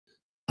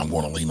I'm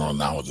going to lean on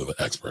the knowledge of the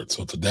expert.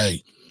 So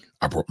today,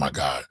 I brought my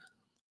guy,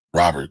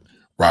 Robert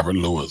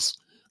Lewis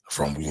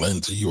from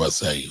Lend to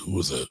USA, who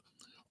is a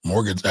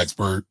mortgage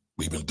expert.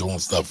 We've been doing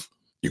stuff.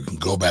 You can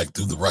go back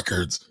through the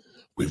records.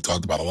 We've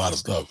talked about a lot of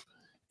stuff,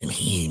 and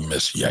he ain't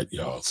missed yet,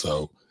 y'all.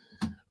 So,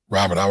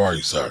 Robert, how are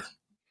you, sir?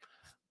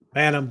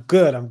 Man, I'm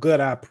good. I'm good.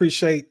 I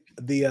appreciate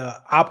the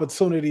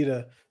opportunity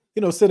to,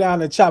 sit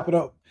down and chop it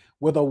up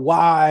with the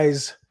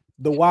wise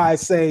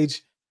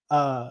sage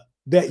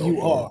that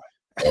you are.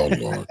 Oh,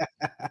 Lord.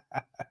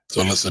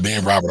 So listen, me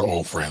and Robert are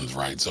old friends,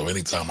 right? So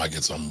anytime I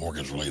get something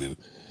mortgage related,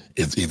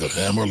 it's either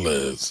him or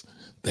Liz.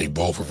 They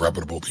both are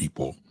reputable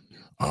people.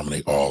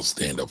 They all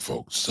stand-up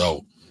folks.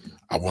 So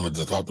I wanted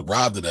to talk to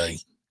Rob today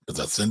because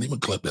I sent him a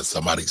clip that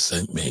somebody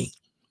sent me.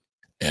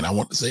 And I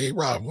want to say, hey,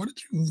 Rob, what did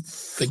you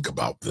think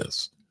about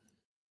this?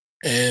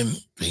 And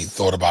he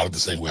thought about it the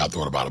same way I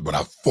thought about it. But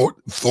I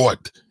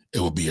thought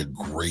it would be a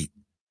great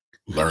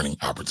learning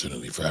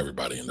opportunity for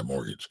everybody in the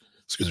mortgage,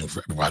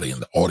 for everybody in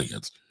the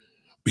audience,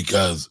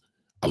 because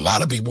a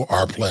lot of people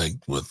are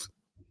plagued with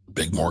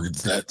big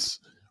mortgage debts,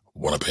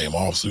 want to pay them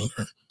off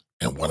sooner,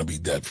 and want to be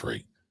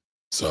debt-free.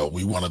 So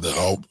we wanted to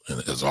help,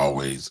 and as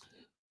always,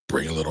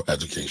 bring a little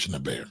education to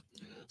bear.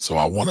 So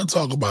I want to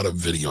talk about a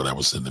video that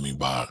was sent to me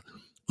by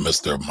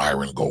Mr.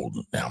 Myron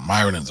Golden. Now,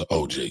 Myron is an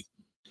OG,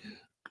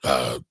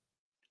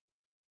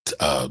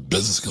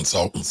 business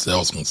consultant,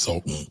 sales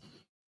consultant,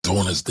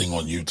 doing his thing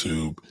on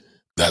YouTube.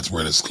 That's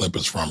where this clip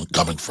is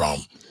coming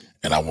from,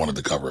 and I wanted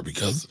to cover it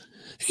because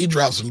he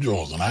dropped some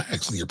jewels, and I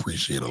actually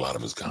appreciate a lot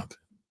of his content.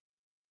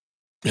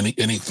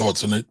 Any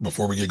thoughts on it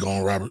before we get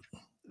going, Robert?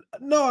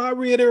 No, I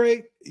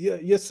reiterate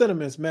your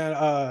sentiments,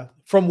 man.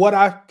 From what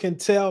I can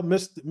tell,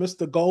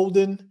 Mr.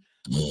 Golden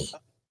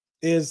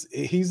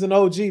he's an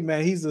OG,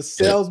 man. He's a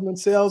salesman.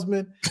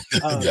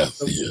 Yes,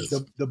 he is.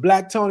 The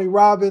Black Tony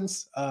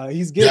Robbins.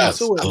 He's getting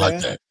to it. I like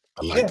man. that.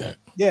 I like that.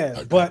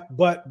 Yeah, but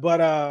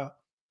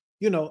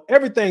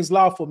everything's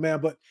lawful,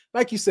 man. But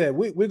like you said,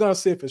 we're gonna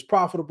see if it's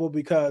profitable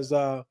because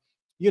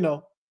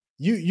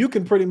you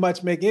can pretty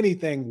much make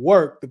anything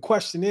work. The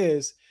question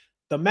is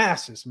the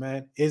masses,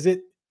 man. Is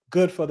it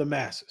good for the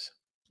masses?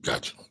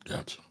 Gotcha.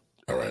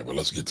 All right, well,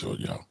 let's get to it,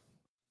 y'all.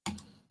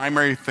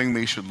 Primary thing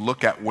they should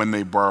look at when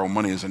they borrow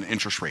money is an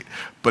interest rate,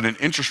 but an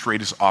interest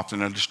rate is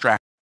often a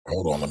distraction.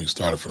 Hold on, let me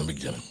start it from the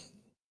beginning.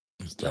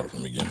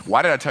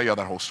 Why did I tell y'all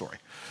that whole story?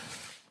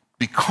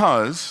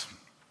 Because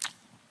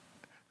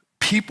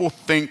people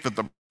think that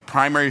the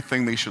primary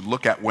thing they should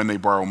look at when they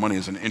borrow money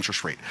is an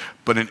interest rate,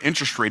 but an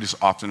interest rate is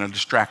often a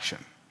distraction.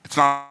 It's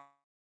not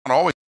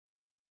always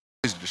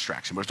a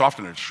distraction, but it's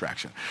often a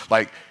distraction.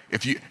 Like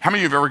how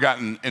many of you have ever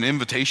gotten an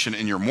invitation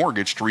in your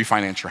mortgage to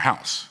refinance your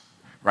house,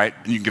 right?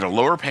 And you can get a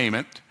lower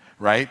payment,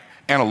 right?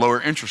 And a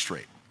lower interest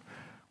rate.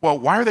 Well,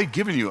 why are they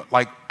giving you,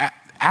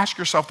 ask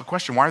yourself the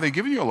question, why are they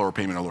giving you a lower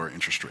payment and a lower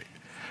interest rate?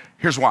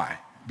 Here's why.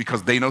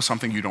 Because they know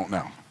something you don't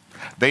know.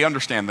 They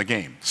understand the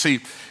game. See,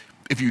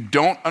 if you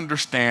don't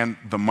understand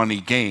the money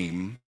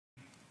game,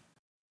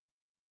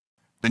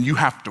 then you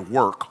have to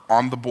work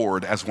on the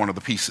board as one of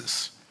the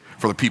pieces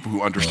for the people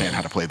who understand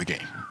how to play the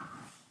game.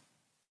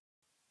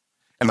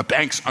 And the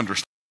banks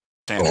understand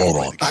how to play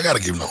the game. I got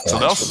to give them the horns. So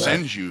they'll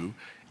send you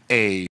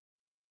I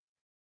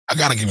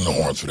got to give them the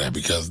horns for that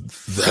because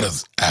that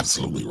is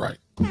absolutely right.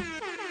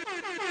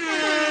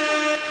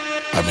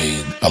 I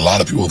mean, a lot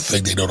of people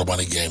think they know the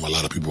money game. A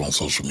lot of people on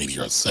social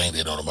media are saying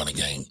they know the money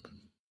game,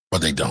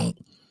 but they don't.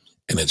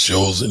 And it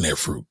shows in their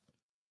fruit.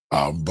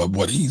 But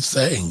what he's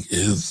saying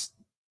is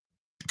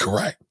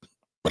correct.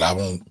 But I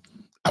won't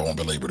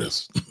belabor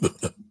this.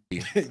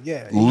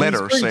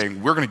 Letter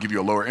saying we're going to give you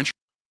a lower interest.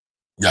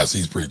 Yes,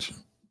 he's preaching.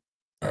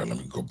 All right, let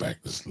me go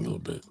back just a little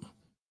bit.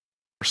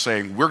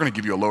 Saying we're going to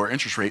give you a lower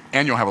interest rate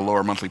and you'll have a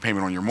lower monthly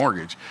payment on your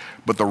mortgage.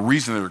 But the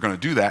reason they're going to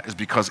do that is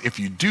because if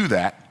you do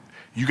that,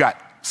 you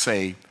got,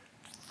 say,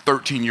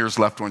 13 years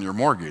left on your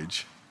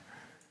mortgage.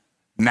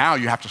 Now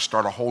you have to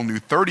start a whole new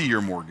 30-year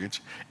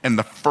mortgage, and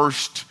the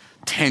first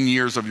 10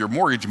 years of your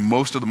mortgage,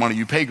 most of the money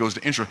you pay goes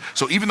to interest.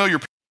 So even though you're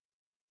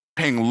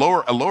paying a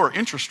lower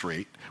interest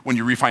rate when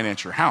you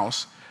refinance your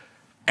house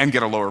and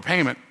get a lower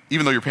payment,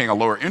 even though you're paying a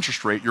lower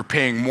interest rate, you're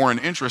paying more in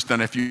interest than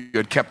if you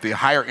had kept the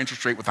higher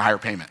interest rate with the higher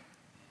payment.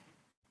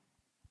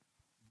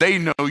 They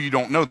know you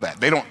don't know that.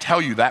 They don't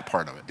tell you that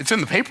part of it. It's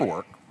in the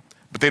paperwork,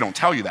 but they don't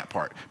tell you that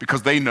part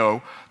because they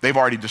know they've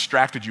already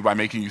distracted you by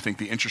making you think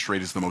the interest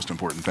rate is the most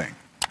important thing.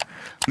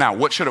 Now,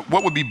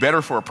 what would be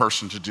better for a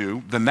person to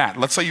do than that?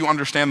 Let's say you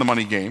understand the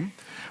money game.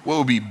 What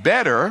would be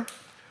better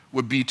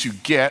would be to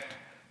get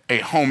a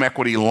home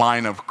equity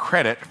line of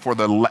credit for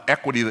the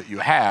equity that you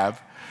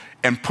have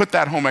and put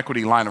that home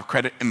equity line of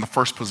credit in the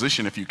first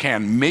position if you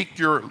can. Make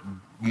your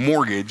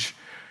mortgage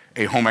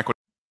a home equity.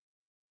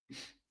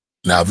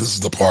 Now, this is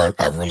the part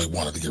I really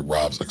wanted to get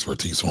Rob's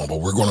expertise on,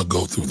 but we're going to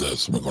go through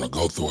this. We're going to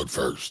go through it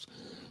first.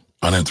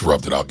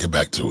 Uninterrupted. I'll get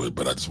back to it,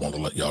 but I just want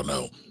to let y'all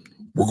know.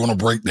 We're going to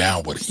break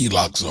down what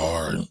HELOCs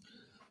are and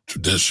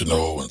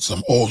traditional and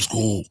some old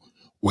school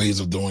ways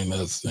of doing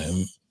this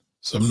and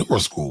some newer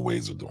school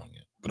ways of doing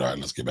it. But all right,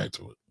 let's get back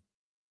to it.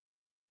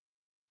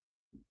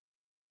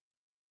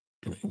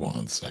 Give me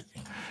 1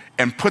 second.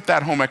 And put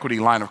that home equity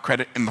line of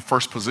credit in the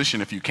first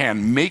position if you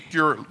can. Make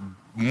your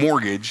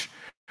mortgage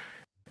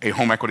a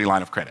home equity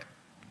line of credit.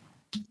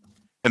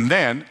 And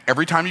then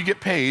every time you get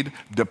paid,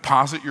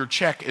 deposit your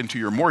check into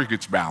your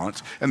mortgage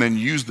balance and then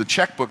use the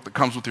checkbook that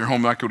comes with your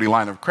home equity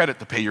line of credit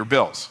to pay your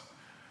bills.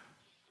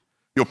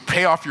 You'll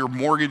pay off your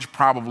mortgage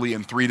probably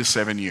in 3 to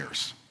 7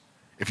 years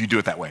if you do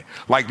it that way.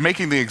 Like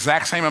making the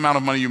exact same amount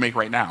of money you make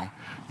right now,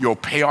 you'll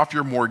pay off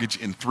your mortgage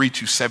in 3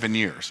 to 7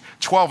 years,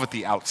 12 at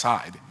the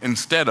outside,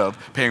 instead of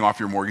paying off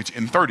your mortgage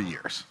in 30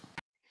 years.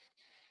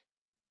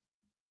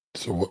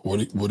 So what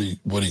do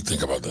you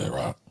think about that,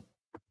 Rob?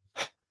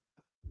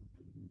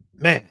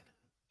 Man,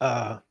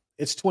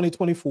 it's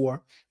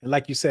 2024, and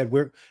like you said,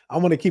 I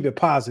want to keep it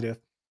positive.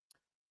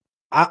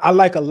 I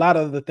like a lot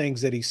of the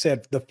things that he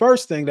said. The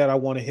first thing that I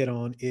want to hit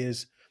on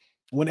is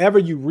whenever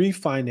you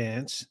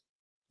refinance,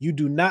 you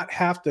do not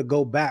have to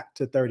go back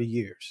to 30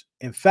 years.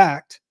 In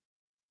fact,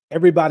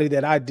 everybody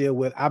that I deal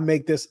with, I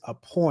make this a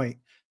point.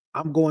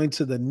 I'm going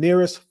to the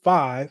nearest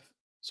 5.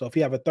 So if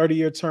you have a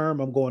 30-year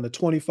term, I'm going to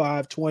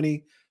 25,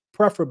 20,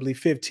 preferably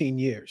 15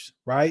 years,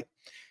 right?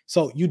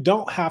 So you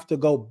don't have to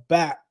go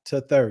back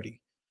to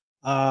 30.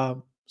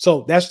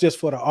 So that's just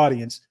for the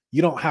audience.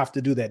 You don't have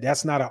to do that.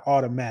 That's not an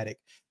automatic.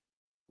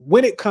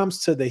 When it comes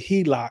to the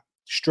HELOC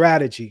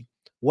strategy,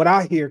 what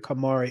I hear,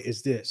 Kamari,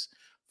 is this.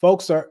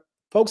 Folks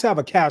have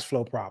a cash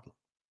flow problem,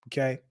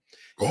 okay?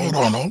 Hold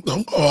on,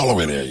 don't go all the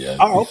way there yet.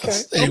 Oh,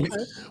 okay.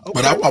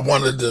 But I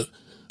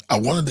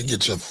wanted to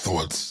get your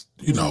thoughts,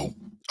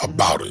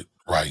 about it,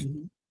 right?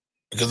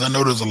 Because I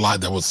know there's a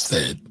lot that was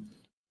said,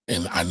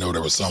 and I know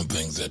there were some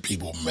things that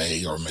people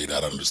may or may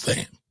not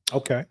understand.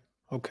 Okay.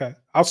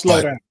 I'll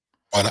slow down.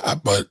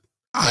 But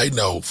I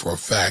know for a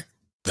fact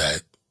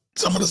that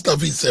some of the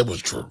stuff he said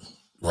was true,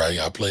 right?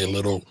 I play a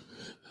little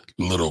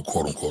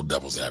quote unquote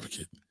devil's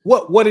advocate.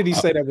 What did he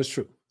say that was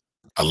true?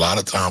 A lot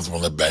of times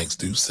when the banks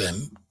do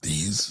send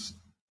these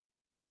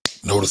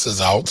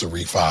notices out to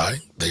refi,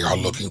 they are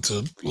looking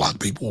to lock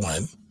people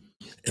in.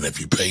 And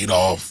if you paid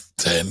off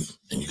 10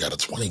 and you got a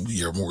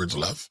 20-year mortgage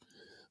left,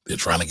 they're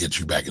trying to get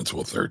you back into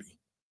a 30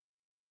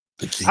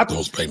 to keep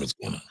those payments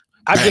going on.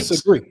 I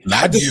disagree.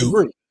 No,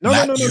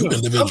 you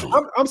individually.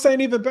 I'm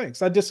saying even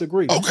banks. I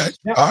disagree. Okay.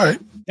 All right.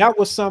 That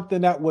was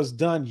something that was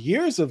done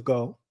years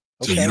ago.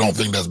 Okay? So you don't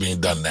think that's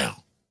being done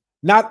now?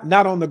 Not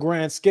on the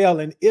grand scale.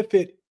 And if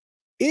it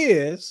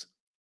is,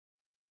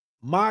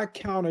 my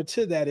counter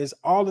to that is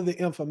all of the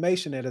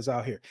information that is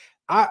out here.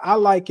 I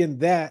liken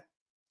that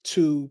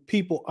to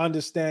people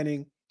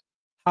understanding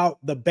how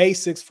the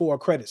basics for a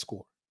credit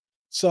score.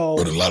 So,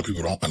 but a lot of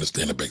people don't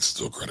understand the basics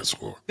of a credit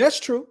score. That's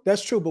true.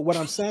 But what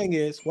I'm saying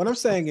is,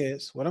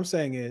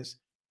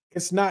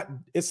 it's not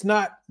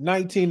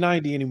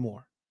 1990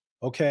 anymore.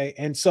 Okay.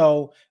 And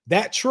so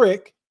that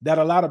trick that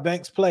a lot of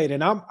banks played,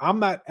 and I'm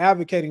not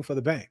advocating for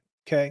the bank.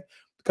 Okay.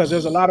 Because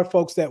there's a lot of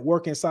folks that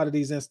work inside of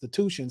these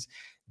institutions.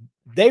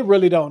 They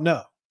really don't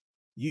know.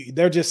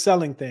 They're just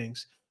selling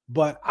things.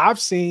 But I've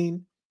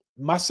seen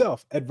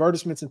myself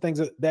advertisements and things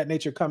of that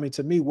nature coming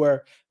to me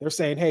where they're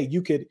saying, hey,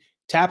 you could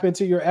tap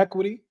into your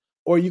equity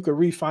or you could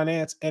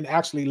refinance and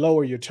actually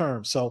lower your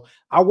term. So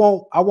I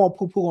won't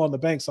poo-poo on the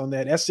banks on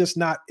that. That's just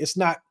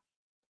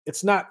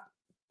it's not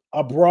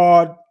a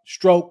broad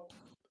stroke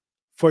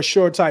for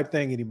sure type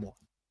thing anymore.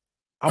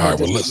 All right,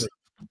 well, listen.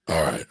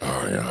 All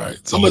right.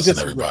 So listen,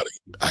 everybody.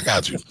 I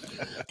got you.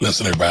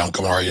 Listen, everybody. I'm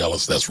Kamari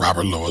Ellis. That's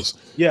Robert Lewis.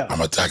 Yeah.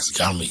 I'm a tax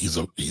accountant.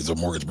 He's a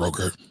mortgage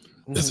broker.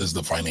 This is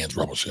the Finance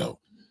Rebel Show.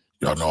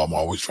 Y'all know I'm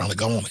always trying to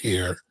go on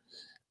here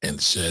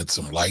and shed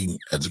some light and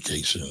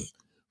education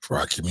for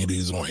our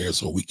communities on here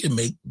so we can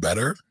make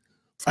better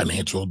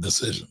financial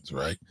decisions,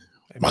 right?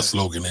 Amen. My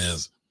slogan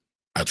is,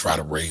 I try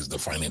to raise the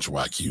financial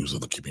IQs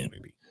of the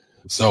community.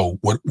 So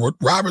what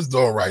Robert's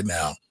doing right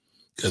now,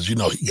 because he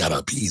got to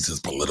appease his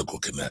political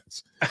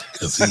connects,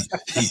 because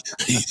he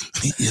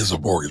is a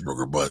mortgage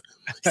broker, but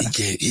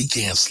he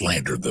can't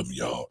slander them,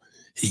 y'all.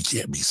 He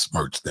can't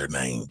besmirch their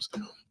names,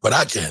 but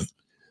I can.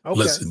 Okay.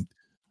 Listen,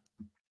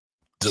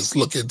 just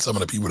look at some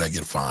of the people that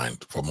get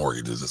fined for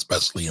mortgages,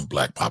 especially in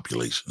Black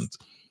populations,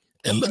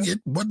 and look at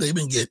what they've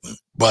been getting.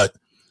 But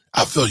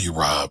I feel you,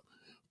 Rob,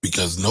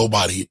 because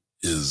nobody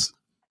is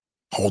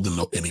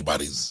holding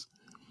anybody's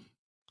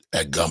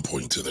at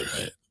gunpoint to their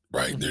head,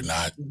 right? They're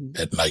not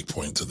at knife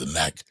point to the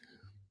neck.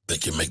 They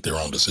can make their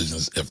own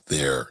decisions if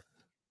they're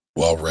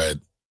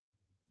well-read,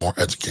 more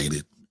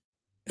educated.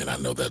 And I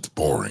know that's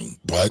boring,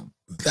 but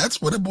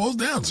that's what it boils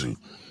down to,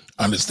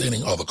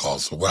 understanding all the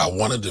costs. So what I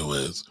want to do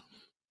is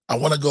I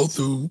want to go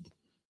through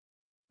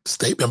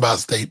statement by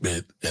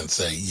statement and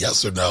say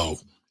yes or no.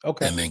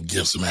 Okay. And then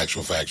give some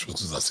actual factuals,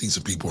 because I see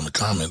some people in the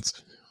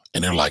comments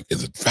and they're like,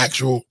 is it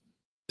factual?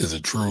 Is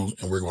it true?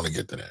 And we're going to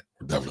get to that.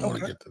 We're definitely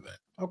going to get to that.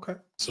 Okay.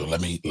 So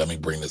let me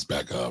bring this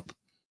back up.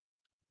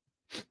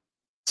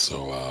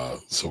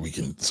 So we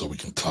can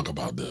talk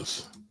about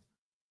this.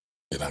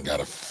 And I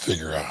got to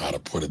figure out how to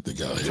put it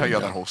together. I'll tell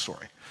you that whole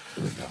story.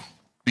 Here we go.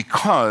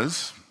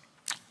 Because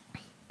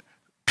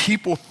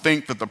People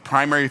think that the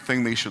primary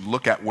thing they should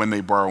look at when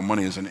they borrow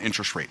money is an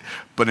interest rate,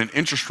 but an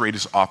interest rate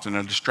is often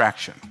a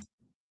distraction.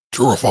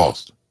 True or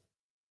false?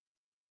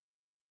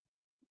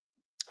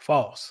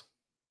 False.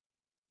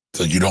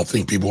 So you don't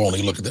think people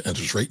only look at the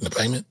interest rate and the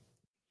payment?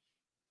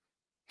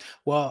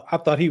 Well, I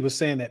thought he was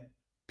saying that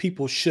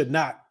people should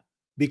not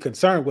be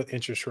concerned with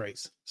interest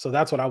rates. So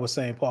that's what I was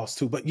saying, false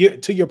too. But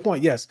to your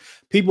point, yes,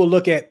 people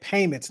look at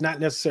payments, not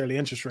necessarily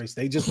interest rates.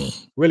 They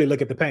just really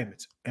look at the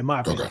payments, in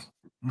my opinion. Okay.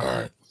 All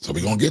right. So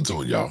we're going to get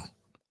to it, y'all.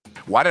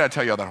 Why did I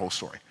tell y'all that whole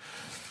story?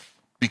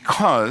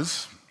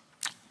 Because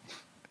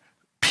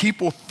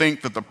people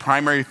think that the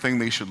primary thing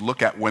they should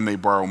look at when they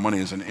borrow money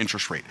is an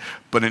interest rate,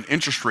 but an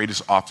interest rate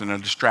is often a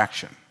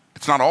distraction.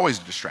 It's not always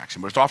a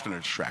distraction, but it's often a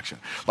distraction.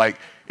 Like,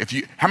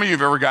 how many of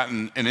you have ever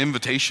gotten an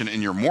invitation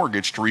in your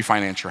mortgage to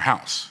refinance your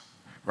house,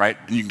 right?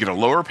 And you can get a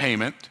lower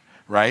payment,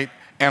 right?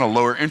 And a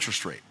lower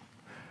interest rate.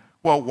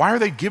 Well, why are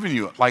they giving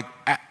you, like,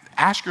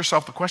 ask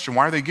yourself the question,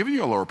 why are they giving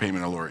you a lower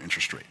payment and a lower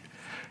interest rate?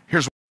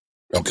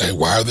 Okay,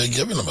 why are they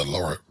giving them a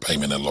lower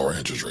payment and lower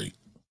interest rate?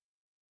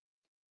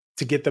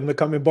 To get them to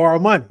come and borrow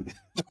money,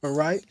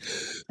 right?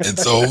 And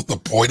so the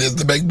point is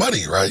to make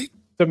money, right?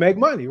 To make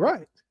money,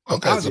 right?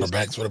 Okay, obviously. So the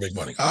banks want to make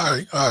money. All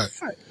right.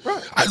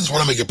 Right. I just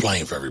want to make it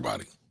plain for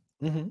everybody.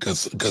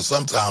 Because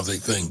sometimes they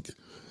think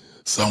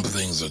some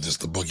things are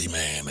just a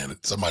boogeyman and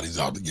somebody's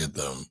out to get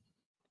them.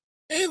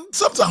 And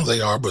sometimes they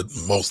are, but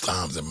most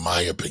times, in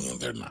my opinion,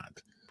 they're not.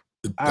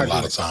 A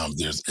lot of times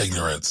there's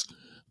ignorance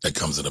that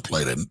comes into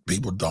play that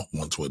people don't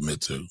want to admit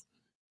to.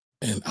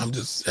 And I'm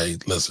just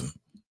saying, listen,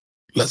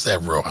 let's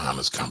have real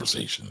honest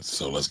conversations.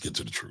 So let's get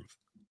to the truth.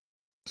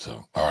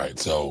 So, all right.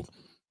 So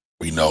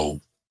we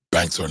know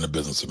banks are in the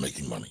business of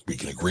making money. We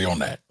can agree on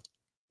that.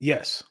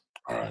 Yes.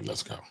 All right,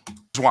 let's go.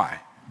 Why?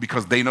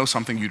 Because they know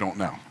something you don't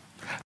know.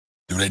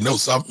 Do they know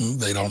something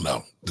they don't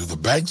know? Do the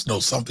banks know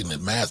something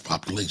that mass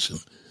population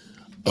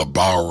of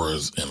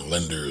borrowers and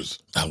lenders,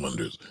 not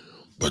lenders,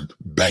 but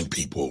bank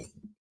people,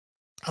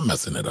 I'm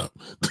messing it up.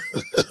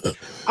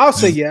 I'll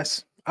say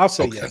yes. I'll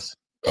say yes.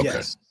 Okay.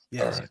 Yes.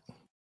 All right.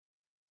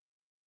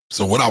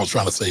 So what I was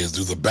trying to say is,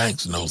 do the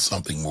banks know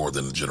something more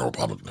than the general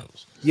public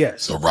knows?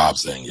 Yes. So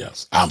Rob's saying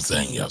yes. I'm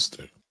saying yes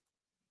too.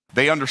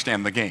 They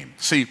understand the game.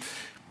 See,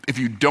 if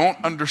you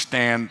don't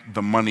understand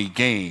the money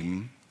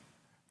game,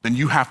 then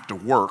you have to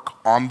work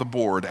on the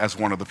board as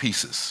one of the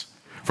pieces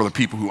for the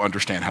people who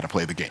understand how to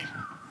play the game.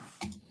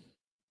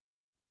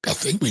 I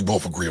think we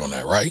both agree on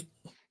that, right?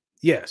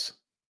 Yes.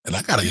 And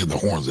I got to hit the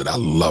horns that I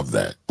love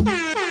that. All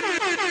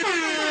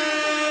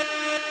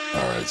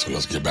right, so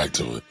let's get back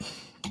to it.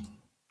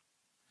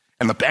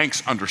 And the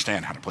banks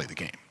understand how to play the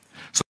game.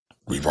 So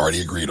we've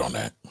already agreed on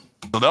that.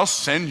 So they'll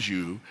send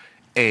you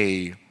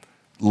a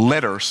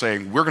letter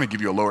saying, we're going to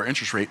give you a lower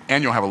interest rate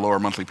and you'll have a lower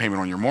monthly payment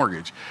on your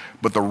mortgage.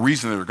 But the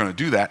reason they're going to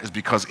do that is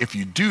because if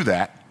you do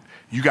that,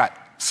 you got,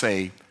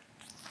 say,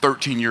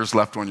 13 years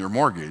left on your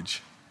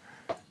mortgage.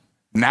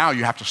 Now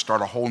you have to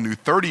start a whole new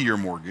 30-year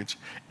mortgage,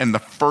 and the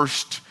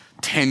first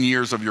 10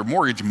 years of your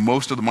mortgage,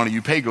 most of the money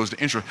you pay goes to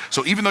interest.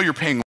 So even though you're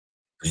paying...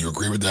 Do you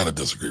agree with that or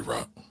disagree,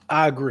 Rob?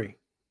 I agree.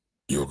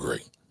 You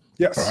agree?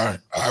 Yes. All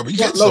right, we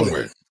get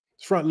somewhere. It's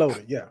front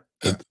loaded, yeah.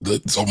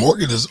 So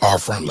mortgages are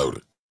front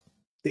loaded.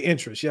 The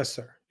interest, yes,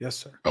 sir. Yes,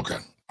 sir. Okay.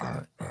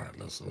 All right.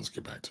 Let's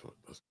get back to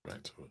it.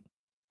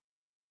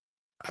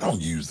 I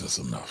don't use this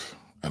enough.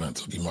 I done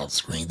took him off the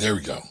screen. There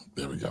we go.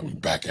 We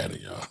back at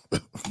it, y'all.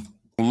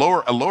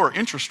 A lower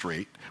interest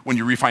rate when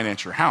you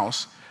refinance your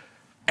house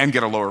and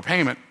get a lower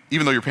payment,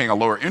 even though you're paying a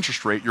lower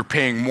interest rate, you're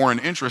paying more in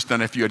interest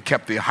than if you had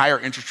kept the higher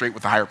interest rate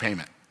with the higher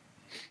payment.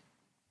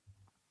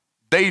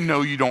 They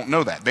know you don't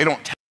know that. They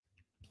don't.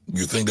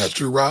 You think that's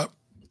true, Rob?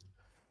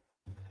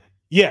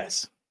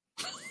 Yes.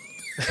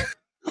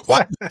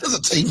 Why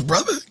hesitating,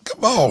 brother?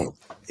 Come on.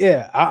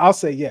 Yeah, I'll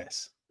say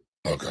yes.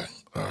 Okay.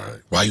 All right.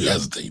 Why are you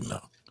hesitating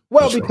now?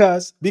 Well,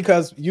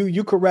 because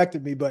you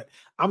corrected me, but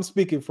I'm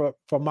speaking for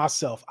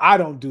myself. I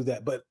don't do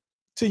that. But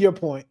to your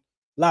point,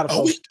 a lot of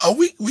folks.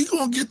 We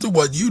gonna get to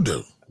what you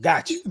do.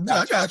 Got you.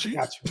 I got you. You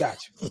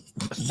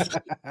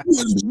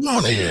wouldn't be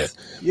on here.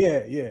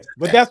 Yeah.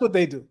 But that's what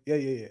they do.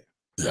 Yeah.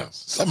 Yeah.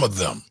 Some of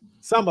them.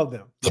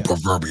 The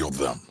proverbial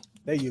them.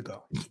 There you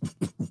go.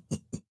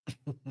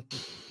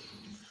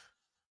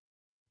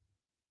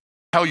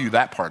 Tell you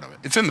that part of it.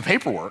 It's in the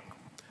paperwork,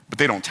 but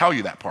they don't tell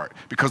you that part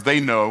because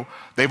they know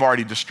they've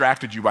already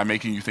distracted you by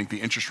making you think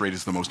the interest rate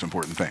is the most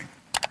important thing.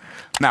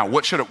 Now,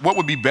 what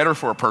would be better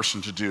for a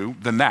person to do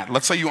than that?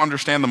 Let's say you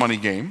understand the money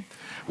game.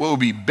 What would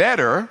be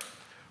better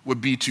would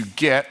be to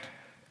get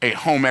a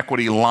home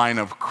equity line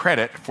of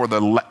credit for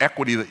the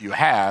equity that you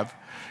have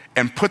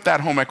and put that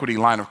home equity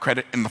line of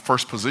credit in the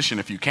first position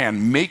if you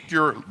can.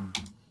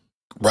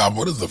 Rob,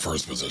 what is the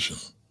first position?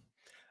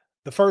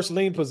 The first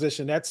lien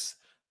position, that's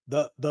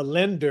the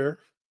lender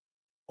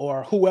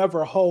or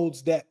whoever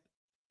holds that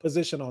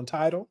position on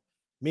title,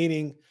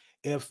 meaning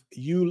if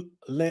you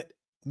lent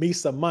me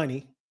some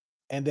money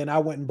and then I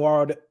went and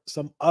borrowed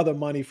some other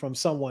money from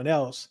someone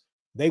else,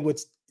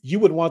 you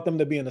would want them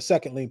to be in the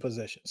second lien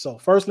position. So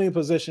first lien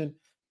position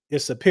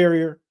is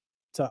superior.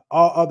 to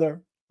all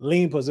other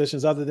lien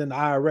positions other than the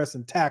IRS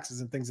and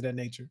taxes and things of that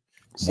nature.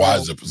 So, why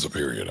is it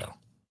superior though?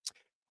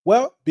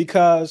 Well,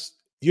 because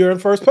you're in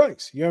first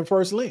place. You're in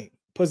first lien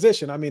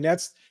position. I mean,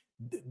 that's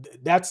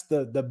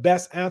the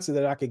best answer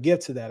that I could give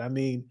to that. I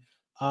mean,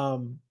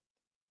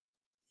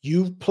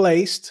 you've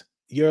placed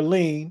your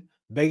lien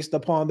based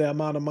upon the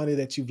amount of money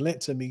that you've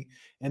lent to me,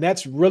 and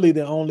that's really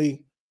the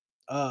only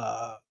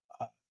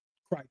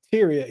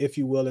criteria, if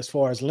you will, as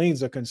far as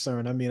liens are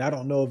concerned. I mean, I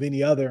don't know of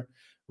any other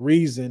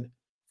reason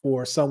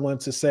for someone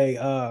to say,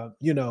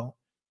 you know,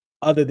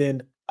 other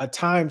than a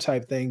time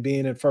type thing,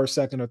 being in first,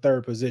 second, or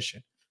third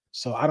position.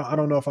 So I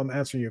don't know if I'm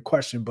answering your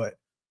question, but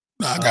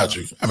no, I got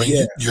you. I mean,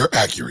 yeah. you're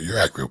accurate. You're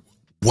accurate.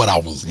 What I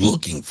was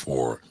looking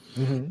for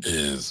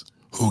is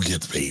who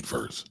gets paid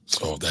first.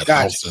 So if that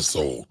house is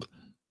sold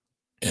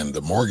and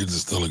the mortgage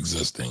is still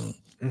existing,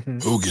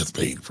 who gets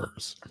paid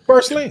first?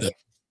 First lien.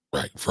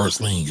 Right.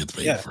 First lien gets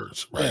paid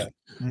first. Right.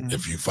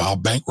 If you file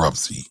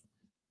bankruptcy,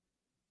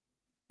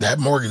 that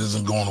mortgage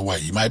isn't going away.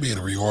 You might be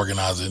able to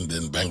reorganize it, and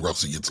then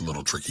bankruptcy gets a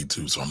little tricky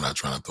too. So I'm not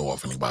trying to throw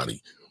off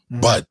anybody.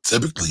 But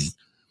typically,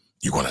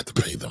 you're going to have to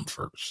pay them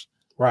first.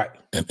 Right.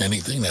 And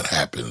anything that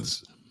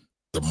happens,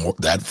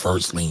 that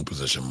first lien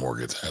position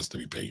mortgage has to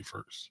be paid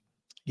first.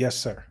 Yes,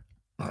 sir.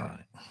 All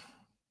right.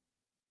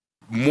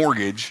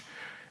 Mortgage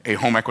a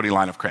home equity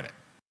line of credit.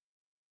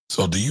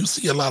 So do you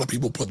see a lot of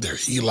people put their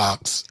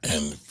HELOCs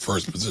in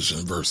first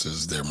position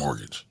versus their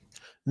mortgage?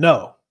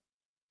 No.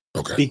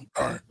 Okay.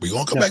 All right. We're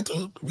going to come back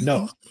to it.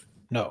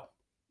 No.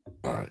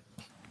 All right.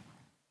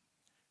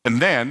 And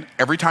then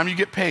every time you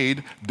get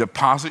paid,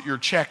 deposit your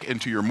check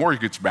into your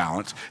mortgage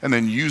balance and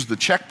then use the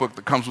checkbook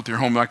that comes with your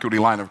home equity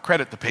line of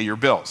credit to pay your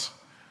bills.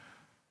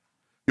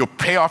 You'll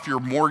pay off your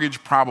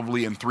mortgage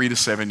probably in 3 to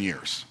 7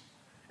 years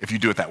if you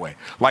do it that way.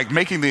 Like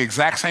making the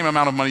exact same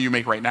amount of money you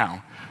make right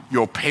now,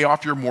 you'll pay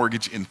off your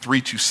mortgage in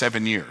 3 to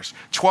 7 years,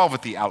 12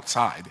 at the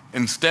outside,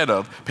 instead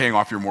of paying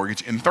off your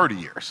mortgage in 30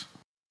 years.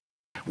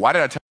 Why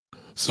did I tell you?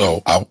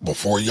 So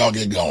before y'all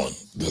get going,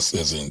 this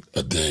isn't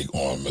a dig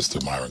on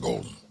Mr. Myron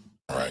Golden.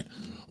 All right.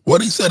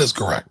 What he said is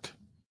correct.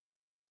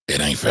 It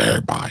ain't for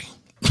everybody.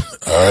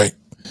 All right.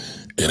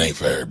 It ain't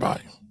for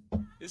everybody.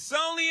 It's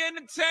only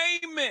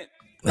entertainment.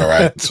 All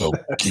right. So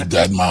keep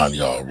that in mind,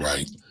 y'all.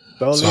 Right.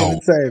 It's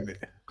only entertainment.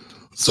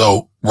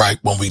 So, right.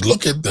 When we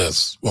look at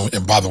this,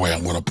 and by the way,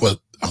 I'm going to put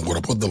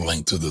the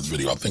link to this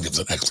video. I think it's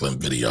an excellent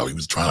video. He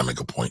was trying to make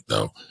a point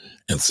though,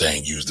 and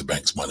saying use the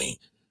bank's money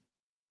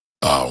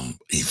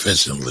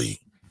efficiently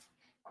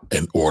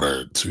in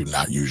order to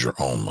not use your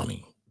own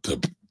money to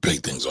pay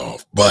things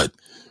off. But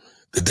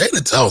the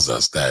data tells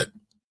us that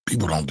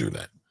people don't do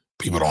that.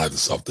 People don't have the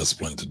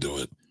self-discipline to do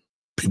it.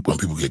 When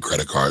people get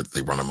credit cards,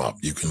 they run them up.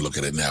 You can look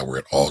at it now. We're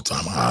at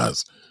all-time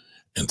highs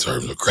in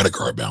terms of credit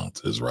card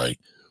balances, right?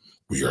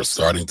 We are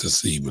starting to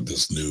see with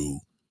this new,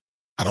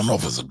 I don't know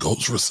if it's a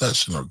ghost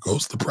recession or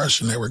ghost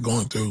depression that we're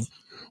going through,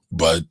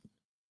 but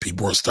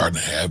people are starting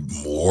to have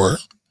more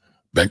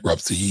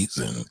bankruptcies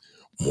and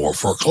more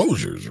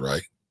foreclosures,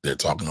 right? They're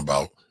talking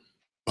about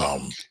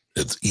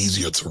it's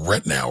easier to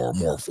rent now, or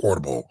more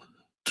affordable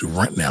to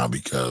rent now,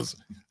 because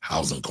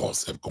housing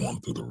costs have gone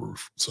through the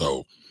roof.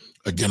 So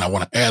again, I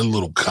want to add a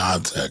little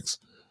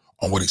context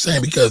on what he's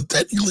saying, because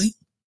technically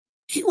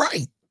he's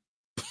right.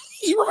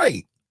 He's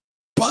right.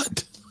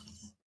 But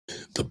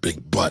the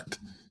big but,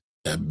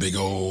 that big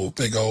old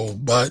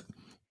but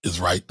is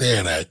right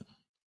there, that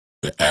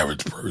the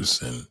average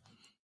person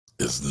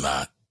is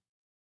not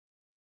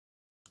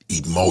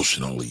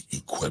emotionally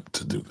equipped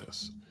to do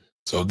this.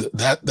 So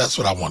that's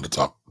what I wanted to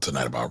talk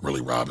tonight about,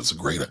 really, Rob. It's a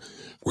great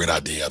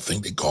idea. I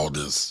think they called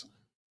this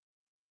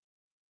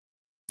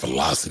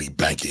velocity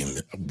banking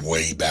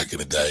way back in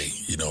the day.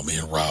 You know, me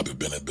and Rob have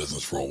been in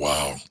business for a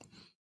while.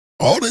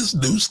 All this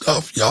new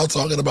stuff y'all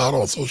talking about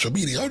on social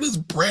media, all this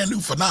brand new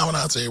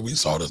phenomenon here, we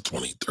saw this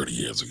 20, 30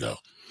 years ago.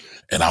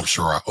 And I'm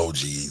sure our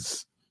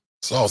OGs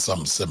saw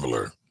something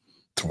similar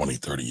 20,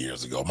 30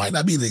 years ago. Might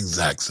not be the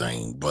exact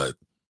same, but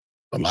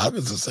a lot of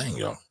it's the same,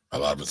 y'all. A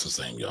lot of it's the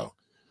same, y'all.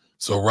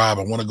 So, Rob,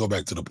 I want to go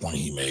back to the point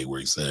he made where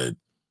he said,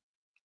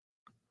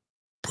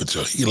 put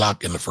your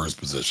HELOC in the first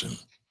position,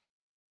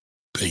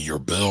 pay your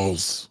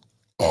bills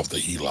off the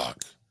HELOC,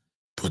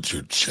 put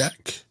your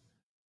check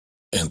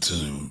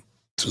into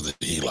the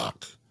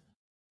HELOC.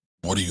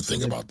 What do you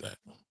think about that?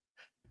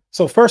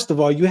 So first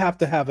of all, you have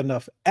to have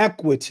enough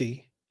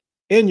equity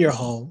in your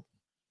home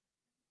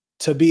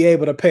to be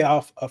able to pay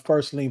off a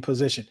first lien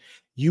position.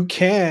 You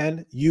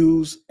can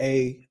use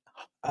a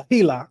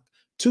HELOC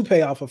to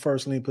pay off a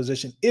first lien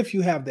position if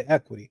you have the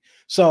equity.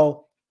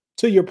 So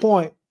to your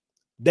point,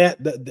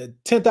 that the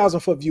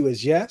 10,000 foot view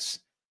is yes.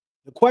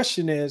 The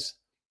question is,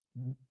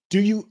 do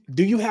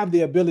you have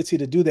the ability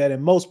to do that?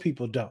 And most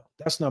people don't.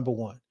 That's number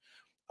one.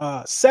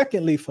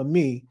 Secondly, for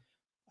me,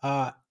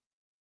 and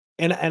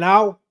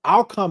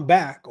I'll come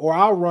back, or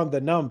I'll run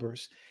the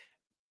numbers.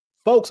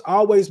 Folks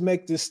always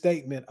make this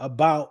statement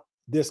about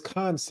this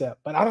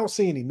concept, but I don't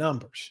see any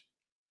numbers.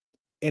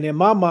 And in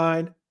my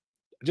mind,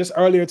 just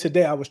earlier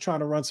today, I was trying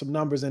to run some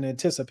numbers in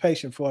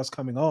anticipation for us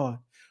coming on,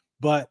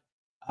 but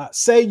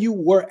Say you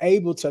were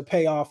able to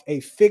pay off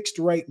a fixed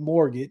rate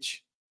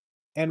mortgage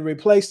and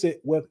replace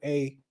it with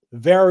a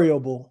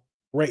variable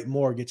rate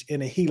mortgage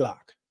in a HELOC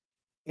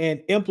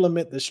and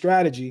implement the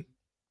strategy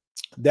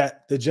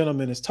that the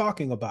gentleman is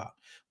talking about.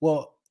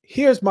 Well,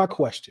 here's my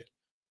question.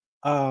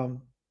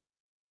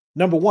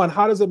 Number one,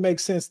 how does it make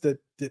sense to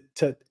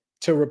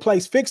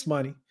replace fixed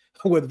money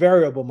with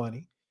variable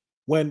money?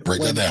 Break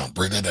that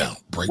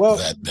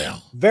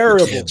down.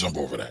 Variable. You can't jump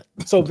over that.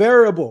 So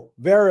variable.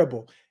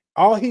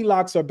 All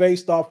HELOCs are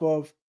based off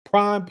of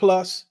prime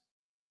plus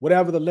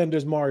whatever the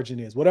lender's margin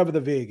is, whatever the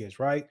VIG is,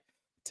 right?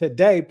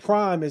 Today,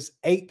 prime is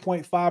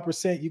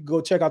 8.5%. You can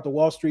go check out the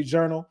Wall Street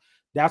Journal.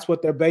 That's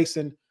what they're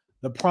basing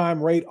the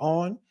prime rate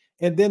on.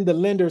 And then the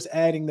lender's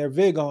adding their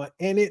VIG on,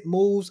 and it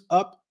moves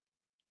up,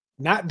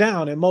 not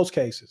down in most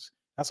cases.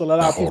 That's what a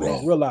lot of people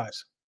don't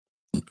realize.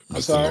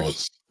 Mr.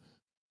 Lewis,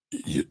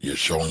 you're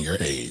showing your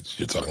age.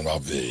 You're talking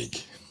about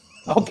VIG.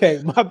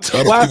 Okay, that's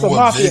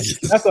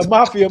a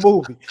mafia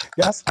movie.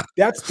 That's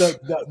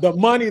the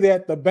money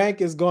that the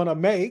bank is going to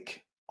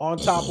make on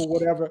top of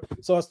whatever.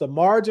 So it's the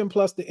margin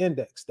plus the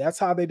index. That's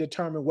how they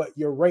determine what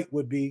your rate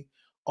would be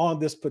on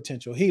this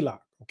potential HELOC.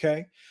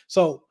 Okay,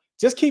 so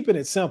just keeping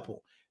it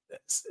simple.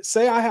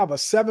 Say I have a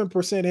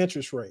 7%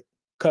 interest rate,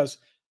 because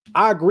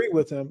I agree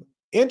with him.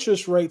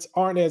 Interest rates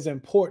aren't as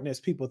important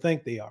as people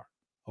think they are.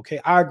 Okay,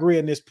 I agree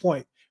in this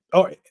point.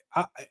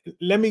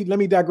 Let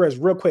me digress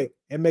real quick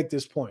and make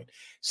this point.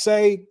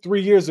 Say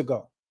 3 years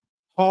ago,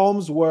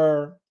 homes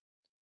were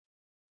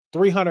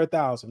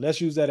 300,000.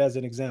 Let's use that as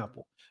an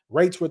example.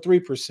 Rates were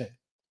 3%.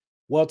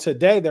 Well,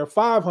 today they're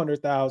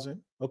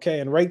 500,000. Okay,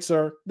 and rates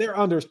they're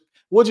under.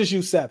 We'll just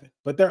use 7,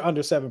 but they're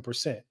under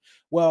 7%.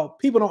 Well,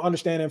 people don't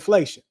understand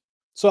inflation.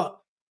 So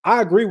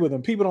I agree with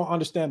them. People don't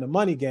understand the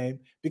money game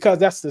because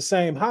that's the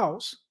same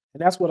house.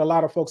 And that's what a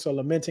lot of folks are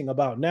lamenting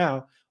about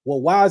now.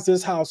 Well, why is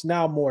this house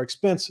now more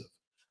expensive?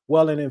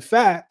 Well, and in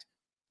fact,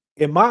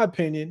 in my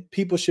opinion,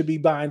 people should be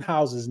buying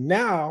houses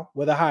now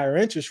with a higher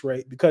interest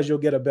rate because you'll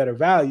get a better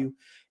value.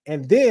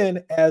 And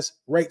then as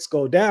rates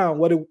go down,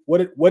 what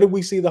did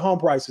we see the home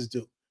prices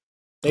do?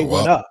 They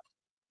went up,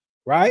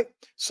 right?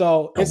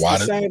 So it's the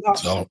same.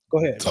 Go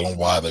ahead. Tell them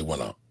why they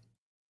went up.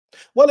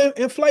 Well,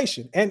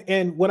 inflation.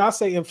 And when I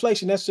say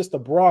inflation, that's just a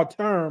broad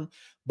term,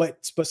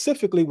 but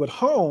specifically with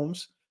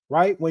homes,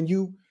 right? When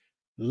you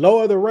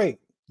lower the rate,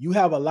 you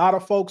have a lot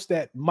of folks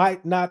that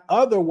might not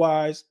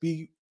otherwise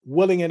be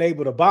willing and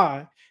able to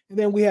buy. And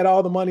then we had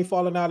all the money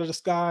falling out of the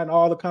sky and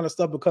all the kind of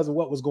stuff because of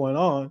what was going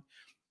on.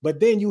 But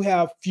then you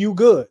have few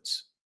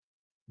goods.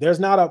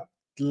 There's not a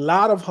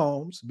lot of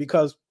homes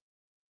because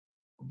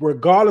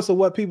regardless of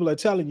what people are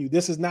telling you,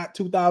 this is not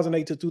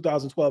 2008 to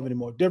 2012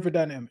 anymore, different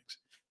dynamics.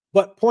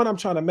 But point I'm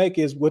trying to make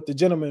is what the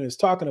gentleman is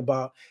talking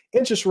about.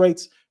 Interest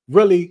rates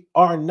really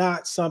are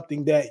not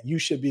something that you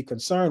should be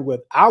concerned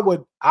with. I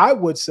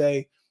would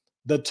say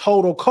the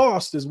total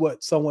cost is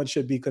what someone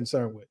should be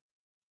concerned with.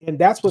 And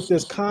that's what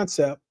this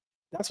concept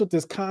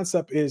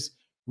is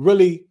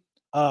really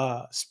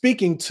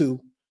speaking to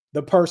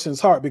the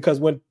person's heart. Because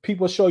when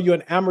people show you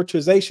an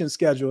amortization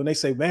schedule and they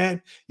say,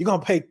 man, you're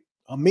going to pay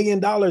 $1 million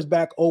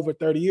back over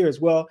 30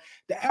 years. Well,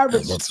 the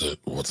average. And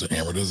what's an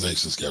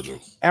amortization schedule?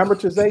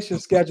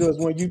 Amortization schedule is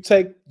when you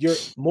take your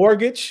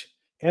mortgage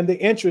and the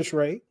interest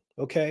rate,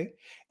 okay,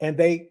 and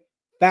they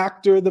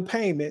factor the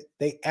payment,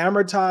 they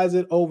amortize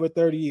it over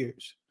 30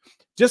 years.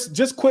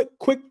 Just quick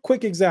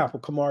example,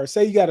 Kamara.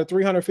 Say you got a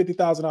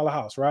 $350,000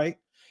 house, right?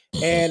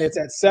 And it's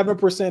at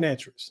 7%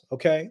 interest,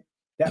 okay?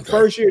 That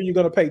first year, you're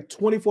going to pay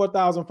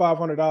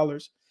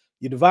 $24,500.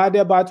 You divide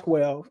that by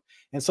 12.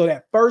 And so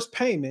that first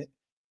payment,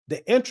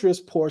 the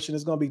interest portion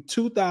is going to be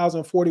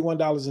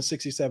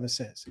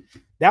 $2,041.67.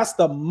 That's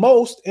the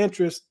most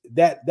interest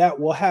that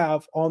will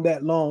have on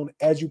that loan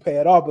as you pay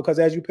it off, because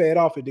as you pay it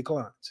off, it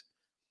declines.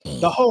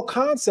 The whole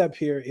concept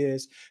here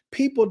is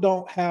people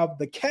don't have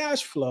the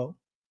cash flow.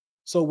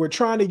 So we're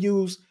trying to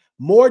use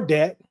more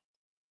debt.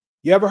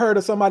 You ever heard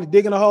of somebody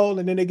digging a hole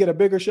and then they get a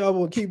bigger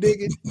shovel and keep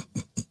digging?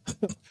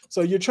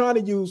 So you're trying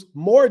to use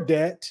more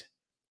debt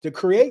to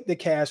create the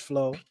cash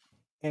flow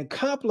and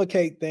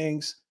complicate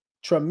things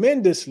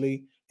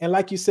tremendously. And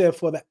like you said,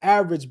 for the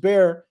average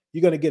bear,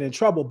 you're going to get in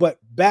trouble. But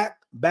back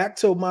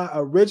to my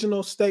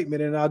original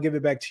statement, and I'll give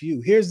it back to you.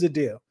 Here's the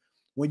deal.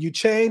 When you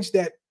change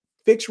that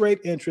fixed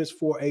rate interest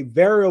for a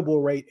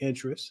variable rate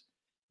interest,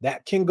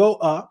 that can go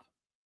up,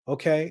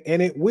 okay,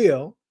 and it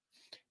will.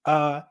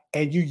 And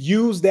you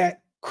use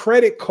that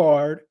credit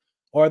card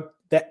or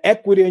the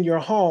equity in your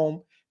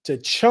home to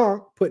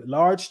put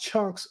large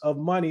chunks of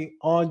money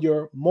on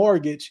your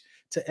mortgage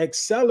to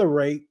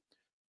accelerate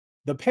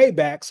the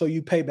payback so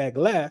you pay back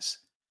less.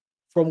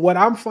 From what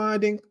I'm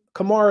finding,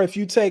 Kamara, if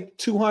you take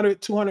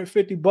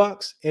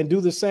 $250 and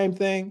do the same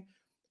thing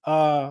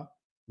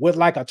with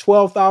like a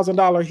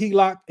 $12,000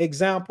 HELOC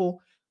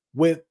example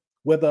with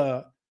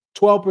a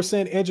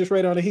 12% interest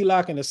rate on the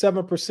HELOC and a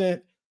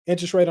 7%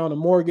 interest rate on the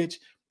mortgage,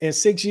 in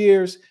 6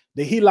 years,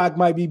 the HELOC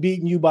might be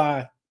beating you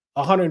by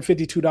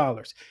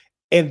 $152.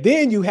 And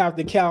then you have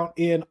to count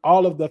in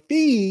all of the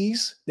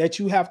fees that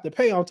you have to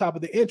pay on top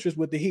of the interest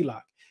with the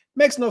HELOC.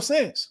 Makes no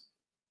sense.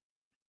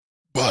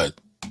 But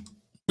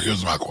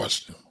here's my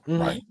question,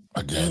 right?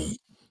 Again,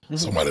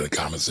 somebody in the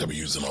comments said we're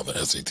using all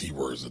the SAT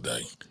words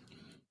today.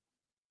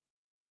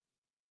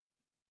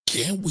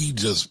 Can't we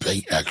just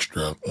pay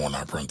extra on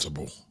our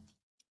principal?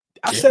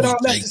 I said all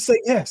that to say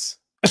yes.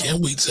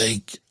 Can we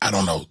take, I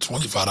don't know,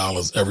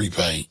 $25 every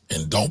pay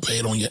and don't pay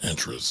it on your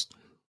interest?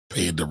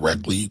 Pay it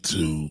directly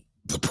to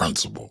the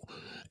principal.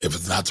 If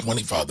it's not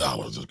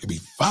 $25, it could be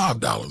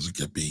 $5. It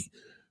could be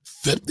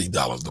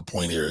 $50. The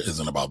point here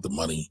isn't about the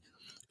money.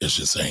 It's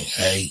just saying,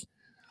 hey,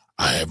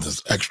 I have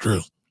this extra.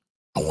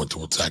 I want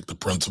to attack the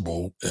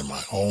principal in my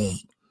home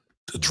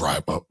to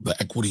drive up the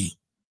equity,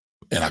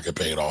 and I can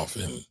pay it off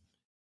in,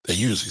 they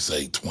usually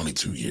say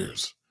 22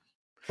 years,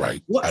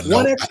 right?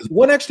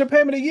 One extra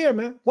payment a year,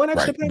 man. One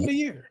extra payment a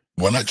year.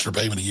 One extra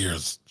payment a year,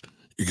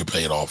 you can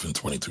pay it off in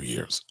 22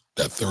 years.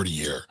 That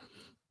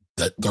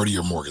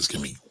 30-year mortgage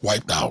can be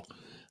wiped out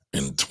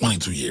in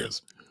 22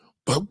 years.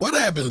 But what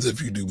happens if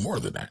you do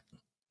more than that,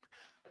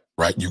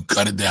 right? You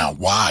cut it down.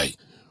 Why?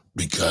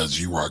 Because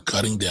you are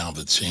cutting down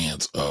the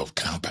chance of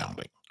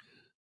compounding.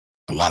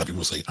 A lot of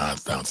people say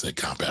Einstein said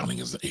compounding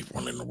is the 8th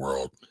one in the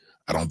world.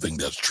 I don't think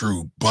that's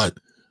true, but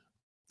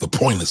the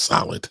point is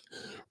solid,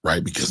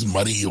 right? Because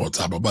money on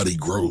top of money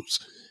grows,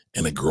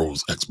 and it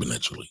grows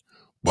exponentially.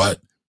 But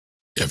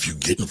if you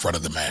get in front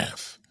of the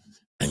math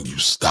and you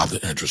stop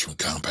the interest from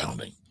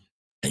compounding,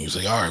 and you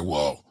say, all right,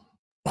 well,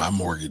 my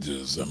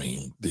mortgages, I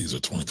mean, these are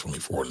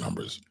 2024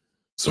 numbers.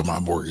 So my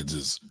mortgage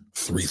is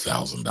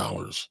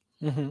 $3,000.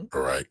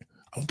 All right.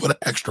 I'm gonna put an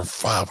extra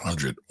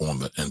 $500 on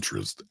the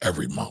interest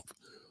every month.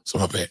 So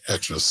I'm gonna pay an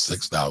extra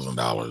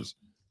 $6,000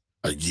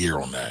 a year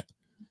on that.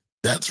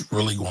 That's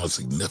really going to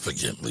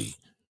significantly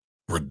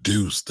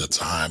reduce the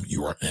time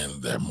you are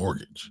in that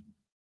mortgage.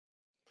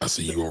 I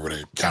see you over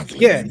there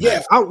calculating.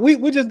 Yeah.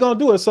 We're just gonna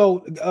do it. So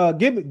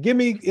give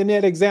me in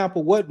that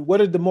example, what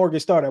did the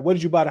mortgage start at? What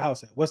did you buy the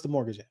house at? What's the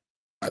mortgage at?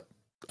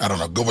 I don't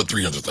know. Go with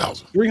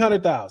 300,000.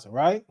 300,000,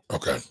 right?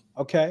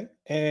 Okay.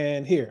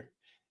 And here,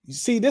 you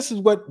see, this is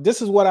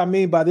what I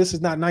mean by this is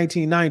not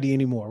 1990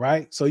 anymore,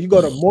 right? So you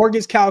go to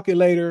mortgage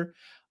calculator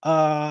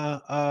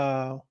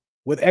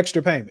with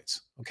extra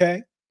payments,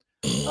 okay?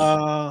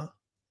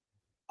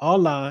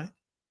 Online,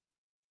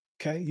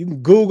 okay? You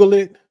can Google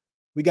it.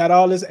 We got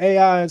all this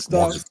AI and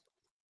stuff.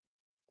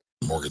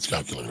 Mortgage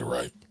calculator,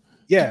 right?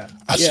 Yeah.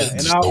 I should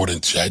just throw it in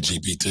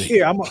ChatGPT.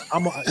 Here,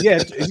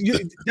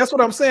 that's what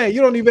I'm saying.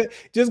 You don't even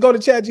just go to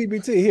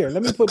ChatGPT. Here,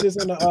 let me put this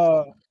in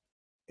the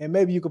and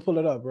maybe you could pull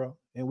it up, bro,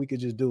 and we could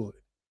just do it.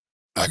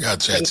 I got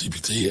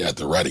ChatGPT at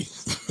the ready.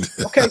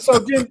 Okay, so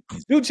then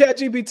do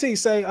ChatGPT.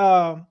 Say,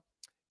 I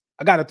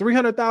got a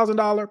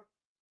 $300,000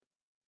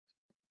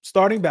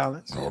 starting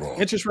balance.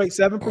 Interest rate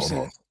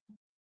 7%.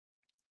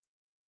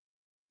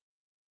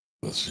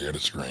 Let's share the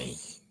screen.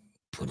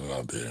 Put it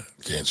out there.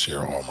 Can't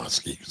share all my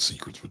secrets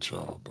with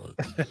y'all, but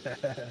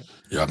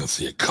y'all can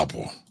see a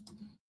couple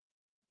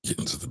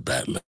getting to the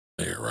bat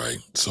layer, right?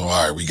 So,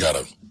 all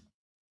right,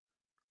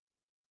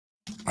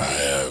 I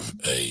have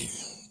a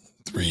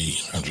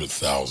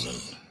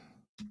 300,000.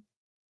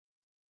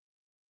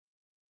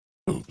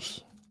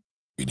 Oops.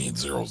 We need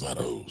zeros, not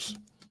O's.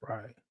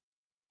 Right.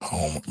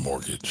 Home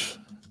mortgage.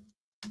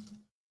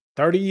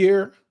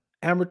 30-year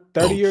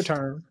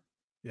term.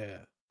 Yeah.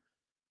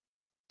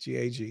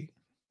 GAG.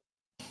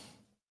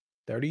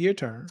 30-year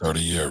term.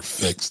 30-year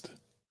fixed.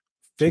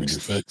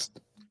 Fixed.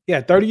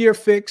 Yeah, 30-year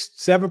fixed,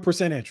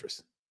 7%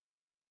 interest.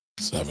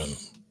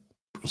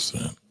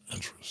 7%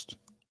 interest.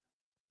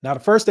 Now, the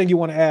first thing you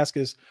want to ask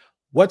is,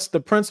 what's the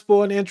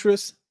principal and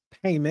interest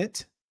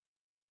payment?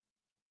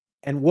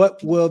 And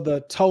what will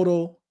the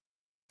total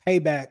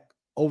payback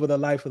over the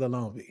life of the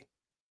loan be?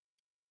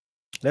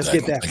 Let's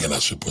get that. Again, I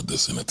should put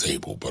this in a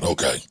table, but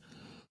okay.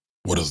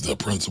 What is the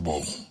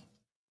principal?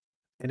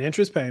 An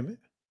interest payment.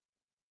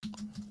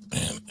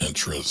 And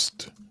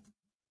interest.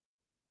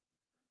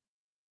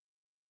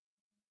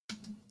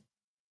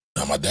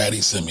 Now, my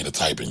daddy sent me the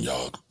typing,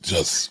 y'all,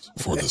 just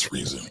for this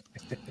reason.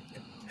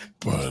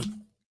 But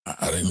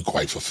I didn't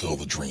quite fulfill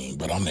the dream,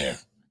 but I'm there.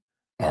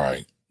 All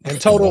right. And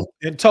total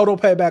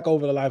payback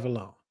over the life of the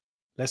loan.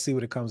 Let's see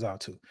what it comes out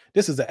to.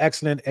 This is an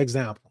excellent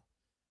example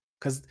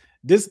because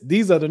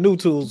these are the new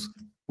tools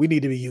we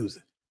need to be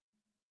using.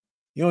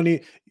 You don't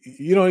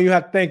even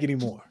have to think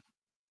anymore.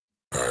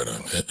 All right,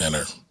 hit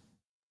enter.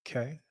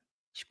 Okay.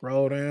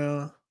 Scroll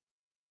down.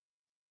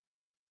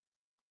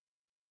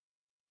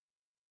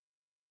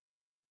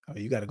 Oh,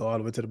 you got to go all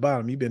the way to the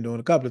bottom. You've been doing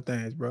a couple of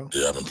things, bro.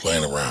 Yeah, I've been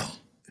playing around.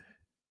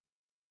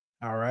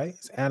 All right.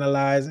 It's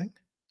analyzing.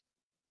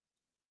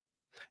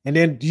 And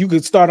then you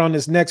could start on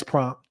this next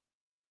prompt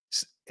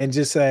and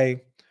just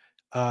say,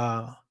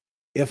 let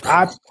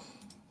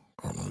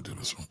me do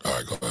this one. All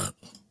right, go ahead.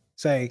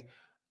 Say,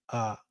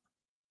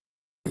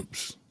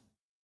 oops.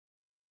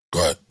 Go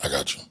ahead. I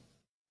got you.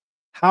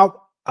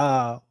 How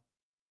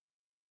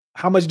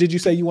much did you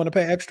say you want to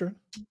pay extra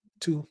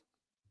to?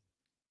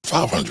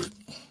 500.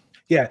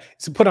 Yeah.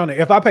 So put on it.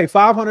 If I pay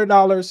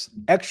 $500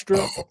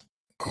 extra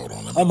hold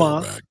on, let me a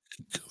month. go back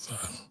because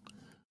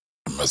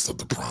I messed up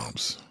the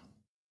prompts.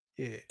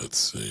 Yeah. Let's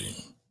see.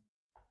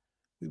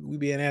 We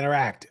being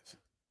interactive.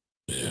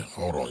 Yeah,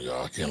 hold on,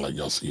 y'all. I can't let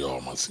y'all see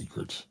all my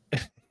secrets.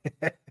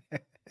 Let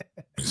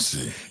me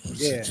see.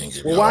 Yeah. Can't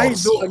give Well, y'all why all you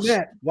the doing sauce.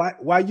 that?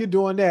 Why you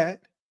doing that?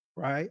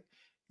 Right.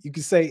 You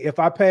can say if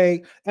I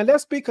pay, and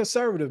let's be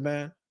conservative,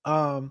 man.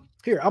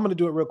 Here, I'm gonna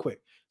do it real quick.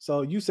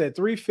 So you said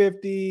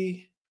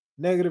 350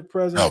 negative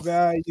present Oh,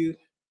 value,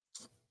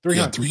 yeah,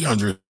 300.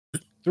 300.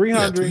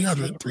 300 Yeah,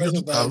 negative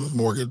present value, 300,000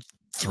 mortgage,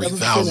 7%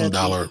 interest.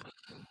 $3,000.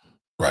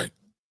 Right.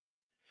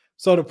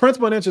 So the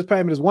principal and interest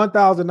payment is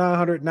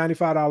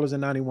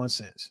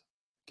 $1,995.91.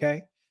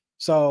 Okay.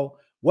 So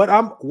what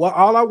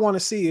all I want to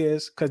see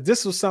is, because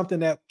this was something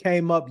that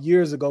came up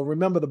years ago.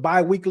 Remember the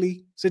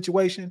biweekly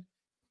situation?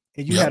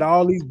 And you had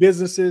all these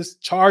businesses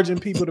charging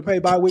people to pay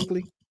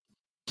biweekly.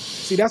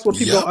 See, that's what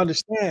people don't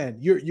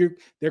understand.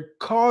 They're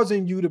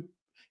causing you to,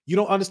 you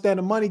don't understand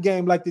the money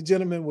game, like the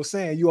gentleman was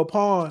saying. You're a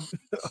pawn,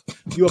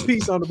 you're a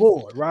piece on the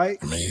board, right?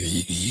 I mean,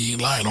 he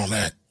ain't lying on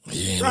that.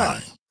 He ain't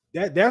lying.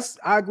 That's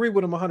I agree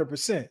with him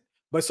 100%.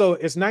 But so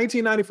it's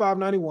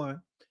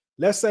 1995-91.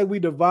 Let's say we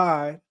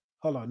divide,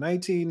 hold on,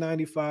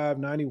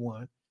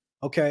 1995-91.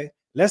 Okay,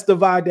 let's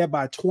divide that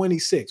by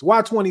 26.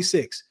 Why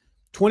 26?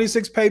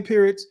 26 pay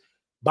periods,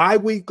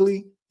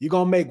 bi-weekly. You're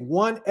gonna make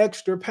one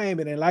extra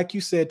payment, and like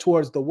you said,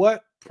 towards the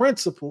what?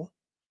 Principal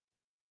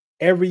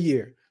every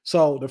year.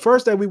 So the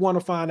first thing we want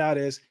to find out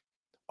is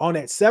on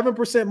that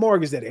 7%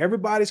 mortgage that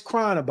everybody's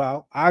crying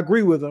about. I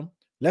agree with them.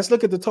 Let's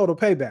look at the total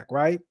payback,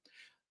 right?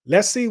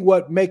 Let's see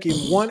what making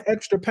one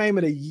extra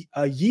payment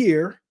a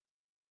year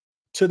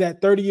to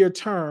that 30-year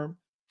term,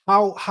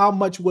 how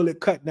much will it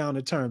cut down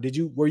the term?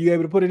 Were you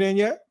able to put it in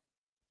yet?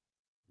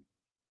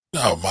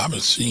 No, my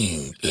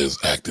machine is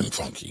acting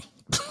funky.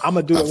 I'm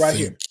gonna do it right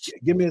here.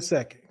 Give me a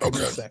second. Give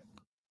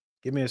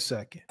me a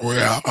second.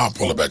 Well, I'll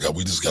pull it back up.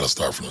 We just got to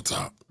start from the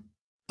top.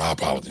 My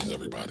apologies,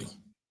 everybody.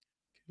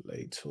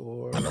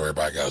 Later. I know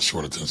everybody got a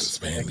short attention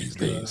span these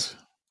days.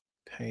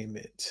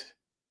 Payment.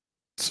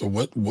 So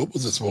what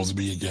was it supposed to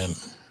be again?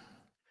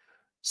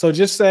 So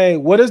just say,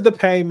 what is the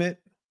payment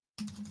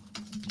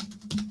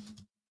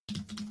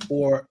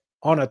for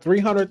on a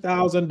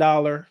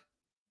 $300,000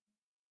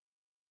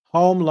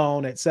 home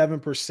loan at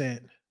 7%,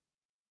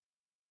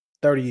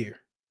 30-year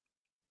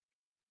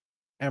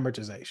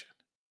amortization?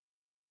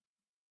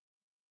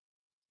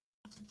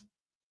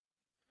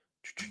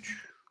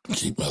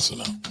 Keep messing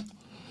up.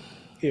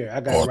 Here,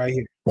 I got it right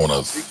here. On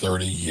a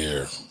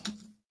 30-year.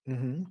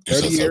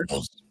 30-year.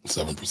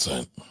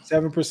 7%.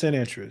 7%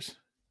 interest.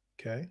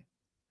 Okay.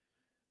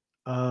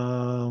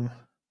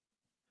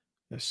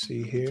 Let's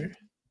see here.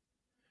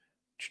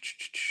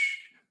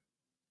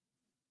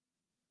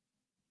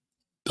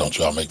 Don't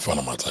y'all make fun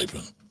of my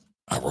typing.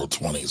 I wrote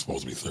 20, it's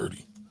supposed to be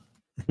 30.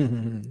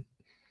 I'm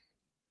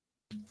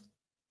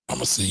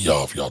gonna see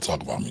y'all if y'all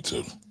talk about me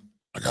too.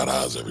 I got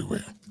eyes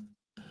everywhere.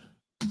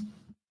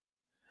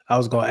 I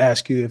was gonna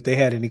ask you if they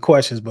had any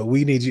questions, but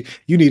you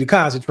need to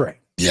concentrate.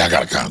 Yeah, I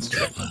gotta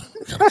concentrate, man.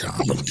 I'm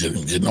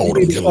getting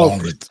older. I'm getting long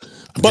in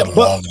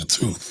the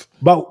tooth.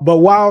 But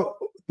while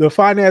the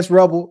finance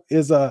rebel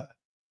is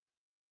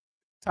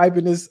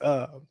typing this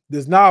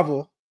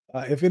novel,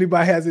 if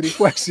anybody has any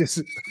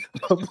questions,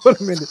 put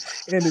them in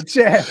the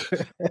chat.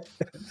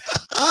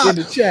 In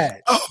the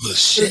chat. Oh, the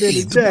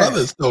shade. The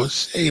brothers throw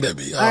shade at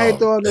me. I ain't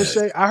throwing no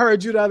shade. I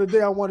heard you the other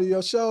day on one of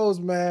your shows,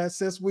 man.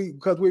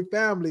 Because we're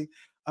family.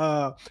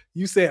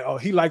 You said, oh,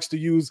 he likes to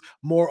use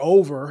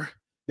moreover.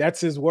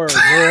 That's his word,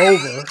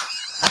 moreover.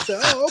 I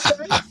said, oh,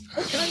 okay.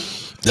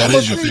 That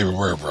is your favorite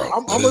word, bro.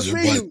 I'm gonna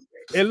see you.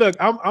 And look,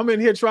 I'm in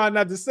here trying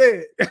not to say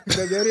it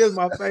because that is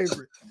my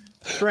favorite.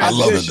 I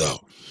love it though.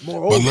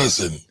 Moreover. But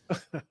listen,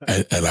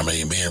 and I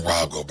mean, me and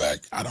Rob go back.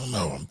 I don't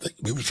know.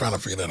 We were trying to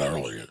figure that out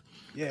earlier.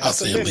 Yeah, I'll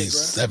say at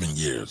least 7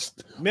 years,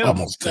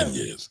 almost 10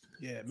 years.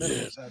 Yeah,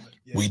 minimum 7.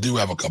 Yeah. We do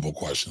have a couple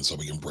questions, so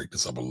we can break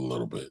this up a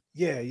little bit.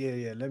 Yeah.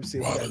 Let me see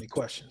if we got any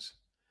questions.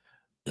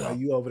 Yeah. Are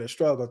you over there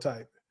struggle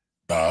type?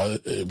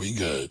 We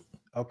good.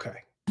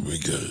 Okay. We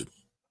good.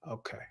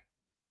 Okay.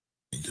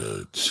 We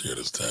good. Share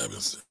this tab.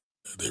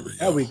 There we go.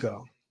 There we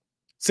go.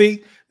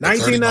 See,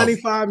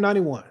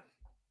 1995-91.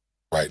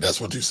 Right. That's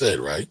what you said,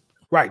 right?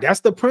 Right. That's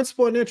the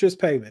principal and interest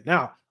payment.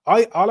 Now,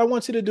 all I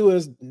want you to do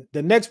is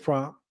the next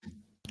prompt.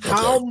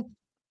 How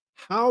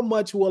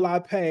much will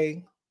I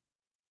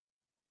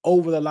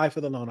over the life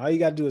of the loan? All you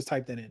got to do is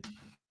type that in.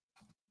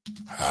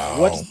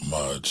 How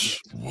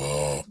much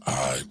will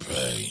I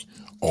pay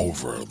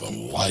over the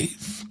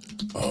life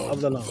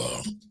of the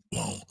loan?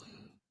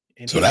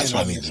 So that's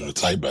why I need you to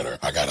type better.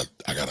 I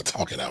gotta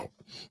talk it out.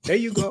 There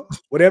you go.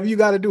 Whatever you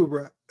got to do,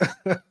 bro.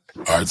 All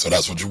right. So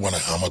that's what you want.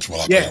 How much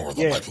will I pay over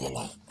the life of the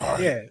loan? All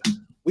right. Yeah.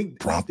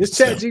 This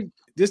chat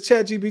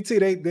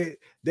GPT.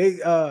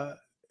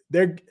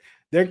 They're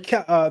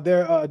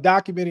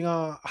documenting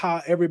on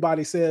how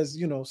everybody says,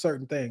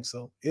 certain things.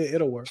 So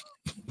it'll work.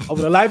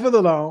 Over the life of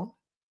the loan,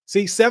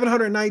 see,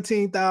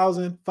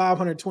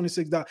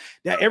 $719,526.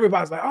 Now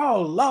everybody's like,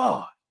 oh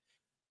Lord,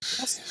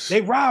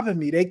 they robbing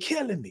me, they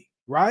killing me,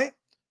 right?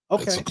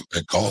 Okay.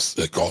 It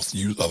costs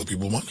you other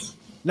people money.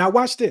 Now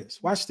watch this.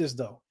 Watch this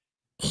though.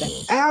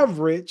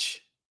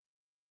 The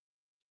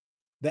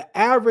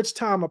average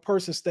time a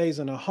person stays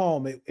in a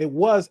home, it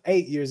was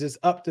 8 years. It's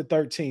up to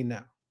 13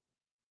 now.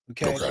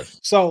 Okay.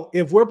 So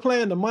if we're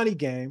playing the money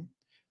game,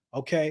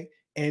 okay,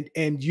 and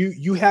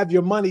you have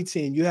your money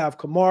team, you have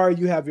Kamara,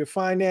 you have your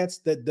finance,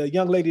 the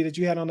young lady that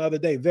you had on the other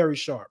day, very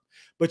sharp.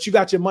 But you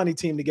got your money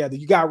team together.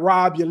 You got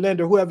Rob, your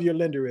lender, whoever your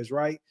lender is,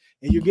 right?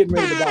 And you're getting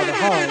ready to buy the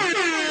home,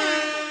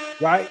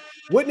 right?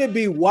 Wouldn't it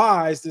be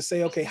wise to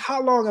say, okay,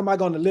 how long am I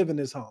going to live in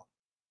this home?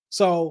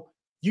 So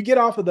you get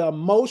off of the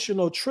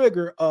emotional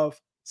trigger of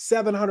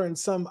 $700 and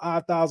some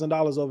odd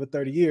 $1,000 over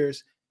 30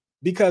 years,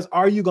 because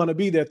are you going to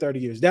be there 30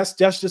 years? That's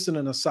just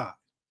an aside.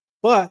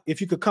 But if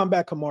you could come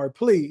back, Kamari,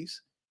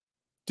 please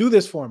do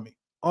this for me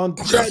on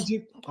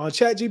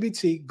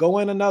ChatGPT. Go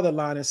in another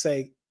line and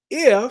say,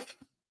 if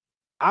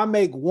I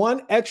make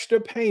one extra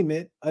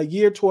payment a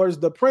year towards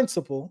the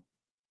principal,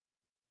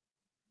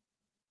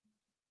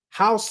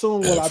 how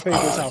soon will I pay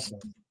this house loan?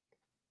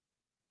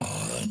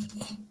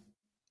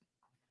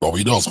 Well,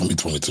 we know it's going to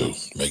be 22.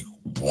 Make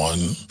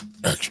one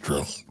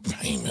extra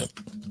payment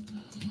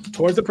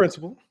towards the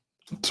principal.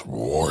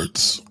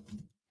 Towards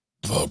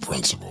the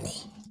principal.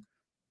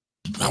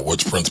 Now,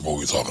 which principal are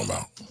we talking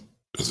about?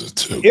 Is it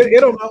two? It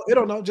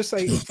don't know. Just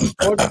say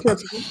towards the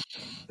principal.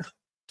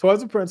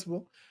 Towards the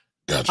principal.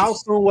 Gotcha. How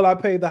soon will I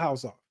pay the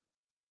house off?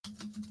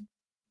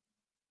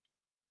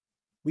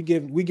 We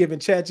giving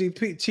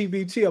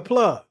ChatGPT a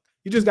plug.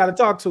 You just got to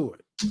talk to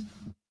it.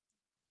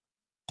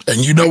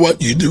 And you know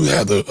what? You do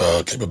have the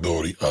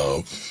capability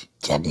of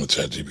talking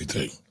to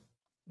ChatGPT.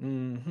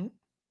 Mm-hmm.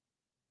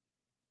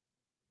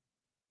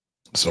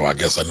 So I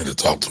guess I need to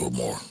talk to her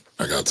more.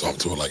 I got to talk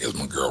to her like it's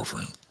my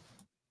girlfriend.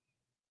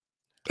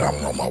 I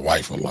don't know, my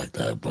wife would like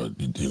that, but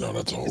you know,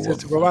 that's a whole other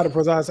to provide a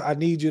precise, I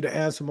need you to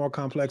answer more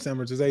complex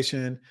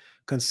amortization.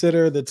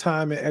 Consider the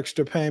time and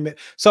extra payment.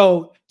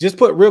 So just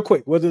put real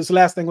quick, what this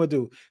last thing we'll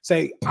do,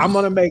 say, I'm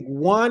going to make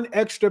one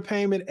extra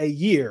payment a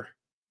year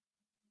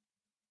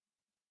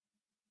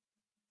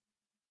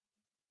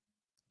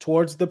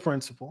towards the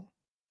principal,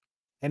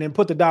 and then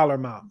put the dollar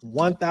amount,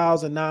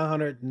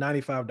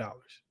 $1,995.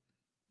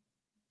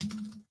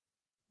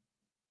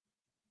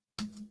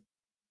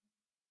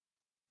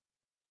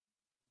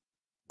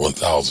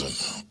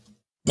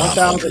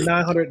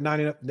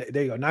 $1,990.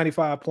 There you go,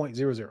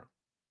 95.00.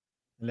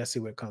 And let's see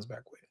what it comes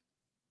back with.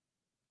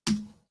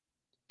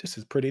 This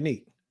is pretty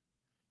neat.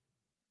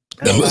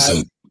 And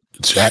listen,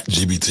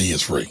 ChatGPT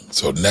is free.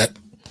 So net,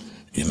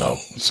 you know,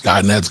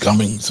 Skynet's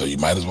coming, so you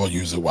might as well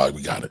use it while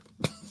we got it.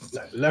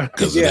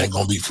 Because it ain't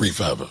going to be free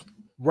forever.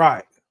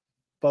 Right.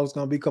 Folks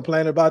going to be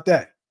complaining about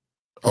that.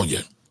 Oh,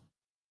 yeah.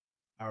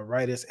 All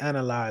right, it's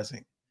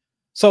analyzing.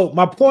 So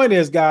my point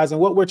is, guys, and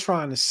what we're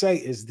trying to say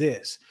is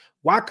this.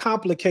 Why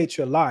complicate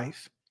your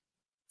life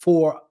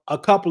for a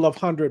couple of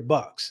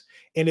 $100?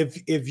 And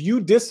if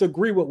you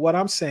disagree with what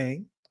I'm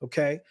saying,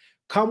 okay,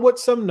 come with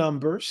some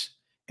numbers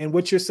and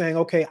what you're saying,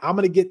 okay, I'm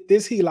going to get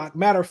this HELOC.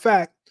 Matter of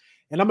fact,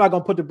 and I'm not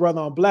going to put the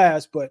brother on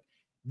blast, but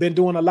been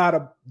doing a lot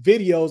of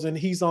videos, and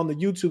he's on the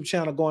YouTube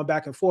channel going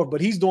back and forth,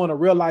 but he's doing a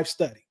real life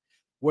study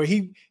where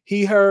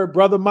he heard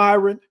Brother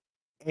Myron,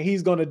 and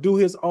he's going to do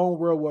his own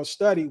real world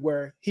study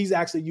where he's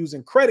actually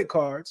using credit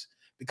cards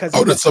because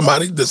did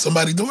somebody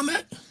doing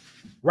that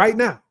right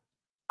now?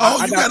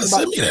 Oh, you got to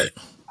send me that.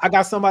 I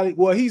got somebody.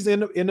 Well, he's in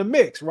the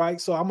mix, right?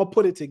 So I'm gonna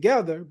put it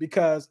together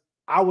because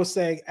I was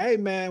saying, hey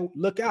man,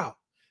 look out.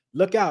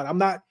 I'm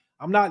not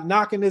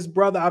knocking this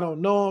brother. I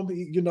don't know him.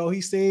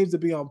 He seems to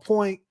be on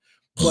point,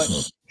 but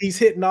he's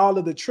hitting all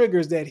of the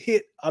triggers that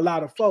hit a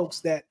lot of folks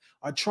that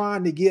are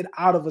trying to get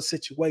out of a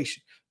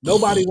situation.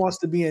 Nobody wants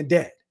to be in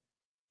debt,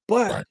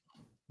 but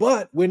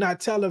we're not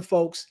telling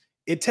folks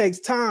it takes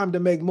time to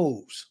make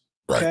moves.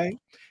 Okay. Right.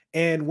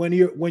 And when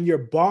you're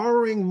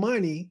borrowing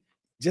money,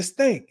 just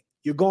think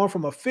you're going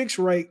from a fixed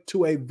rate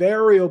to a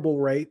variable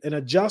rate, an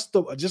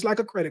adjustable, just like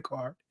a credit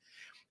card.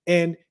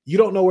 And you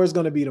don't know where it's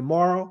going to be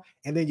tomorrow.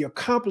 And then you're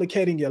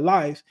complicating your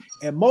life.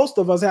 And most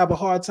of us have a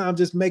hard time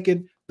just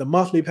making the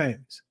monthly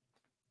payments.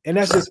 And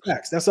that's just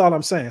facts. That's all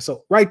I'm saying.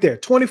 So right there,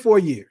 24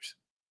 years.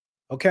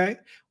 Okay.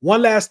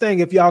 One last thing,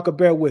 if y'all could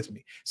bear with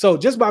me. So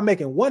just by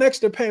making one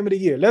extra payment a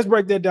year, let's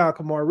break that down,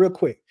 Kamar, real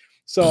quick.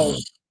 So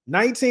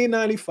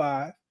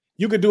 $19.95,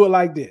 you could do it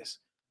like this.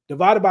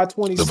 Divided by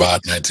 26. Divide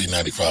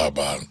 1995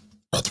 by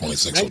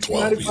 26 or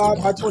 12.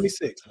 1995 by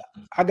 26.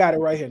 I got it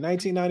right here.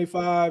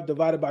 1995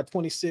 divided by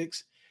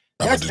 26.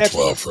 I'm going to do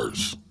 12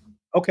 first.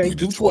 Okay,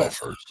 do 12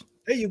 first.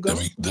 There you go.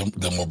 Then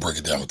we'll break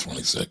it down to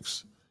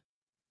 26.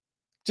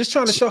 Just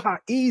trying to show how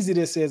easy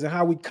this is and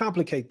how we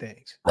complicate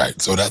things.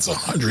 Right. So that's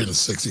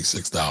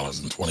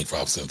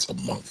 $166.25 a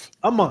month.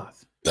 A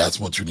month. That's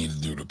what you need to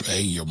do to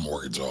pay your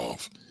mortgage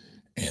off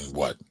in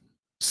what?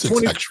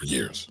 6 extra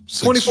years.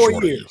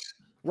 24 years.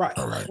 Right.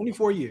 All right.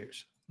 24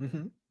 years.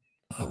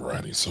 All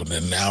righty. So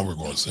then now we're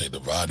going to say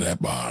divide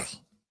that by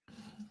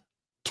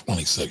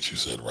 26, you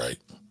said, right?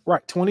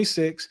 Right.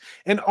 26.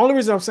 And the only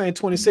reason I'm saying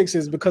 26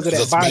 is because of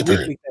that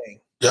bi-weekly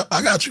thing. Yep.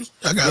 I got you.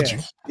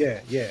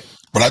 Yeah.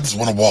 But I just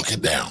want to walk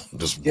it down.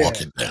 Walk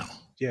it down.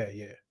 Yeah.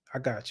 I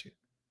got you.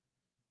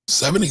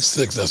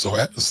 $76, that's so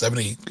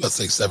 70, let's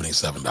say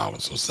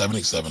 $77. So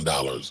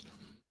 $77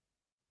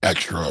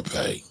 extra a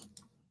pay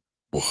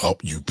will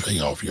help you pay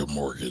off your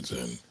mortgage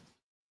in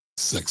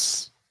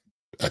 6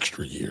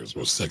 extra years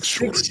or 6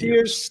 shorter 6 years.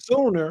 years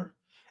sooner.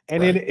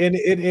 And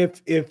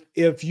Right.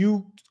 if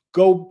you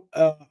go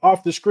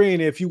off the screen,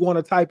 if you want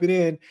to type it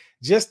in,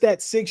 just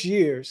that 6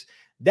 years,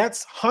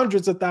 that's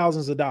hundreds of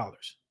thousands of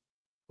dollars.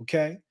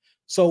 Okay.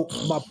 So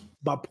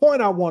my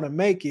point I want to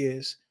make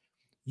is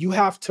you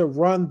have to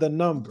run the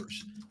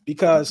numbers,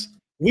 because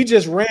we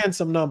just ran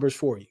some numbers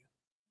for you.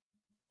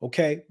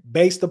 Okay.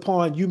 Based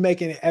upon you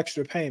making an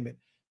extra payment.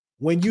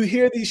 When you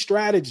hear these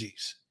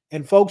strategies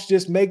and folks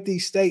just make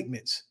these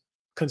statements,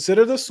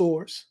 consider the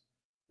source,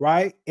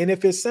 right? And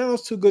if it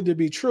sounds too good to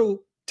be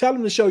true, tell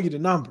them to show you the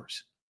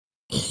numbers.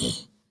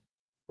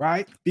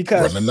 Right?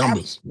 Because run the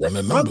numbers. Run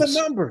the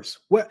numbers.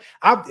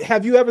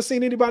 Have you ever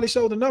seen anybody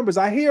show the numbers?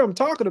 I hear them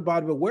talking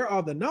about it, but where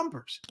are the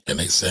numbers? And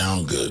they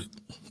sound good.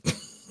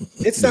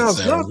 It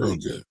sounds real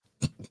good.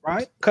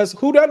 Right? Because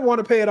who doesn't want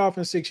to pay it off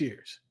in 6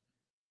 years?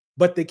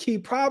 But the key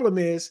problem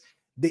is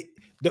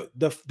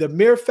the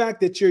mere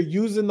fact that you're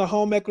using the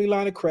home equity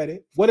line of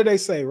credit. What do they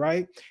say,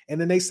 right? And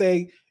then they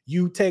say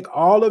you take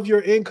all of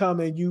your income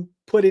and you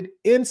put it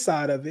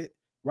inside of it,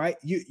 right?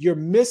 You're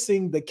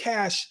missing the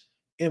cash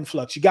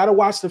influx. You got to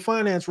watch the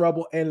finance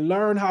rebel and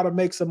learn how to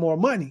make some more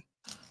money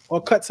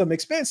or cut some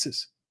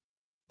expenses.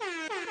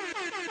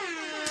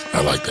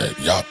 I like that.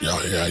 Y'all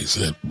hear how he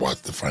said,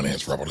 watch the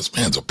finance rebel. This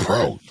man's a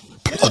pro.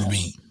 Plug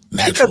me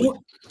naturally.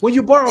 Because when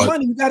you borrow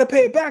money, you got to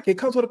pay it back. It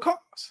comes with a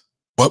cost.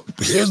 But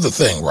here's the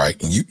thing,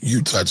 right? And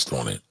you touched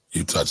on it.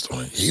 You touched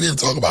on it. He didn't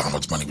talk about how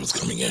much money was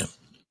coming in.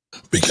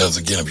 Because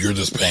again, if you're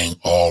just paying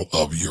all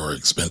of your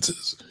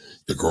expenses,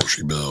 your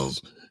grocery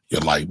bills,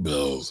 your light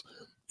bills,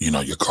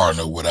 your car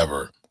note,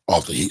 whatever,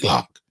 off the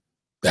HELOC,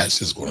 that's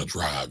just going to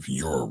drive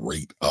your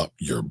rate up,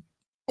 your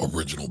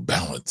original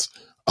balance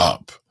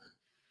up,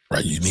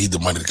 right? You need the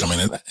money to come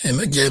in.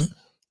 And again,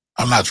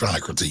 I'm not trying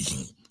to critique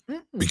him,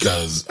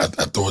 because I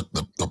thought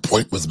the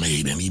point was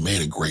made, and he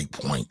made a great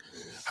point.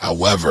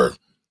 However,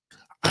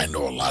 I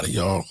know a lot of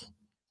y'all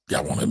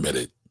won't admit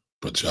it,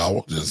 but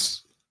y'all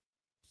just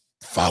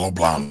follow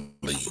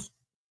blindly,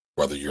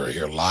 whether you're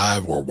here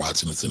live or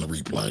watching this in the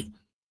replay,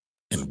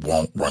 and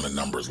won't run the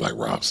numbers like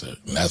Rob said.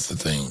 And that's the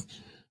thing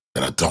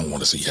that I don't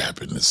want to see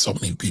happen. There's so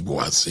many people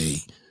I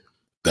see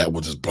that will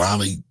just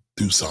blindly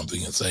do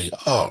something and say,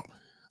 oh,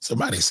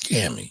 somebody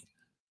scammed me.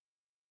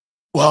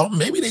 Well,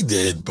 maybe they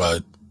did,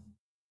 but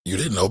you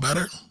didn't know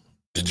better?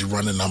 Did you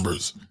run the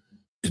numbers?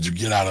 Did you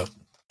get out of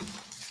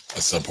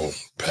a simple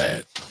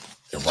pad?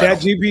 Chat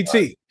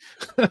GPT.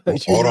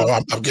 Hold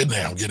on, I'm getting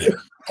there.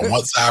 On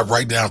one side,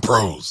 write down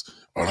pros.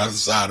 On the other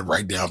side,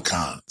 write down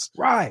cons.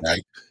 Right.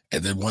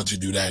 And then once you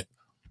do that,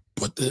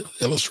 put the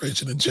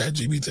illustration in Chat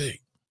GPT.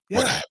 Yeah.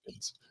 What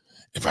happens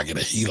if I get a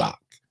HELOC?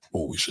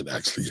 Oh, we should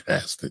actually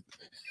ask it.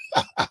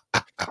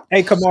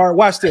 Hey, Kamar,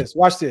 watch this.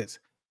 Watch this.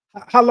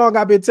 How long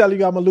I've been telling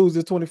you I'm gonna lose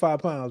this 25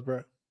 pounds,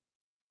 bro?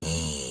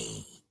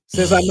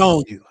 Since I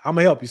known you, I'm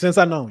gonna help you. Since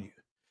I known you,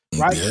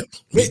 right? Yeah,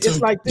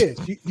 it's like this.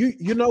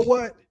 You know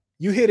what?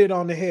 You hit it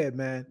on the head,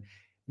 man.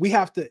 We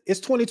have to. It's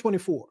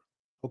 2024.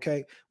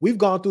 Okay, we've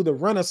gone through the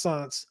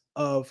renaissance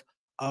of.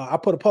 I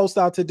put a post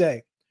out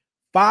today.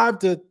 5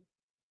 to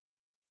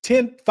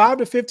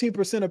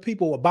 15% of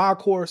people will buy a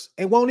course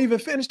and won't even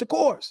finish the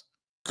course.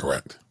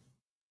 Correct.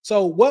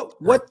 So what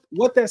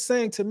that's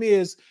saying to me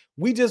is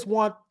we just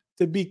want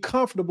to be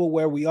comfortable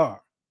where we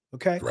are.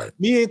 Okay. Right.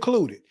 Me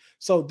included.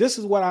 So this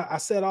is what I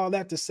said all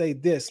that to say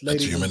this,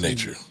 ladies. That's human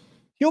nature.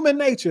 Human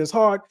nature is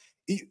hard.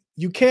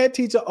 You can't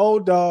teach an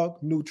old dog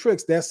new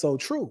tricks. That's so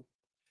true.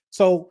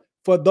 So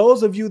for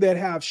those of you that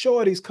have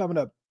shorties coming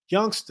up,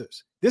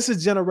 youngsters, this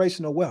is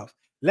generational wealth.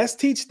 Let's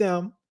teach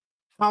them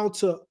how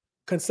to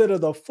consider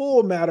the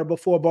full matter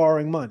before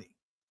borrowing money.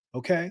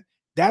 Okay.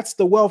 That's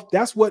the wealth.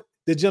 That's what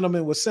the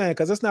gentleman was saying,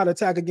 because it's not an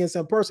attack against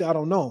him personally. I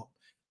don't know him.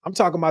 I'm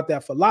talking about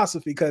that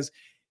philosophy, because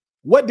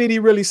what did he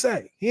really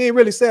say? He ain't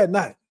really said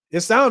nothing.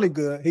 It sounded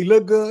good. He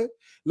looked good.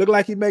 Looked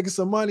like he making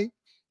some money.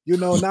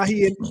 Now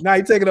he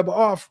taking up an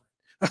offer.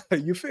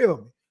 You feel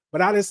me?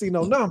 But I didn't see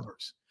no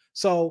numbers.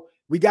 So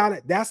we got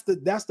it. That's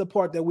the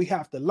part that we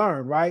have to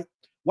learn, right?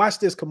 Watch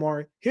this,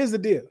 Kamari. Here's the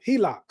deal.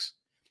 HELOCs.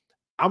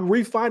 I'm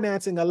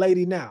refinancing a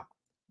lady now.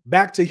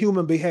 Back to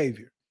human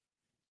behavior.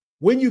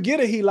 When you get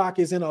a HELOC,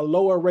 is in a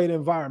lower rate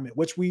environment,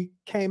 which we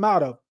came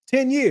out of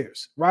 10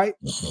 years, right?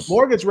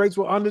 Mortgage rates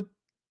were under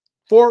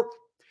 3.5%,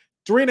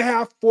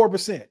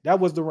 4%. That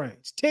was the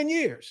range. 10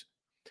 years.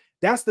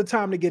 That's the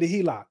time to get a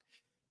HELOC.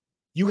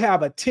 You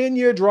have a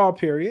 10-year draw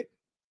period.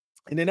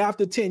 And then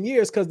after 10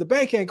 years, because the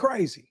bank ain't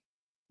crazy,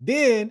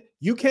 then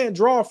you can't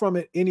draw from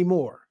it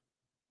anymore.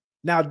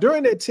 Now,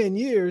 during that 10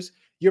 years,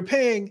 you're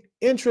paying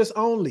interest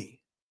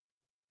only.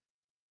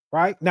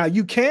 Right? Now,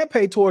 you can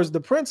pay towards the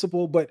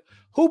principal, but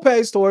who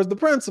pays towards the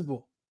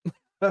principal?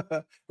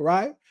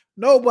 Right?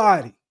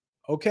 Nobody.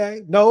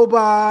 Okay?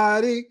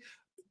 Nobody.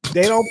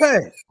 They don't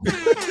pay.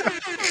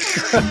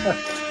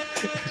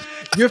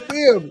 You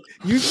feel me?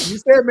 You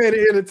said made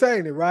it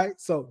entertaining, right?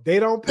 So they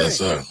don't pay. Yes,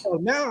 sir. So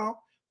now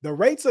the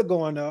rates are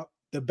going up.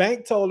 The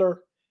bank told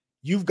her,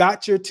 you've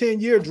got your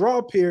 10-year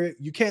draw period.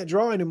 You can't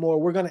draw anymore.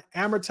 We're going to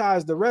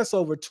amortize the rest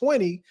over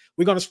 20.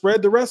 We're going to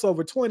spread the rest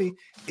over 20.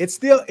 It's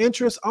still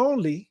interest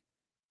only.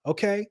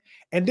 Okay.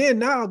 And then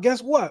now,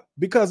 guess what?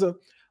 Because of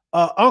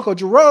Uncle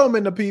Jerome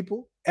and the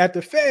people at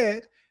the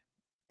Fed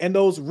and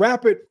those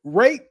rapid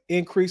rate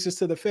increases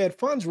to the Fed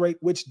funds rate,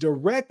 which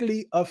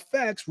directly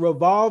affects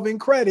revolving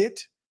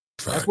credit.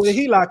 That's what a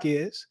HELOC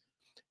is.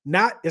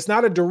 It's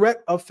not a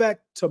direct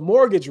effect to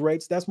mortgage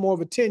rates. That's more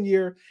of a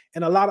 10-year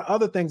and a lot of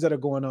other things that are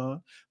going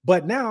on.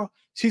 But now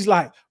she's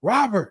like,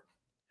 Robert,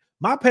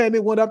 my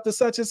payment went up to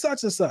such and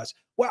such and such.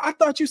 Well, I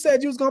thought you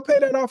said you was going to pay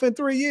that off in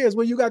 3 years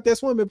when you got that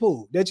swimming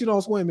pool that you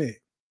don't swim in.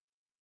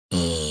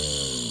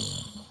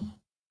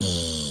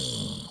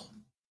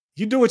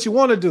 You do what you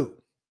want to do.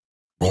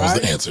 What was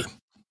the answer?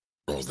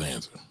 What was the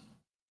answer?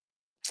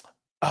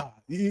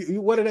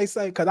 What do they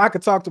say? Because I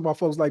could talk to my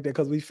folks like that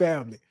because we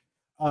family.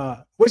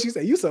 What she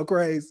say? You so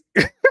crazy.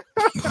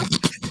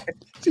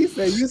 She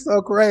said, you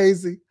so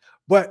crazy.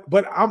 But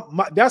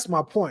that's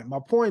my point. My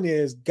point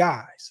is,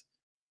 guys,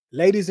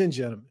 ladies and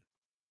gentlemen,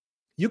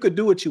 you could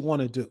do what you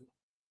want to do.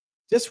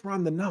 Just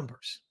run the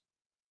numbers.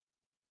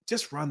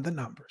 Just run the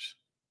numbers.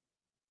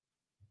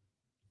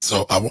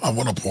 So I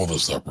want to pull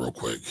this up real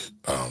quick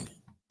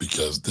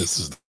because this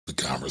is the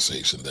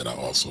conversation that I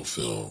also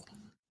feel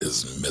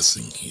is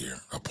missing here,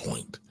 a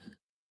point.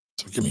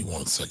 So give me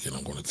 1 second.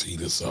 I'm going to tee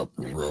this up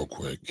real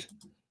quick.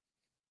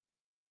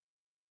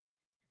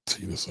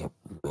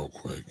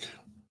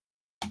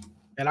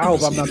 And I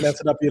hope I'm not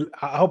messing up your.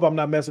 I hope I'm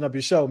not messing up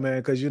your show, man,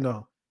 because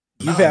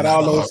you've had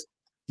all those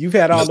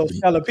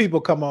fellow people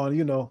come on. I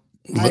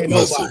ain't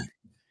nobody.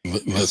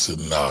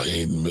 Listen, no,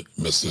 ain't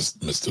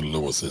Mr.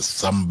 Lewis is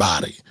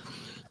somebody.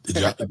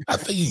 I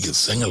think he can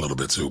sing a little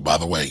bit too. By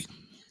the way,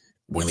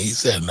 when he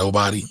said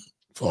nobody,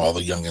 for all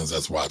the youngins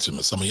that's watching,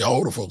 and some of y'all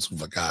older folks who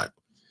forgot,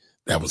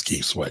 that was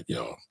Keith Sweat,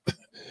 y'all.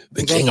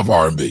 The king of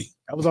R&B.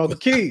 That was on the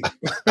key.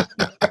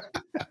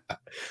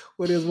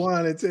 With his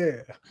wine and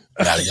tear.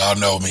 Now, y'all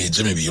know me and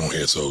Jimmy be on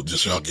here, so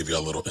just y'all give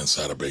y'all a little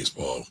insider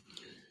baseball.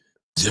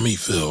 Jimmy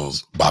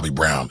feels Bobby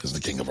Brown is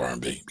the king of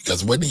R&B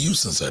because Whitney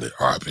Houston said it,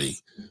 R.I.P.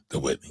 to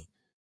Whitney.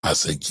 I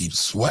say Keith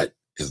Sweat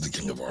is the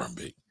king of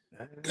R&B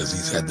because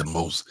he's had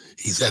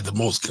the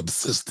most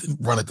consistent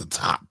run at the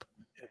top.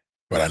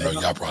 But I know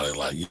y'all probably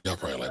like,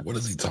 what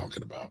is he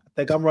talking about? I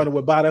think I'm running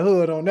with By the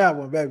Hood on that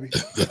one, baby.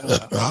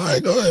 All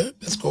right, go ahead.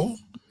 That's cool.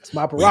 It's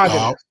my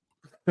prerogative.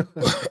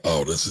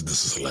 Oh, this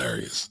is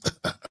hilarious.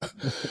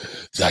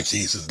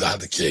 Jaquise is not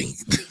the king.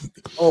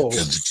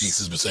 Because Jaquise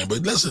has been saying, but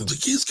listen,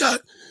 Jaquise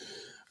got,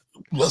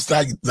 let's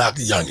not knock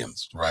the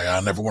youngins, right? I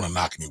never want to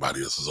knock anybody.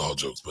 This is all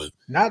jokes, but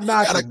not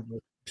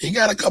knocking. He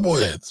got a couple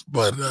hits,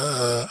 but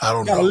I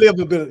don't know.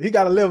 He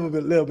got to live a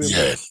little bit.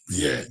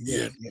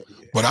 Yeah.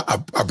 But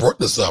I brought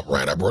this up,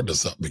 right? I brought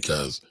this up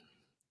because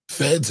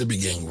Feds are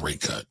beginning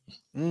rate cut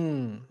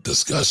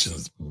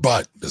discussions,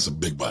 but there's a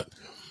big but.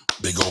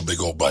 Big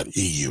old but.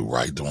 EU,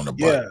 right? Doing the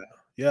but.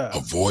 Yeah.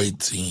 Avoid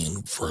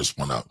team first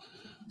one up.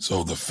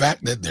 So the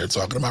fact that they're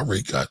talking about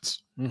rate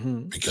cuts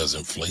because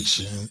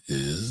inflation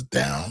is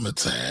down a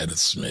tad, a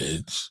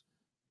smidge,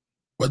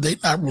 but they're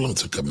not willing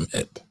to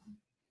commit.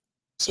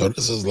 So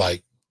this is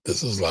like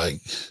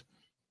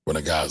when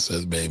a guy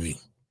says, baby,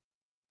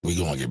 we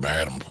gonna get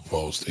married, I'm gonna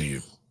propose to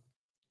you.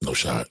 No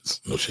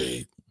shots, no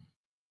shade.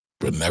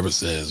 But never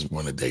says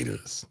when the date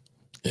is.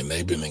 And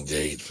they've been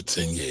engaged for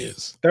 10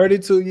 years.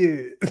 32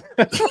 years.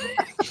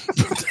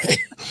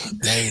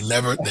 they ain't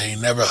never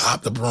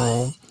hopped the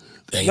broom.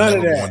 They ain't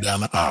None never gone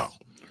down the aisle.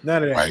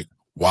 None of that. Right?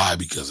 Why?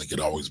 Because they could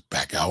always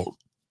back out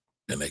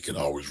and they could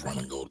always run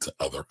and go to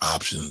other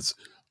options,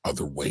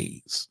 other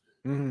ways.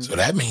 So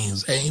that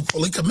means they ain't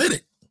fully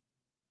committed.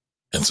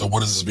 And so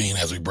what does this mean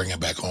as we bring it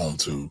back home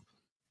to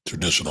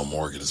traditional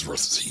mortgages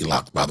versus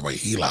HELOC? By the way,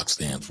 HELOC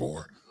stands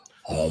for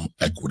Home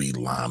Equity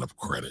Line of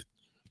Credit.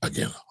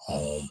 Again,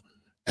 Home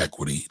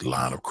Equity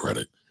Line of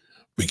Credit.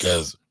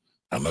 Because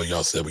I know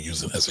y'all said we're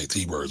using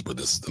SAT words, but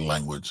this is the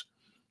language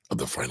of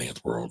the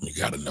finance world. And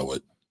you got to know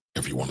it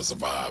if you want to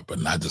survive, but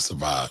not just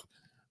survive,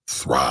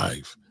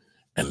 thrive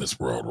in this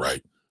world,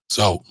 right?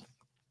 So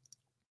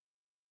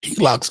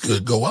HELOCs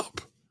could go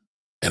up.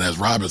 And as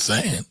Rob is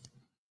saying,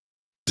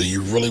 do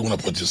you really want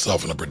to put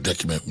yourself in a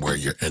predicament where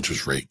your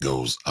interest rate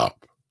goes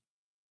up?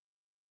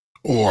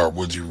 Or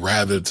would you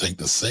rather take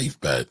the safe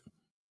bet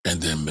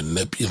and then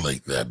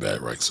manipulate that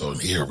bet, right? So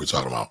in here, we're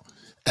talking about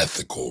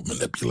ethical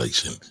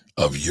manipulation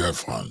of your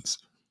funds.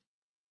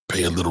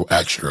 Pay a little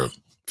extra,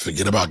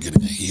 forget about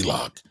getting a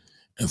HELOC,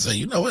 and say,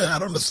 you know what, I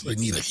don't necessarily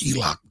need a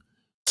HELOC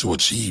to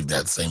achieve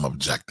that same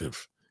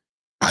objective.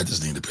 I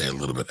just need to pay a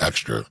little bit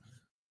extra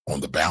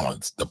on the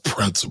balance, the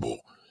principal.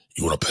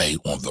 You want to pay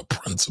on the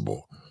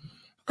principal.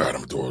 All right,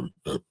 I'm doing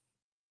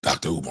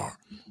Dr. Umar.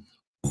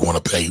 We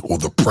want to pay on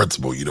the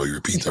principal. You know, he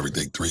repeats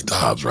everything 3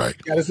 times, right?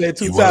 You got to say it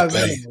 2 times.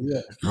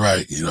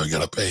 Right. You know, you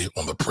got to pay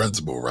on the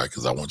principal, right?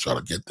 Because I want y'all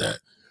to get that.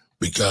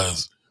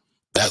 Because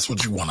That's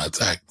what you want to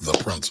attack, the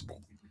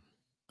principal.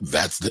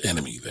 That's the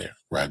enemy there,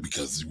 right?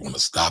 Because you want to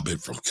stop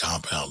it from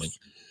compounding.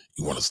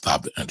 You want to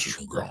stop the interest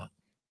from growing.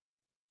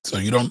 So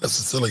you don't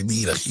necessarily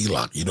need a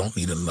HELOC. You don't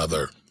need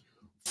another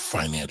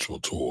financial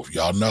tool. If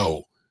y'all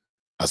know,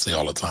 I say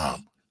all the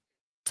time,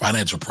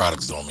 financial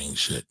products don't mean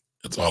shit.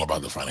 It's all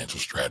about the financial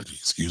strategy.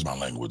 Excuse my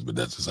language, but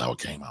that's just how it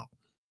came out,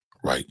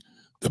 right?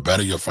 The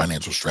better your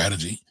financial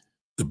strategy,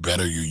 the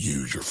better you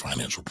use your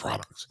financial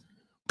products.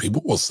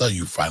 People will sell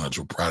you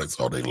financial products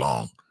all day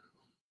long.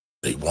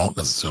 They won't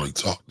necessarily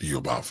talk to you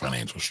about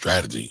financial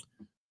strategy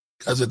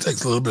because it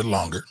takes a little bit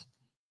longer.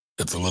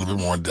 It's a little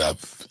bit more in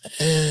depth.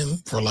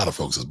 And for a lot of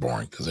folks, it's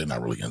boring because they're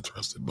not really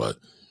interested. But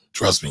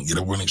trust me, get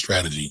a winning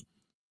strategy.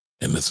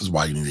 And this is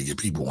why you need to get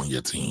people on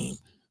your team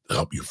to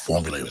help you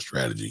formulate a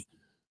strategy.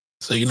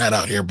 So you're not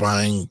out here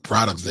buying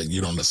products that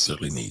you don't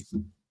necessarily need.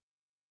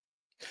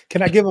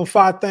 Can I give them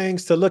 5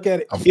 things to look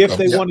at if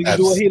they wanted to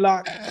do a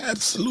HELOC?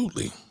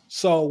 Absolutely.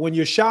 So when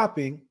you're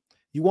shopping,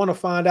 you want to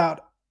find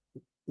out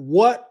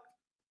what,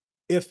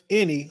 if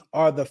any,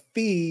 are the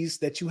fees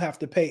that you have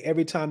to pay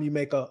every time you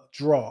make a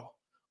draw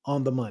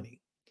on the money.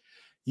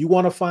 You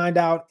want to find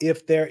out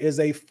if there is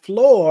a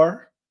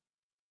floor.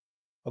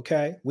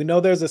 Okay. We know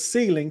there's a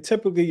ceiling.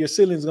 Typically your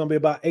ceiling is going to be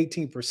about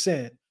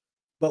 18%.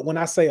 But when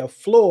I say a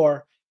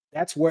floor,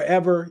 that's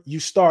wherever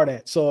you start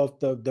at. So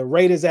if the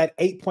rate is at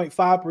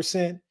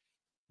 8.5%,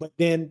 but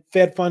then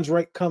Fed funds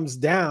rate comes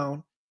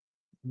down,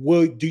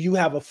 do you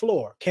have a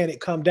floor? Can it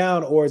come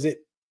down, or is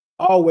it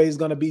always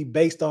going to be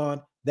based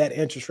on that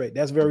interest rate?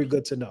 That's very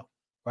good to know,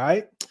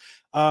 right?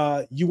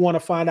 You want to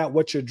find out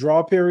what your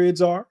draw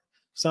periods are.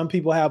 Some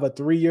people have a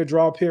 3-year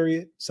draw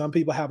period. Some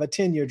people have a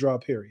 10-year draw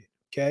period,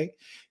 okay?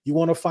 You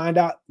want to find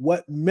out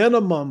what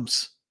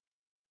minimums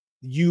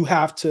you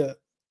have to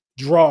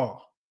draw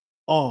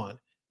on.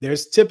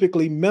 There's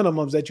typically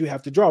minimums that you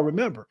have to draw.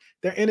 Remember,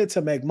 they're in it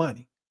to make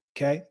money,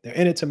 okay? They're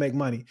in it to make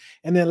money.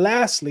 And then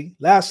lastly,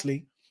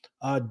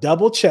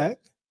 double check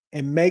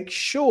and make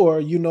sure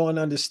you know and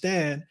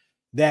understand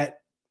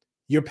that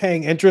you're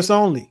paying interest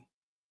only,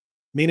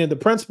 meaning the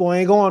principal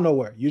ain't going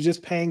nowhere. You're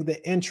just paying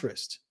the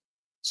interest.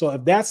 So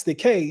if that's the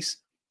case,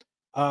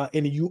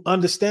 and you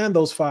understand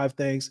those 5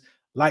 things,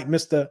 like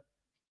Mr.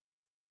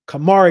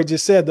 Kamari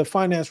just said, the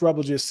finance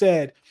rebel just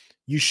said,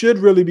 you should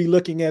really be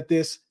looking at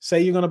this.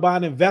 Say you're going to buy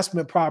an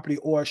investment property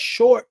or a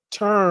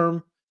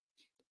short-term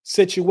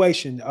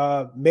situation.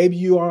 Maybe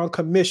you are on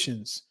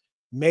commissions.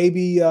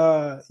 Maybe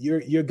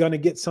you're going to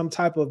get some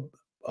type of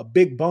a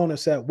big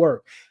bonus at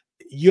work.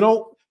 You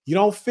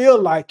don't feel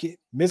like it.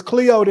 Miss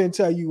Cleo didn't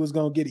tell you was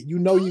going to get it. You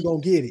know you're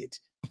going to get it,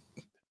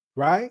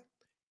 right?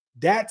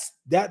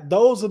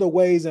 Those are the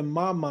ways, in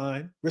my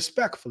mind,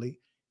 respectfully,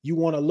 you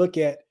want to look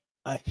at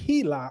a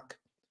HELOC,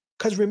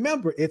 because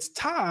remember, it's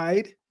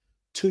tied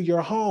to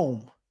your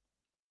home.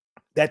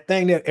 That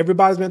thing that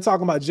everybody's been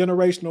talking about,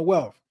 generational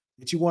wealth,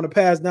 that you want to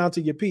pass down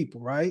to your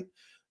people, right?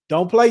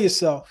 Don't play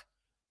yourself.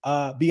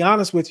 Be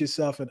honest with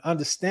yourself and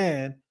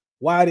understand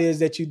why it is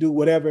that you do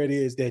whatever it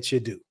is that you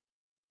do.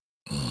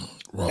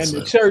 Well and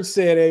said. The church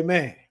said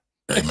amen.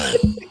 Amen.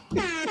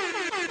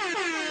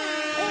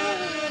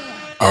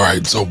 All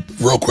right. So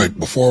real quick,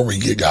 before we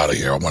get out of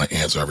here, I want to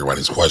answer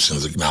everybody's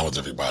questions, acknowledge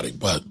everybody,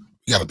 but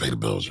you got to pay the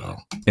bills,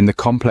 y'all. In the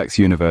complex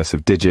universe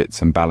of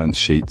digits and balance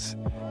sheets,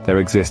 there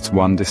exists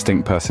one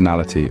distinct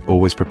personality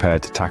always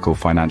prepared to tackle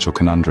financial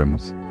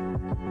conundrums.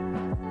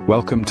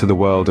 Welcome to the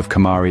world of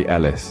Kamari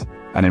Ellis,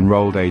 an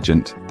enrolled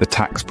agent, the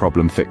tax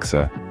problem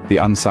fixer, the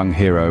unsung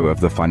hero of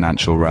the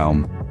financial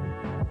realm.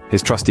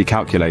 His trusty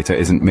calculator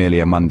isn't merely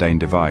a mundane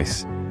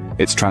device.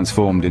 It's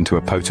transformed into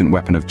a potent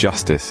weapon of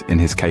justice in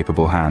his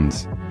capable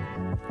hands.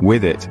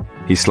 With it,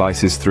 he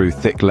slices through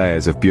thick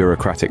layers of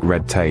bureaucratic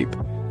red tape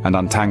and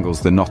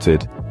untangles the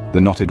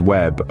knotted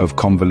web of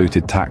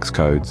convoluted tax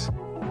codes.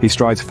 He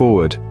strides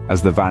forward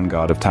as the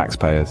vanguard of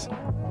taxpayers,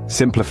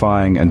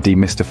 simplifying and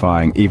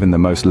demystifying even the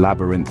most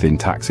labyrinthine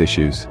tax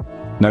issues.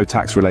 No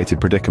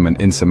tax-related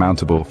predicament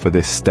insurmountable for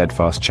this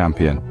steadfast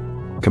champion.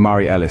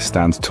 Kamari Ellis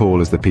stands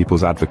tall as the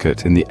people's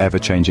advocate in the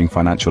ever-changing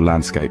financial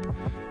landscape,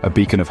 a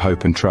beacon of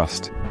hope and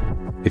trust.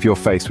 If you're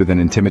faced with an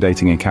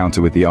intimidating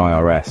encounter with the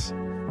IRS,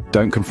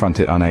 don't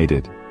confront it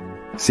unaided.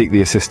 Seek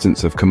the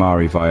assistance of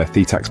Kamari via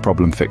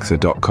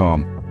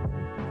thetaxproblemfixer.com.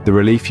 The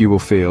relief you will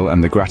feel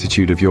and the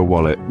gratitude of your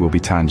wallet will be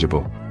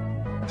tangible.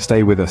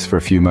 Stay with us for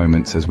a few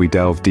moments as we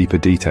delve deeper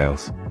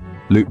details.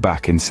 Loop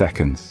back in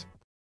seconds.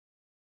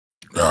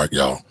 All right,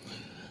 y'all.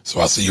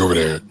 So I see you over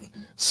there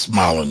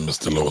smiling,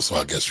 Mr. Lewis, so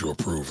I guess you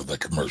approve of that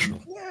commercial.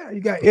 Yeah,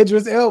 you got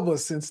Idris Elba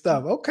and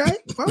stuff. Okay,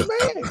 my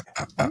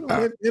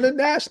man.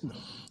 International.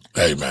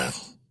 Hey, man.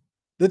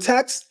 The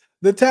tax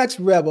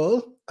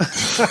rebel.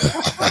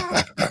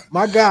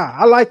 My guy.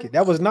 I like it.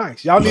 That was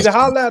nice. Y'all need to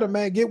holler at him,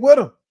 man. Get with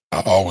him.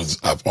 I've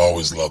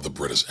always loved the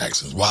British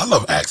accents. Well, I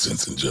love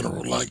accents in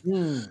general. Like,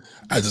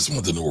 I just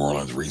went to New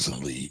Orleans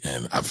recently,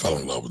 and I fell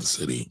in love with the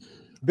city.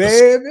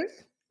 Baby.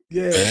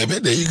 Yeah. Baby,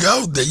 there you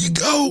go. There you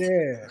go.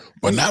 Yeah.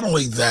 But not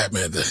only that,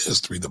 man, the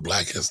history, the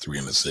Black history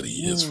in the city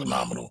is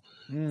phenomenal.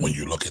 When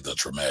you look at the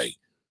Treme,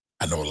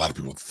 I know a lot of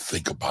people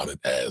think about it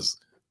as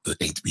the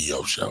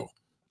HBO show,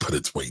 but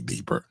it's way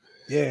deeper.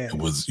 Yeah. It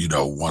was, you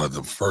know, one of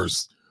the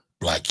first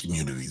Black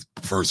communities,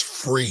 first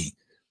free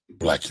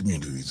Black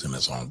communities in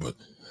this home. But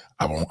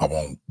I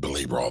won't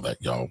belabor all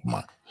that, y'all.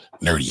 My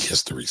nerdy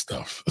history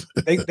stuff.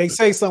 they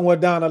say somewhere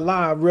down the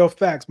line, real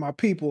facts. My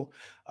people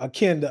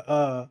akin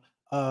to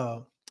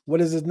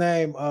what is his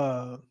name?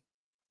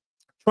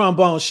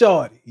 Trombone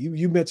Shorty.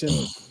 You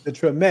mentioned the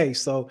Treme,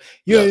 so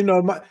you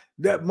know my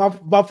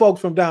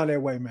folks from down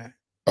that way, man.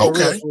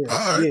 Okay,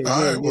 all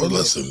right. Well,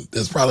 listen,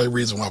 there's probably a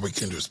reason why we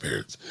kindred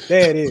spirits.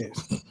 There it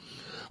is.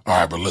 All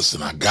right, but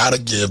listen, I gotta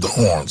give the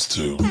horns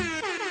to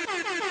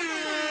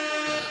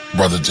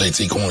brother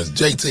JT Coins.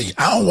 JT,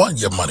 I don't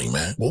want your money,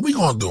 man. Well, we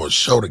gonna do a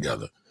show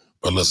together.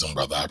 But listen,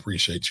 brother, I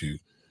appreciate you,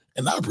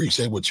 and I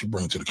appreciate what you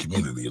bring to the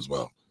community as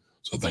well.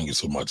 So thank you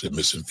so much.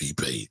 Admission fee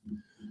paid.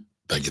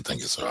 Thank you,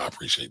 sir. I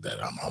appreciate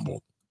that. I'm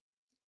humbled.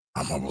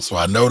 So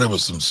I know there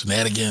was some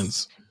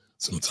shenanigans,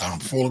 some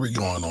tomfoolery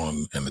going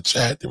on in the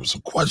chat. There were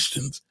some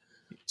questions,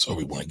 so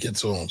we want to get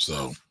to them.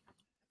 So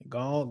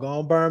go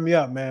on, burn me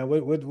up, man.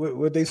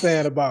 What they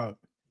saying about?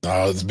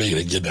 No, it's me.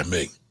 They getting at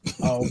me.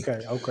 Oh, okay.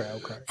 All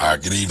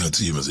right. Good evening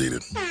to you, Ms.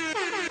 Edith.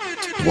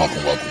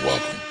 Welcome.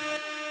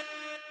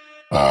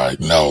 All right.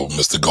 No,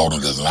 Mr.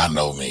 Golden does not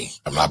know me.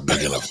 I'm not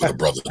big enough for the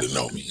brother to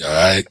know me. All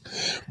right.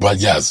 But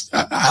yes,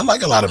 I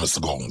like a lot of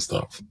Mr. Golden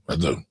stuff. I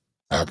do.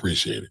 I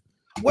appreciate it.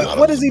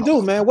 What does he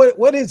do, man?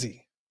 What is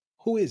he?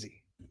 Who is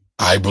he?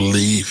 I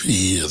believe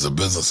he is a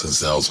business and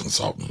sales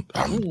consultant.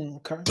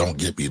 Okay. Don't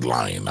get me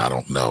lying. I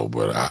don't know,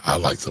 but I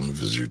like some of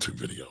his YouTube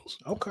videos.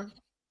 Okay.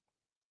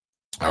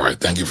 All right.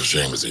 Thank you for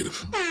sharing, Ms.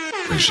 Edith.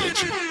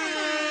 Appreciate you.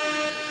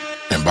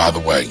 And by the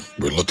way,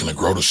 we're looking to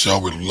grow the show.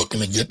 We're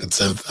looking to get to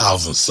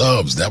 10,000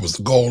 subs. That was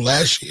the goal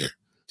last year.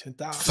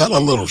 10,000. Fell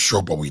a little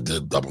short, but we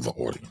did double the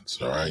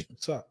audience. All right.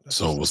 What's up?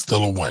 So it was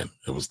still a win.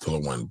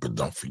 But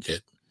don't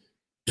forget,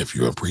 if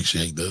you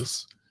appreciate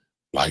this,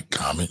 like,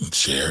 comment, and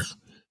share.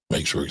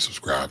 Make sure you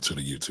subscribe to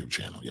the YouTube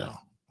channel, y'all.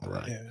 All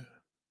right. Yeah.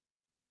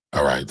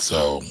 All right.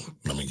 So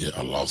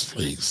I lost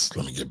place.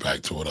 Let me get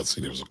back to it. I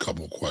see there was a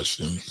couple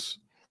questions.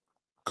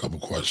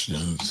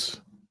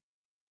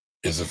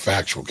 Is it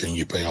factual? Can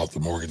you pay off the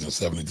mortgage in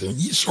 70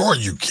 days? Sure,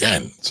 you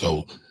can.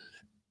 So,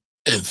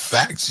 in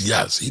facts,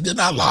 yes. He did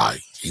not lie.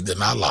 Doing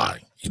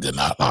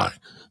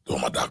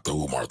my Dr.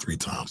 Umar 3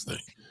 times thing,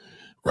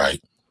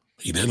 right?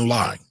 He didn't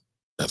lie.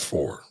 That's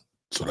 4.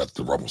 So that's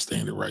the rubble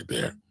standard right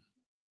there.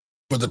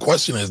 But the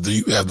question is, do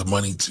you have the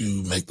money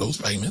to make those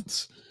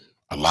payments?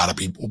 A lot of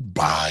people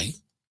buy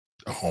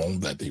a home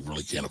that they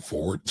really can't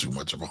afford, too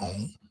much of a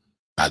home.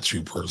 Not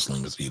you personally,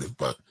 Ms. Edith,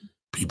 but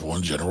people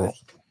in general.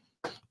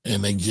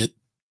 And they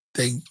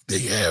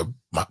have,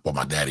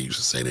 my daddy used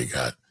to say they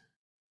got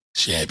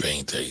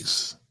champagne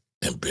taste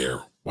and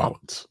bare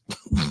wallets.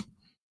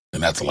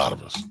 And that's a lot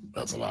of us.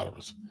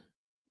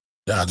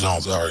 John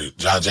Jones, how are you?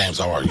 John James,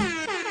 how are you?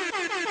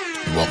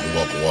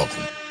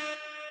 Welcome.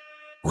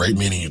 Great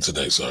meeting you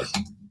today, sir.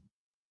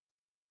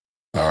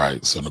 All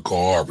right, so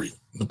Nicole Harvey.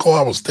 Nicole,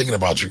 I was thinking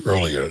about you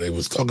earlier. They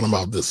was talking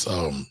about this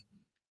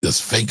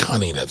fake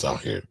honey that's out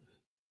here.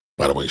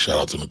 By the way, shout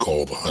out to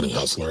Nicole, the honey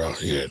hustler out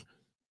here.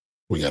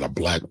 We got a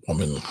Black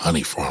woman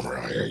honey farmer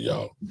out here,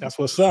 y'all. That's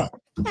what's up.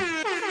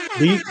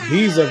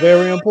 These are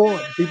very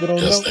important. People don't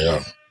know. Yes, they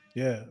are.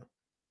 Yeah.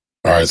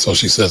 All right, so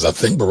she says, I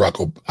thank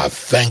Barack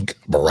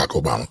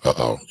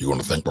Obama. You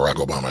want to thank Barack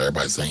Obama?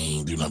 Everybody's saying he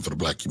ain't do nothing for the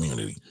Black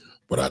community,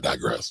 but I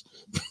digress.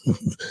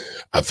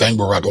 I thank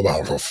Barack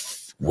Obama for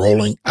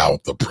rolling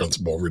out the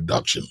principal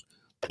reduction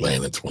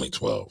plan in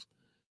 2012.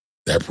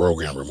 That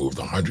program removed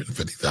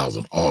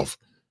 $150,000 off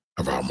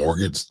of our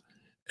mortgage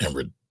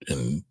and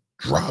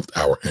dropped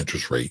our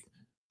interest rate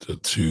to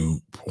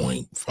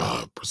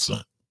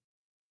 2.5%.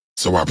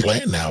 So our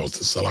plan now is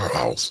to sell our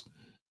house,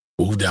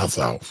 move down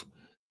south,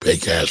 pay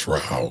cash for a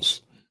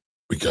house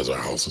because our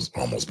house is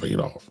almost paid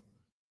off.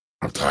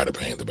 I'm tired of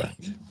paying the bank.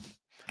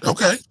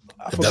 Okay.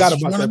 I forgot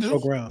about that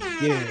program.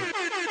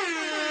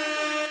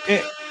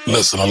 Yeah.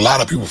 Listen, a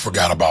lot of people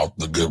forgot about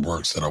the good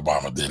works that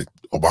Obama did.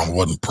 Obama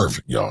wasn't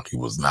perfect, y'all. He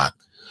was not.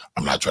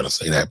 I'm not trying to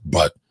say that,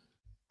 but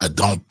I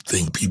don't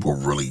think people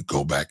really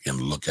go back and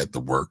look at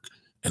the work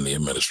and the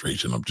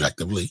administration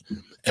objectively.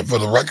 And for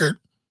the record,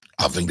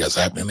 I think that's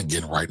happening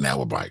again right now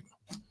with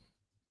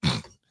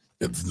Biden.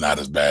 It's not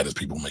as bad as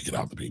people make it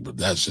out to be, but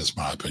that's just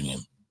my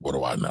opinion. What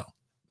do I know?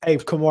 Hey,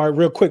 Kamar,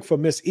 real quick for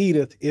Miss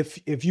Edith,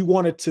 if you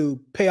wanted to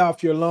pay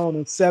off your loan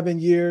in 7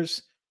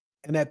 years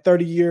and that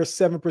 30-year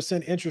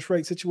 7% interest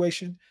rate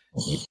situation,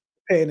 you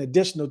pay an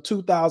additional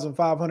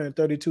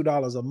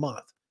 $2,532 a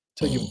month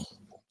to you.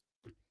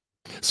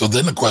 So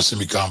then the question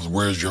becomes,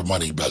 where's your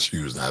money best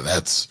used? Now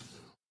that's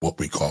what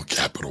we call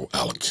capital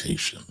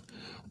allocation,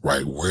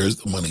 right? Where's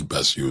the money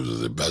best used?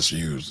 Is it best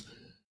used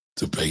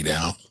to pay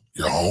down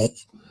your home,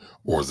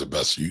 or is it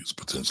best used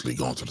potentially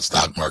going to the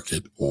stock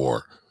market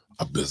or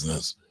a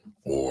business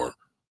or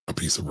a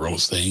piece of real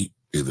estate,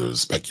 either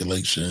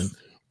speculation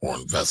or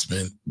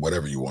investment,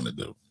 whatever you want to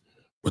do?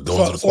 But those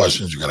are the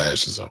questions you got to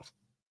ask yourself.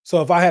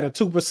 So if I had a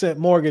 2%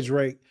 mortgage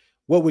rate,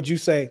 what would you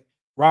say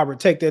Robert,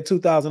 take that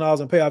 $2,000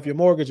 and pay off your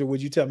mortgage, or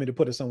would you tell me to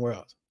put it somewhere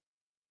else?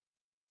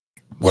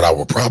 What I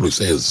would probably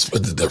say is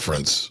split the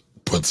difference,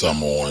 put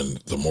some on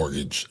the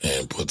mortgage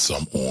and put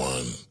some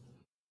on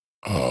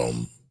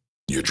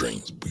your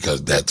dreams,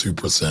 because that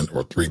 2%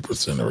 or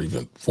 3% or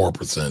even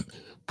 4%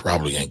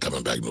 probably ain't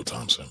coming back no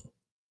time soon.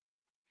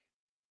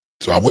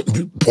 So I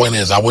wouldn't, point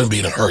is, I wouldn't be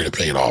in a hurry to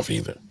pay it off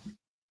either.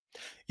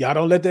 Y'all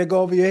don't let that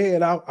go over your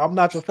head. I'm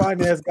not the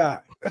finance guy.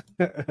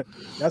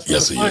 That's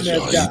yes, he is,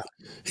 y'all. Guy.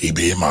 He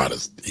being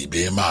modest. He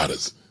being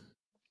modest.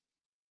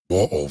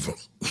 Moreover.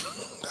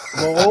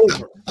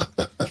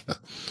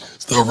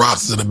 Still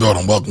Ross in the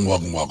building. Welcome,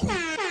 welcome, welcome.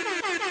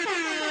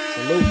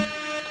 Salute.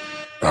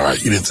 All right.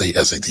 He didn't say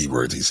SAT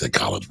words. He said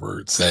college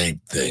words. Same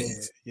thing.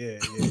 Yeah.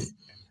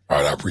 All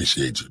right. I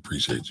appreciate you.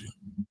 Appreciate you.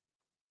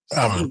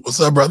 What's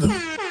up, brother?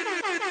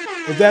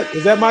 Is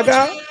that my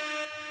guy?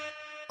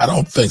 I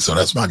don't think so.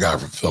 That's my guy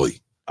from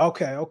Philly.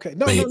 Okay.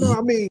 No.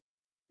 I mean,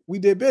 we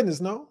did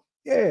business, no?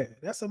 Yeah,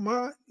 that's a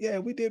mod. Yeah,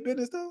 we did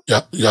business though.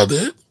 Yeah, y'all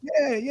did?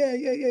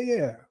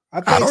 Yeah.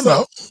 I don't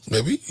know.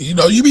 Maybe,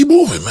 you be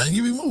moving, man.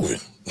 You be moving.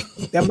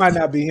 That might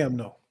not be him,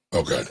 though.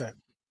 Okay.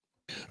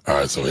 All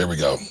right, so here we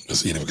go. Let's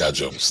see if we got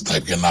jokes.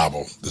 Type in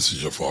novel. This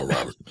is your fault,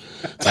 Robert.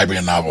 Type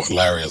in novel.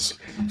 Hilarious.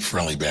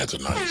 Friendly banter.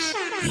 Nice.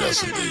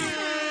 Yes,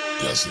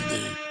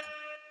 indeed.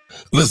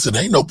 Listen,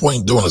 ain't no point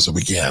in doing this if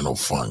we can't have no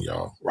fun,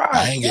 y'all. Right.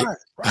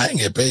 I ain't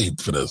get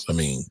paid for this. I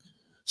mean,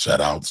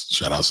 shout outs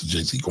to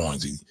JC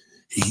Coins.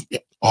 He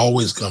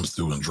always comes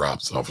through and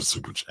drops off a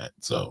super chat.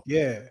 So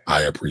yeah,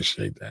 I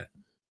appreciate that.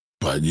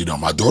 But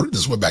my daughter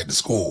just went back to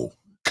school,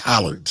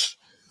 college,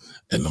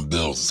 and them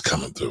bills is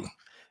coming through.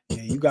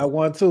 Yeah, you got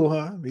one too,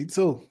 huh? Me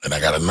too. And I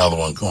got another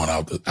one going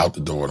out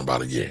the door in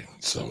about a year.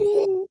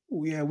 So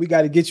yeah, we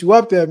got to get you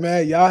up there,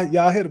 man.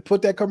 Y'all here to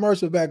put that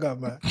commercial back up,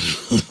 man.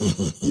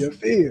 You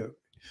feel?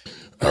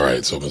 All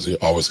right, so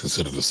always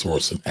consider the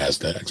source and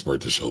ask that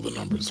expert to show the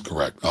numbers.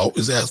 Correct.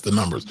 Always ask the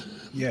numbers.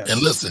 Yeah.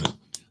 And listen,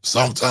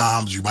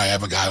 sometimes you might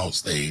have a guy on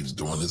stage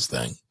doing his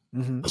thing.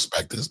 Mm-hmm.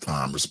 Respect his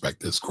time,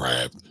 respect his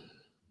craft.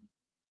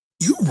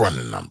 You run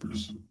the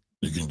numbers.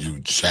 You can do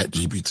Chat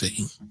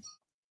GPT.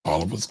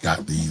 All of us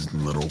got these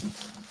little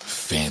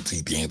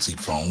fancy dancy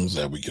phones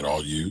that we could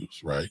all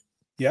use, right?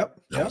 Yep.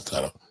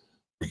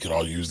 We could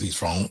all use these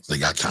phones. They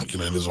got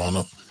calculators on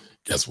them.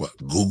 Guess what?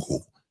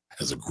 Google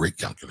has a great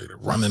calculator.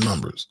 Run the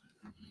numbers.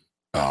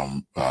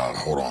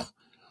 Hold on.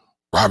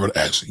 Robert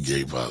actually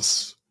gave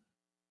us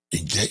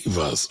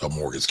a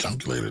mortgage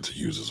calculator to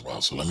use as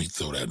well. So let me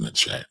throw that in the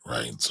chat,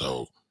 right?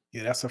 So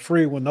yeah, that's a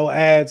free one, no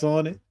ads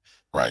on it.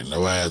 Right,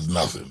 no ads,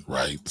 nothing,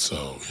 right?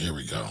 So here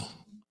we go.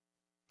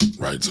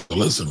 Right. So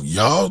listen,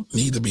 y'all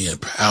need to be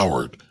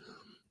empowered.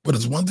 But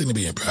it's one thing to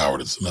be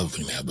empowered, it's another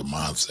thing to have the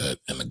mindset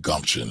and the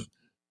gumption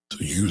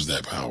to use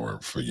that power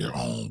for your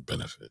own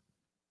benefit.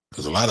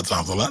 Because a lot of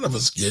times, a lot of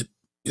us get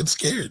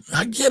scared.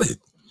 I get it.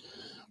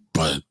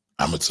 But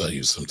I'm going to tell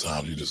you,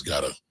 sometimes you just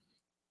got to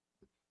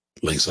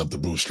lace up the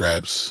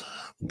bootstraps,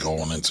 go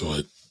on into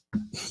it,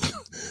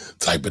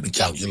 type in the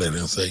calculator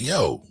and say,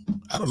 yo,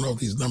 I don't know if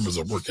these numbers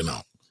are working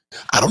out.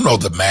 I don't know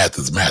if the math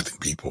is mathing,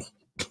 people.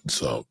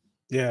 So.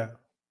 Yeah.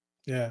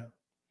 All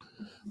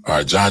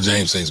right. John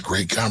James says,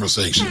 great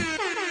conversation.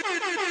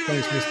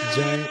 Thanks, Mr.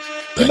 James.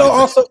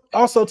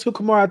 Also too,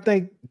 Kamar, I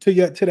think to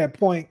that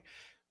point,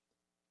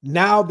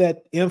 now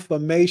that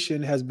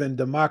information has been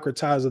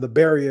democratized, or the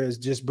barrier has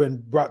just been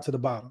brought to the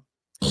bottom.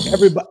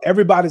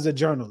 Everybody's a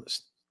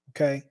journalist.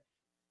 Okay.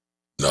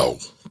 No,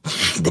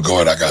 but go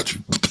ahead. I got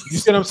you. You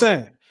see what I'm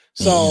saying?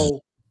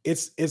 So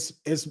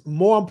it's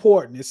more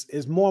important.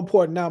 It's more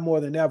important now more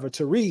than ever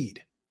to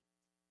read.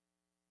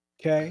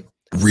 Okay.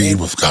 Read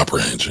with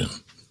comprehension.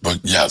 But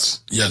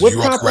yes, you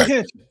are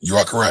correct. You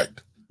are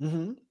correct.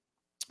 Mm-hmm.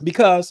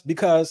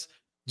 Because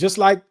just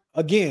like,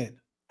 again,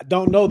 I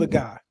don't know the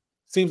guy.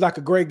 Seems like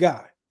a great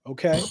guy.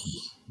 Okay.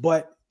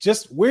 But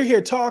we're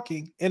here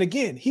talking. And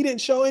again, he didn't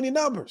show any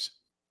numbers.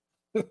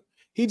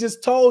 He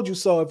just told you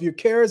so. If you're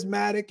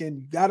charismatic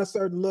and you got a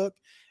certain look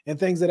and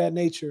things of that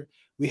nature,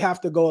 we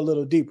have to go a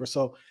little deeper.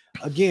 So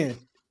again,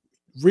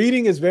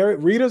 reading is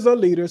readers are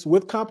leaders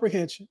with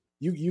comprehension.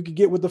 You can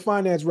get with the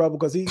finance rebel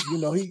because he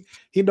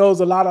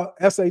knows a lot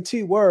of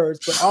SAT words,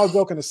 but all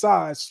joking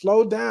aside,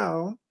 slow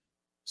down.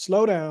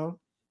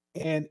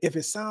 And if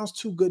it sounds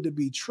too good to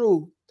be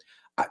true,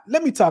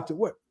 let me talk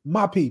to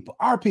my people,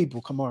 our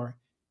people, Kamari.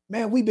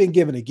 Man, we've been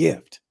given a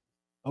gift.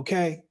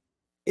 Okay.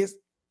 It's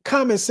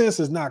common sense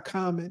is not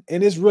common,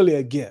 and it's really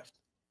a gift.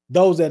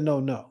 Those that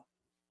know.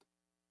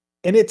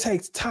 And it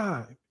takes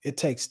time. It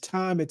takes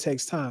time.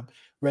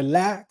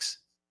 Relax.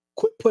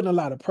 Quit putting a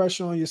lot of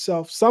pressure on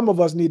yourself. Some of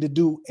us need to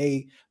do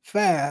a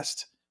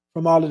fast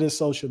from all of this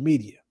social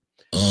media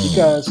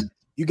because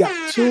you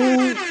got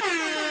too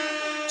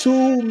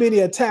many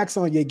attacks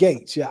on your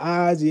gates, your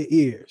eyes, your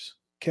ears.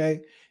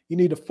 Okay. You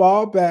need to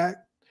fall back,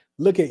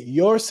 look at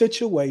your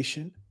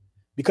situation,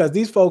 because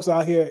these folks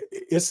out here,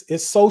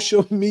 it's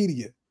social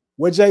media.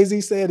 What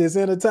Jay-Z said is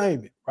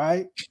entertainment,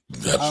 right?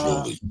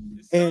 Absolutely.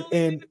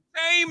 And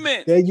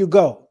there you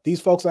go.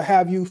 These folks will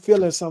have you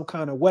feeling some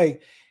kind of way.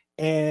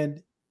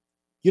 And,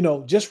 you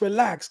know, just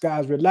relax,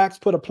 guys. Relax,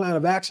 put a plan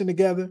of action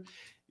together.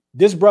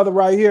 This brother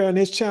right here on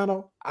his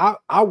channel,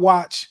 I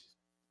watch,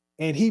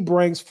 and he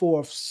brings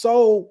forth.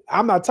 So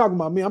I'm not talking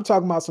about me. I'm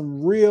talking about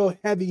some real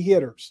heavy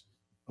hitters.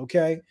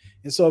 Okay.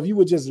 And so if you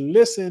would just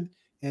listen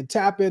and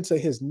tap into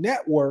his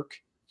network,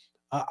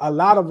 a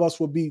lot of us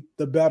would be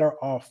the better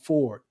off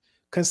for it.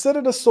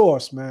 Consider the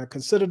source, man.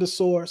 Consider the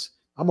source.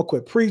 I'm gonna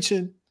quit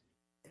preaching.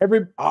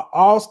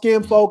 All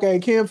skin folk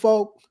ain't kin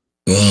folk.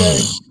 Okay.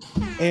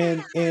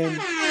 And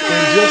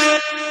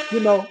just,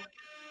 you know,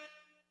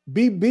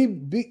 be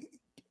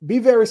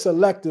very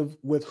selective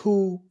with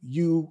who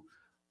you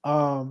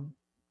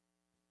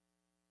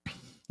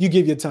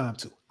give your time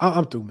to.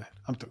 I'm through, man.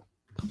 I'm through.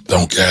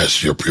 Don't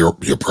cast your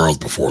pearls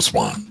before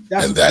swine.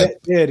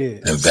 It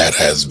is. And that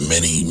has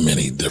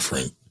many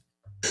different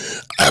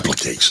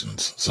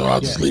applications. So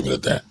I'll just leave it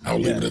at that. I'll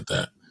leave it at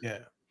that. Yeah.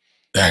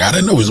 Dang, I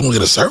didn't know he was going to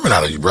get a sermon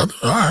out of you, brother.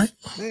 All right.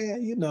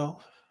 Man, you know,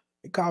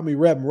 they call me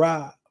Reverend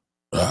Rob.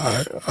 All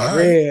right.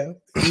 Rev.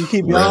 You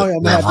keep me on here,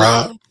 I'm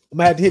going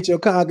to have to hit your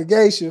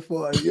congregation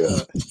for your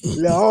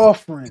little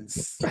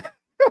offerings.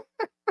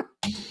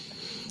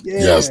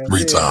 Yes,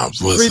 3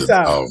 times. Listen.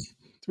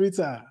 3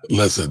 times.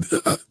 Listen,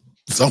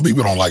 some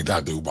people don't like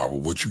Dr. Umar, but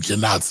what you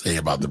cannot say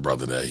about the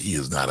brother that he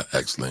is not an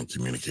excellent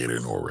communicator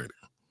and orator.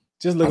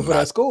 Just looking for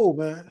that school,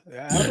 man.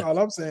 That's all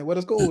I'm saying. Where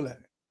the school at?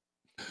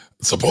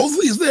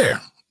 Supposedly he's there.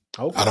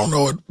 Okay. I don't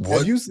know what.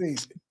 Have you seen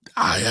it?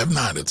 I have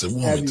not. It's in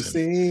Wilmington. Have you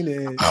seen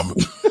it?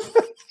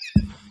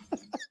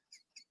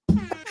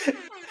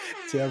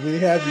 Tell me,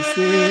 have you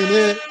seen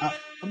it?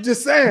 I'm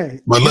just saying.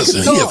 But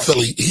listen, he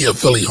a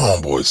Philly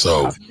homeboy,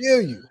 so I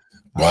feel you.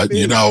 But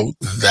you know,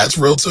 that's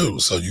real too.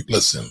 So you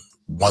listen,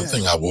 one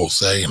thing I will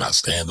say, and I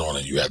stand on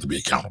it, you have to be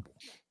accountable.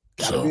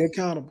 Gotta be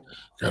accountable.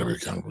 Gotta be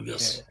accountable,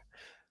 yes.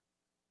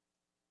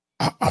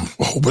 Yeah. I'm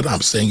hoping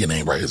I'm saying your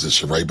name right. Is it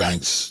Sheree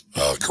Banks?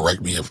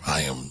 Correct me if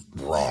I am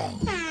wrong.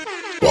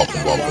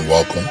 Welcome.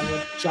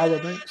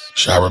 Shara Banks.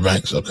 Shara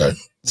Banks, okay.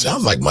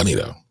 Sounds like money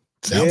though.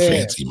 Sounds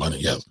fancy money,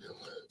 yes.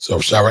 So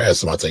if Shara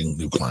asks, am I taking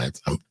new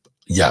clients?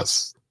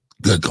 Yes,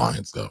 good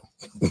clients though.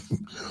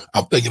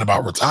 I'm thinking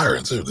about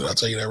retiring too. Did I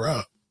tell you that,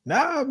 Rob?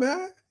 Nah,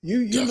 man.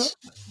 You know.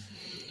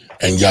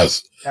 And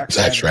yes,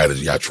 tax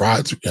strategy. I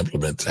try to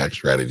implement tax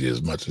strategy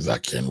as much as I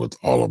can with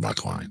all of my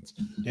clients.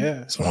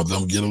 Yeah. Some of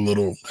them get a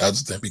little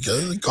hesitant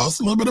because it costs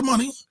a little bit of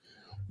money,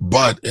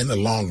 but in the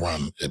long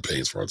run, it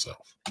pays for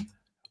itself.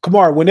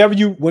 Kamar, whenever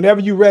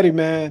you ready,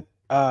 man,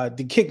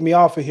 to kick me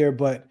off of here,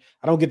 but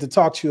I don't get to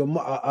talk to you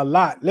a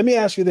lot. Let me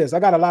ask you this. I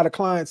got a lot of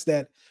clients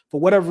that for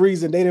whatever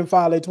reason, they didn't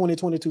file their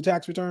 2022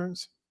 tax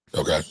returns.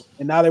 Okay.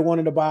 And now they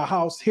wanted to buy a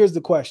house. Here's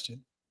the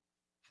question.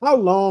 How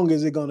long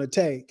is it going to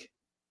take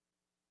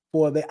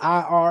for the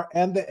IR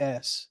and the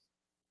S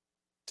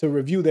to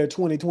review their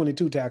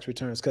 2022 tax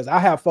returns? Because I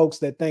have folks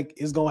that think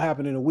it's going to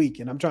happen in a week,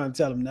 and I'm trying to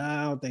tell them,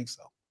 nah, I don't think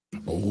so.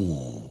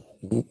 No,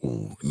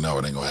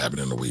 it ain't going to happen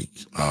in a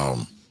week.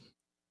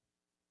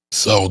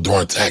 So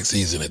during tax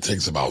season, it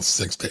takes about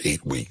 6 to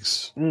 8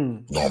 weeks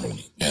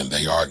normally, and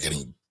they are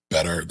getting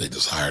better. They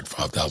just hired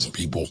 5,000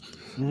 people.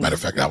 Matter of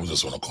fact, I was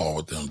just on a call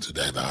with them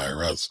today, the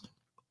IRS.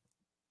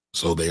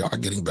 So they are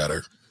getting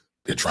better.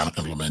 They're trying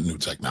to implement new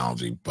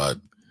technology, but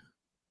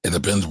it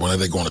depends when are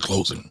they going to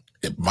closing.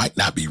 It might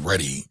not be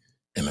ready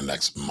in the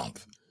next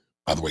month.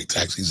 By the way,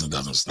 tax season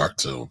doesn't start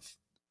till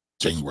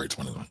January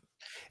 29th.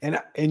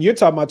 And you're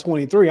talking about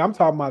 23. I'm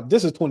talking about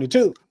this is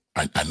 22.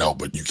 I know,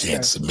 but you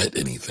can't submit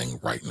anything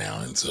right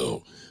now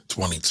until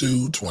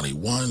 22,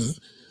 21.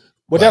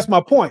 Well, that's my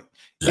point.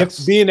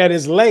 Yes. If being that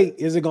it's late,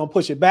 is it going to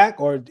push it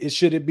back, or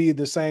should it be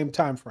the same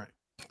time frame?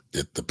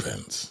 It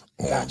depends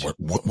on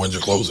when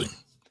you're closing,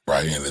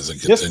 right? And is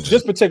it contingent?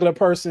 This particular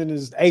person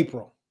is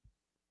April.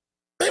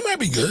 They might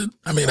be good.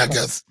 I mean, I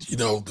guess, you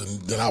know,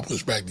 then I'll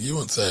push back to you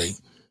and say,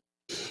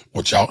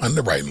 what y'all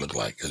underwriting look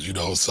like? Because, you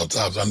know,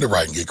 sometimes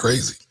underwriting get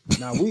crazy.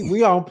 Now,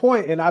 we on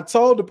point. And I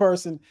told the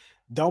person,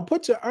 don't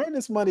put your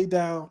earnest money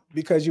down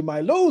because you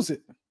might lose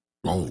it.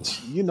 Oh.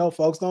 But, you know,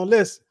 folks don't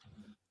listen.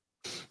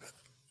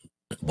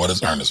 What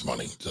is earnest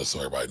money? Just so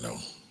everybody know.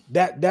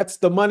 That's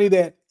the money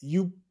that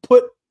you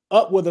put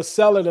up with a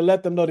seller to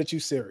let them know that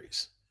you're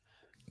serious.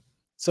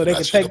 So they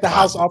can take the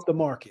house off the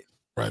market.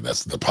 Right.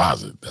 That's the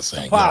deposit. That's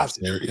saying you're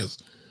serious.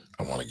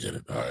 I want to get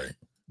it. All right.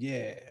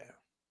 Yeah.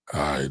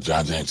 All right.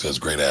 John James says,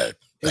 great ad.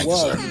 Thank you,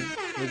 sir.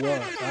 It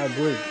was. I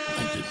agree.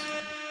 Thank you.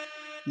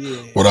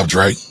 Yeah. What up,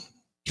 Drake?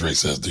 Drake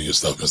says, do your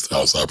stuff, Mr.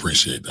 Ellis. I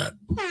appreciate that.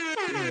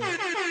 Yeah.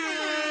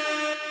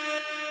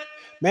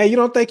 Man, you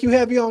don't think you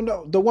heavy on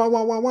the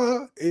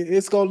 111?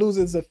 It's gonna lose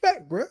its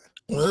effect, bro.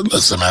 Well,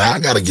 listen, man, I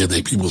gotta give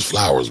the people's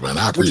flowers, man.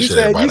 I appreciate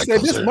everybody. You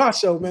said this is my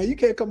show, man. You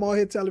can't come on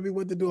here telling me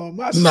what to do on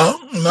my show. No.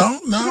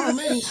 I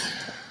mean,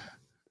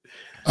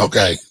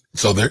 okay.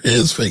 So there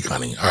is fake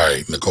honey. All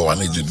right, Nicole, I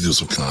need you to do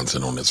some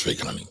content on this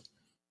fake honey.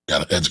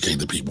 Gotta educate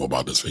the people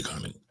about this fake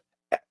honey.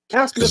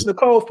 Ask Miss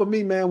Nicole for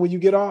me, man. When you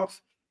get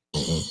off,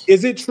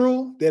 is it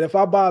true that if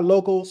I buy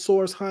local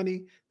source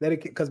honey, that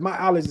it because my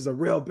allergies are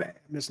real bad,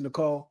 Miss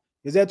Nicole?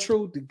 Is that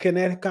true? Can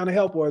that kind of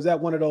help, or is that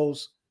one of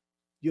those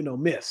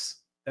miss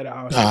that I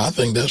always I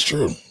think that's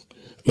true.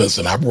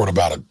 Listen, I brought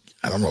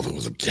I don't know if it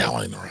was a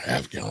gallon or a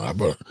half gallon. I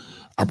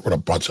brought a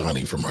bunch of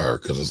honey from her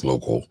because it's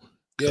local.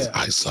 Because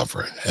I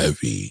suffer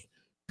heavy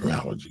from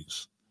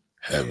allergies.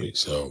 Heavy.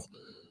 So,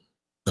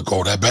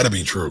 Nicole, that better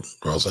be true,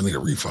 or else I need a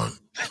refund.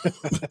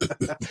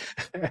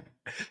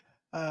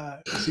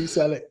 She's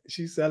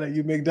selling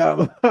you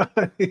McDonald's.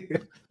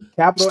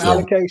 Capital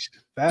allocation.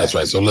 That's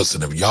right. So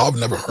listen, if y'all have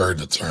never heard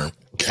the term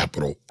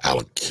capital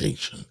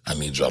allocation, I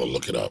need y'all to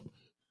look it up.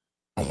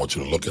 I want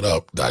you to look it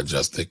up,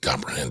 digest it,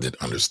 comprehend it,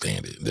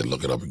 understand it, then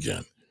look it up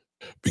again.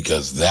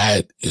 Because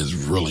that is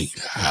really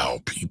how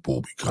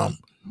people become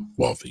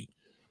wealthy.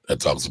 That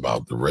talks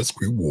about the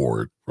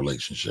risk-reward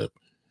relationship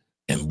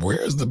and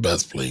where is the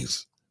best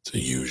place to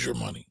use your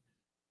money.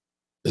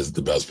 Is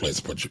the best place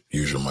to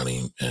use your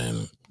money,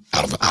 and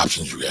out of the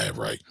options you have,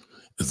 right?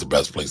 Is the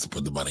best place to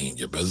put the money in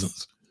your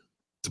business.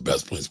 The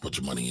best place to put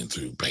your money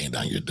into paying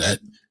down your debt.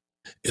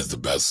 Is the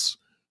best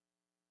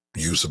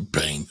use of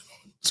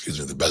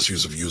the best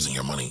use of using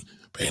your money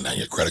paying down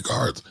your credit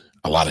cards.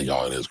 A lot of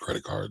y'all, it is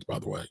credit cards, by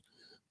the way.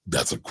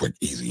 That's a quick,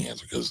 easy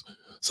answer because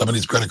some of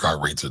these credit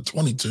card rates are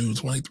 22,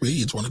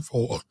 23,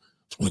 24,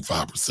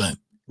 25%.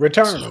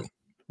 Return. So,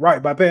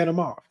 right, by paying them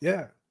off.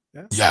 Yeah.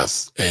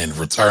 Yes, and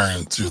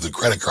return to the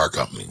credit card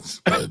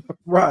companies.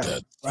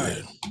 Right.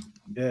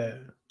 Yeah.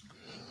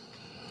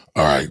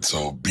 All right,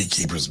 so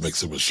beekeepers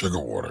mix it with sugar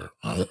water.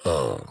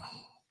 Okay.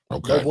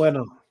 No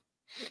bueno.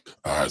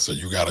 All right, so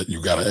you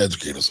gotta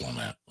educate us on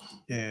that.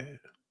 Yeah.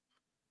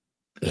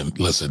 And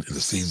listen,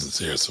 the season's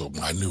here, so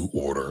my new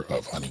order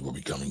of honey will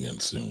be coming in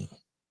soon.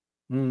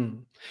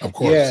 Of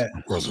course,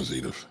 Miss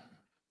Edith.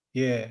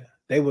 Yeah,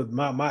 they was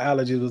my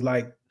allergies was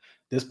like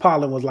this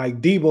pollen was like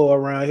Debo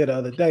around here the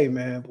other day,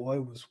 man. Boy,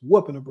 it was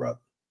whooping a brother.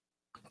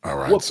 All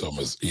right, so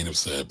Miss Edith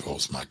said,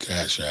 post my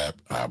Cash App.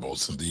 I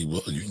post some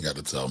Debo. You ain't got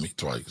to tell me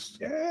twice.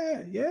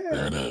 Yeah.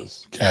 There it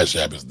is. Cash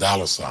App is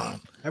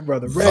 $. That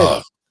brother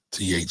ready.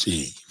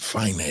 THE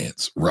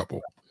Finance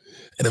Rebel.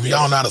 And if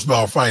y'all know how to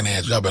spell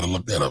finance, y'all better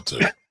look that up too.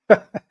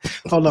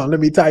 Hold on, let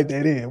me type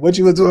that in. What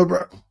you was doing,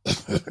 bro?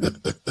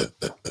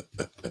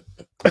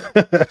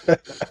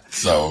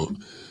 So,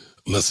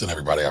 listen,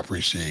 everybody, I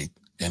appreciate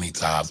any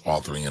times,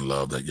 authoring, and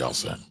love that y'all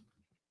send.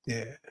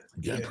 Yeah.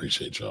 Again,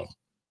 appreciate y'all.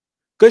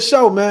 Good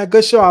show, man.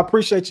 Good show. I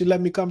appreciate you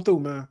letting me come through,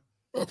 man.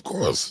 Of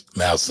course.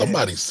 Now,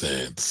 somebody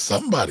said,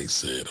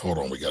 hold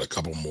on, we got a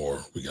couple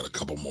more.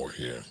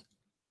 Here.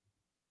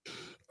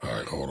 All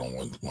right, hold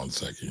on one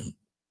second.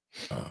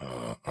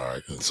 All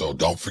right, and so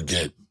don't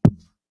forget,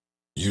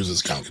 use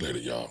this calculator,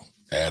 y'all.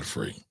 Ad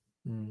free.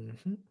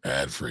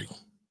 Ad free.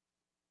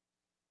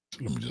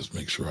 So let me just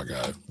make sure I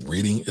got it.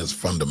 Reading is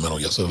fundamental.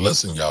 Yes, so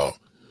listen, y'all.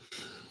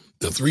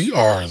 The 3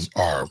 R's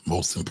are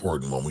most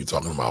important when we're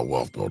talking about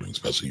wealth building,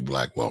 especially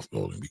Black wealth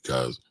building,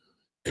 because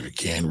if you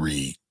can't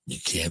read, you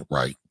can't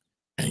write,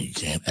 and you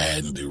can't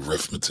add and do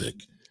arithmetic.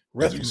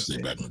 As we say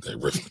back in the day,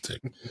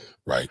 arithmetic,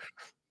 right?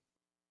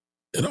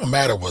 It don't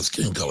matter what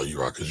skin color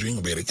you are, because you ain't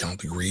gonna be able to count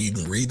the greed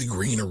and read the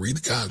green or read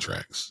the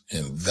contracts.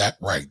 And that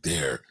right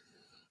there,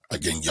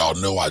 again, y'all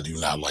know I do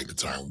not like the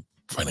term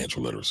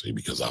financial literacy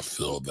because I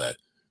feel that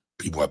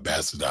people have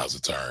bastardized the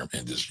term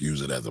and just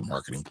use it as a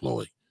marketing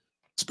ploy,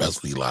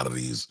 especially a lot of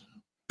these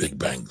big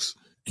banks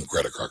and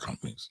credit card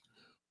companies.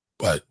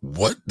 But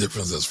what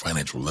difference does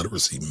financial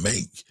literacy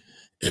make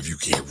if you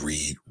can't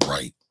read,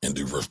 write, and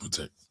do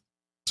arithmetic?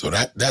 So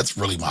that's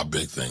really my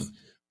big thing.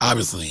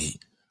 Obviously,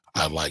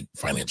 I like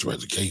financial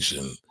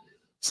education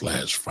 /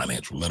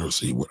 financial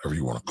literacy, whatever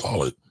you want to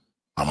call it.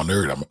 I'm a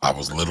nerd. I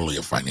was literally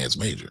a finance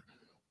major.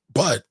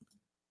 But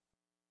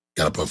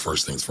got to put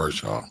first things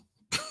first, y'all.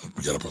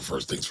 We got to put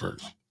first things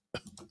first.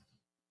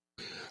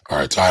 All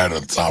right, tired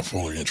of the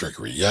tomfoolery and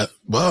trickery yet?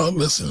 Well,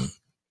 listen,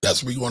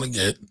 that's what we want to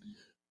get.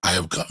 I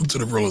have come to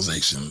the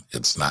realization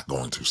it's not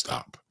going to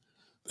stop.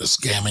 The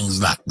scamming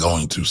is not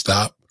going to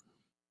stop.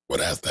 What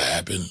has to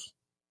happen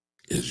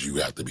is you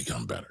have to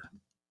become better.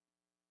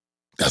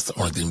 That's the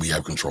only thing we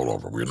have control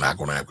over. We're not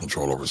going to have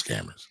control over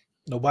scammers.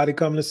 Nobody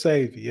coming to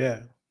save you. Yeah.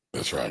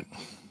 That's right.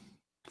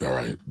 All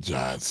right.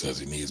 John says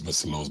he needs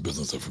Mr. Lowe's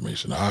business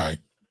information. All right.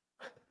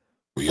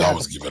 We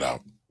always give it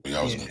out. We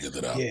always going to get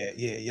it out. Yeah.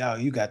 Y'all,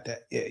 you got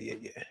that.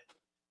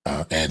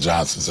 Yeah. And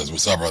Johnson says,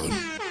 what's up, brother?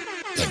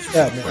 Thank you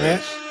for the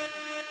prayers.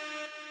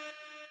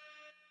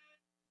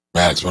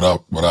 Max, what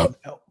up? Welcome.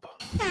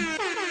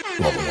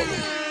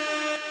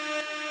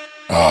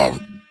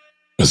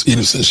 Miss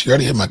Edith says she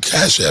already had my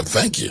Cash App.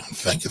 Thank you.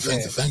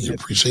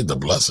 Appreciate the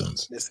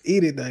blessings. Miss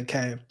Edith done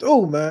came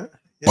through, man.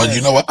 Yeah. Well,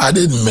 you know what? I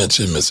didn't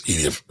mention Miss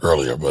Edith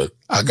earlier, but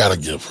I got to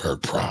give her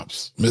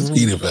props. Miss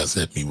Edith has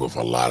hit me with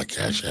a lot of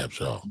Cash Apps,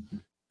 y'all.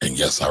 And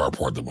yes, I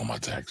report them on my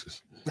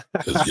taxes.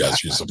 Because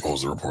yes, you're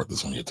supposed to report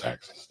this on your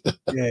taxes.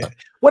 Yeah.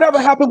 Whatever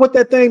happened with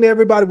that thing that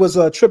everybody was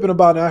tripping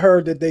about? And I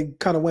heard that they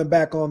kind of went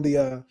back on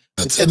the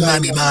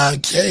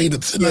 1099K. The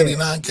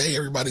 1099K,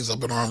 everybody's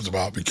up in arms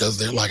about because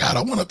they're like, I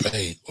don't want to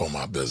pay on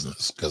my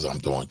business because I'm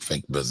doing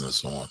fake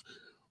business on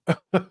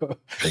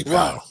PayPal.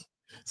 Right.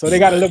 So they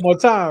got a little more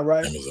time,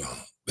 right? Amazon.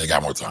 They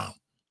got more time.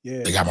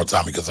 Yeah. They got more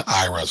time because the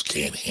IRS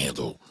can't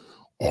handle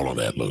all of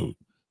that load.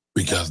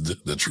 Because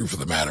the truth of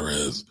the matter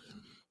is,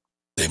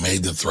 they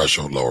made the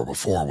threshold lower.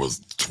 Before it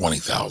was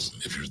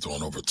 20,000. If you're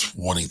doing over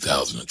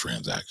 20,000 in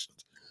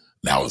transactions,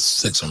 now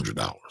it's $600.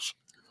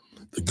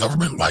 The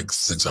government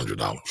likes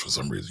 $600 for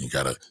some reason. You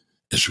got to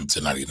issue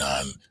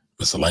 1099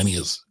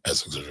 miscellaneous at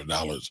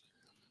 $600.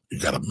 You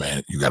got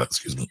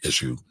to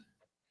issue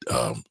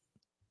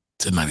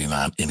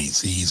 1099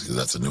 NECs because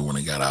that's a new one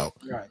they got out.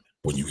 Right.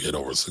 When you hit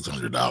over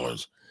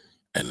 $600,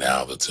 and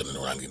now the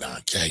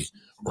 1099K,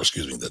 or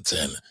the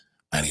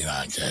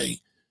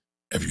 1099K,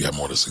 if you have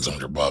more than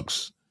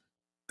 $600,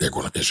 they're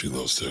going to issue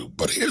those too.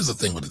 But here's the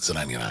thing with the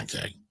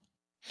 1099K.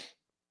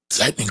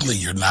 Technically,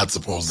 you're not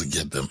supposed to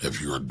get them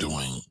if you're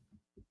doing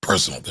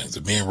personal things.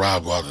 If me and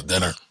Rob go out to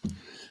dinner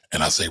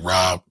and I say,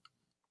 Rob,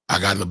 I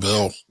got the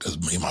bill, because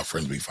me and my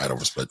friends, we fight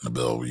over splitting the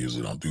bill. We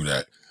usually don't do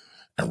that.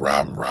 And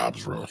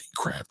Rob's real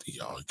crafty,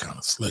 y'all. He kind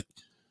of slick.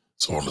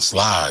 So on the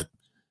slide,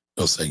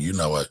 he'll say, you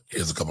know what,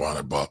 here's a couple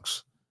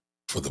 $100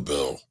 for the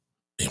bill.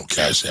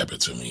 Cash app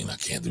it to me, and I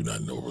can't do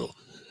nothing over.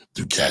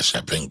 Do cash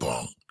app ping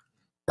pong,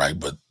 right?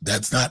 But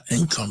that's not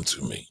income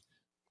to me.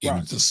 He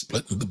was just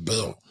splitting the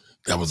bill.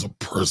 That was a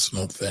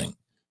personal thing.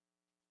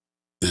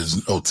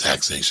 There's no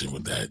taxation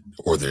with that,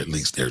 or at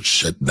least there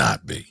should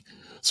not be.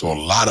 So a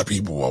lot of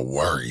people are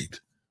worried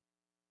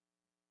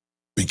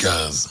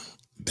because,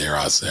 dare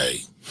I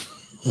say,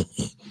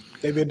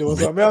 they've been doing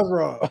something else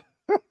wrong.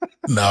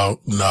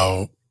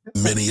 No.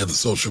 Many of the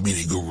social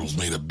media gurus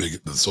made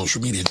the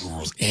social media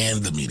gurus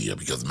and the media,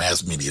 because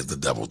mass media is the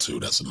devil too.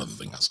 That's another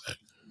thing I say.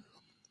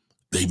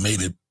 They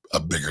made it a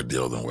bigger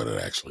deal than what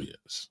it actually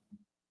is.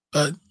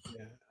 But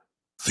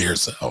fear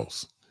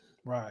sells.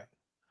 Right.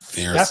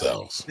 Fear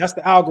sells. That's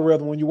the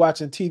algorithm when you're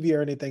watching TV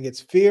or anything. It's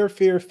fear,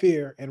 fear,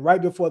 fear. And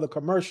right before the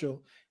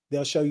commercial,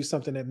 they'll show you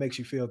something that makes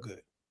you feel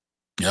good.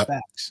 Yep.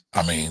 Facts.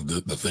 I mean,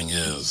 the thing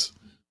is,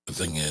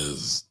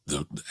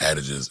 the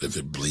adage is, if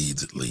it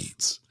bleeds, it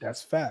leads.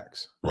 That's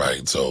facts.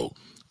 Right. So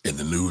in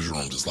the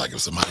newsroom, just like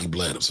if somebody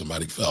bled, if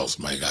somebody fell,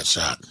 somebody got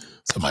shot,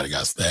 somebody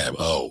got stabbed,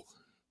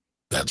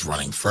 that's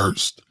running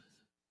first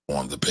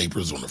on the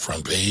papers on the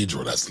front page,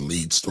 or that's the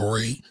lead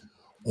story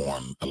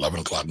on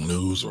 11 o'clock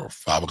news or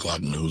 5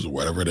 o'clock news or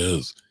whatever it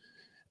is.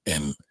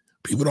 And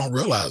people don't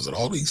realize that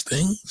all these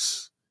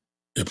things,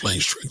 it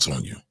plays tricks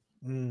on you.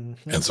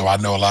 Mm-hmm. And so I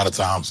know a lot of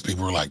times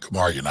people are like,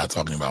 Kamar, you're not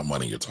talking about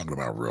money, you're talking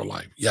about real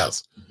life.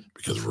 Yes,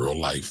 because real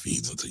life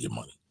feeds into your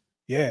money.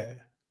 Yeah.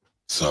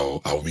 So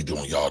I will be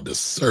doing y'all a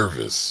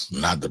disservice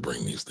not to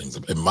bring these things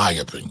up, in my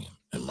opinion.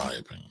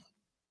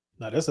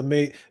 Now this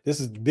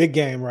is big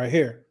game right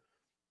here.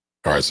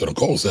 All right, so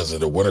Nicole says in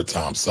the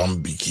wintertime,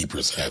 some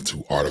beekeepers have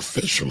to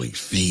artificially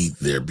feed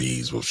their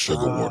bees with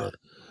sugar water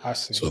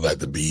so that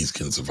the bees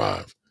can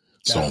survive.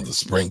 So in the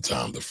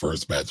springtime, the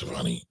first batch of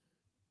honey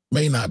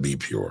may not be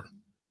pure.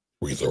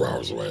 3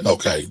 hours away.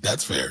 Okay,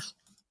 that's fair.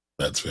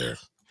 That's fair.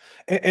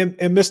 And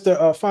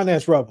Mr.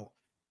 Finance Rebel,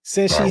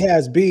 since she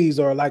has bees,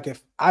 or like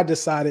if I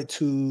decided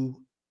to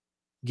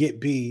get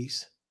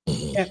bees,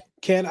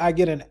 can I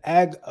get an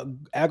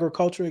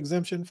agriculture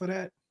exemption for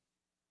that?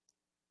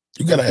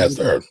 You got to ask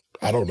her.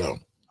 I don't know.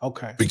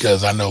 Okay.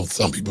 Because I know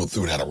some people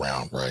threw that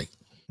around, right?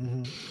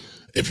 Mm-hmm.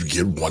 If you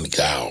get one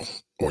cow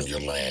on your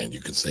land, you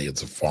can say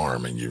it's a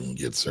farm and you can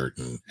get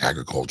certain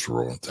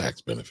agricultural and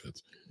tax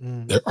benefits.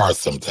 Mm-hmm. There are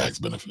some tax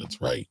benefits,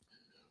 right?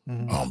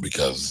 Mm-hmm.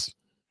 Because,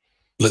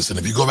 listen,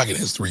 if you go back in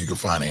history, you can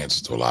find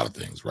answers to a lot of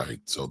things, right?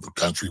 So the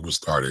country was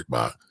started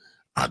by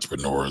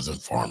entrepreneurs and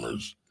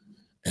farmers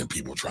and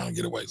people trying to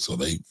get away. So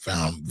they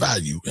found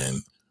value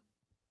in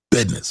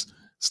business,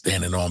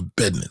 standing on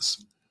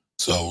business.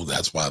 So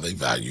that's why they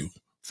value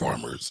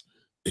farmers.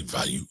 They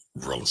value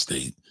real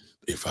estate.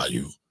 They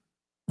value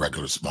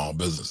regular small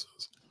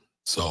businesses.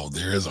 So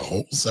there is a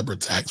whole separate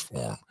tax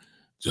form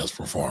just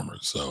for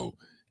farmers. So,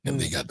 and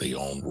they got their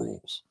own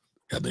rules.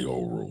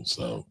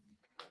 So,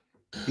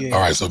 all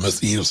right. So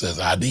Mr. Edel says,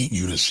 I need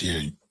you to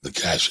share the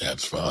cash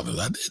apps for others.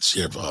 I did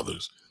share for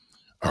others.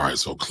 All right.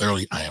 So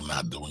clearly I am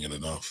not doing it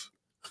enough.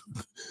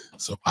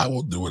 So I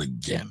will do it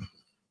again.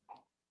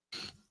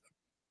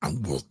 I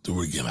will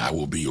do it again. I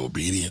will be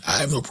obedient. I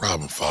have no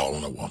problem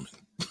following a woman.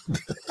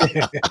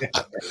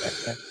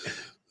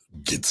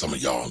 Get some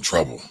of y'all in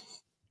trouble.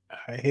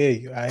 I hear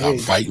you. I'm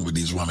fighting with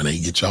these women. They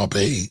get y'all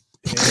paid.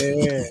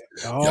 Yeah.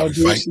 All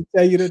do what she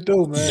tell you to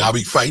do, man. Y'all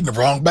be fighting the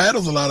wrong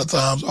battles a lot of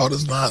times. All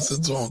this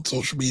nonsense on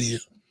social media.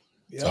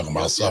 Talking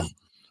about something.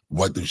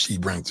 What does she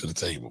bring to the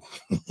table?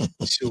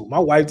 Shoot, my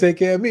wife take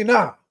care of me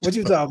now. What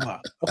you talking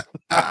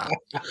about?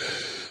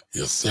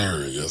 Yes,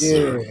 sir. Yes,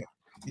 sir.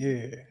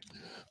 Yeah.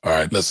 All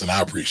right, listen,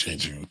 I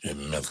appreciate you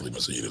immensely,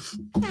 Miss Edith.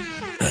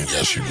 And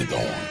yes, you get the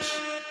horns.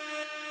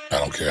 I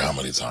don't care how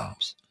many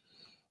times.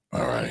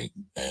 All right.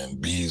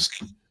 And bees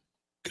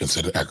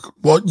considered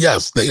well,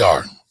 yes, they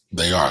are.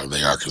 They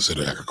are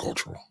considered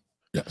agricultural.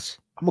 Yes.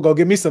 I'm gonna go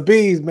get me some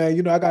bees, man.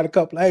 You know, I got a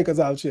couple of acres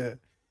out here.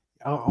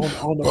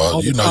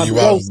 Well, you know, you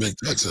out in big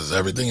Texas.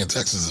 Everything in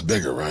Texas is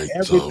bigger, right?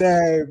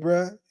 Everything,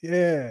 bro.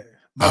 Yeah.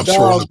 I'm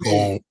sure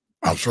Nicole.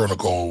 I'm sure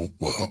Nicole,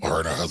 her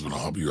and her husband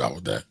will help you out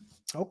with that.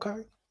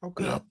 Okay.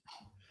 Okay. Yeah.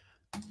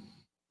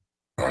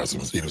 All right. So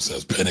Ms. Edith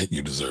says, pin it,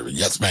 you deserve it.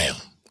 Yes, ma'am.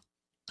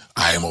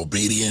 I am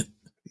obedient.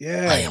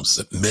 Yeah. I am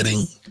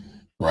submitting.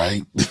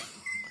 Right.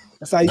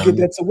 That's how you get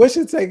that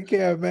tuition taken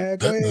care of, man.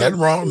 Go ahead.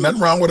 Nothing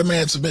wrong with a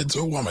man submitting to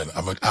a woman.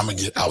 I'm gonna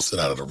get ousted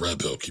out of the red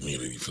pill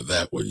community for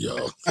that one,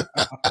 y'all.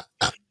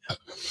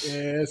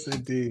 Yes,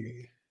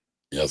 indeed.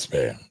 Yes,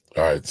 ma'am.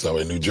 All right. So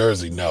in New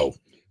Jersey, no,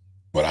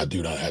 but I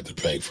do not have to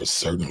pay for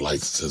certain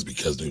licenses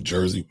because New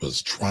Jersey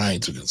was trying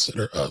to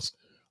consider us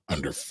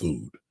under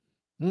food.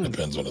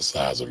 Depends on the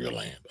size of your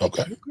land.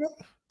 Okay.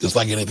 Just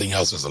like anything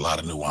else, there's a lot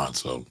of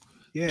nuance. So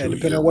yeah,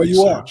 depending on where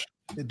you are.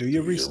 Do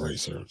your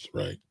research,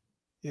 right?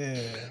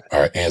 Yeah. All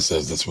right. Ann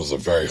says this was a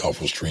very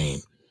helpful stream.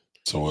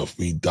 So if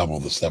we double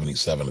the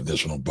 77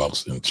 additional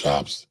bucks in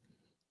chops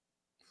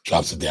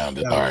it down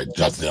to, all right,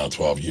 drops it down to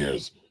 12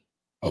 years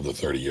of the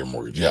 30-year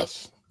mortgage.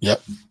 Yes.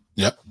 Yep.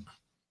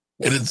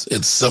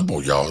 It's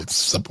simple, y'all. It's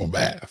simple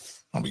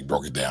math. We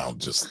broke it down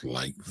just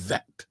like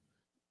that.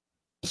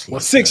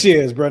 Well, 6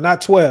 years, bro,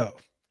 not 12.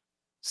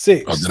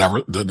 6.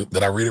 Oh,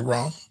 did I read it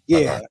wrong?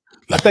 Yeah. Right.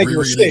 I think it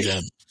was 6.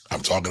 Again. I'm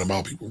talking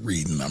about people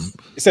reading them.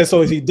 It says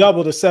so if he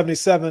doubled the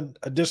 77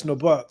 additional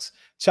bucks,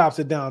 chops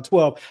it down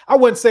 12. I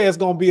wouldn't say it's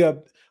gonna be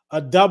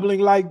a doubling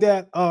like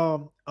that,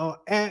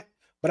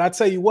 but I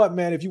tell you what,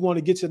 man, if you want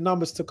to get your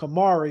numbers to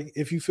Kamari,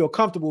 if you feel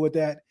comfortable with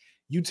that,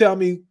 you tell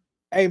me,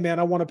 hey man,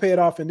 I want to pay it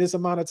off in this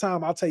amount of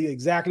time. I'll tell you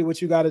exactly what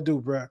you got to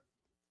do, bro.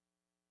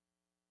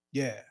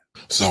 Yeah.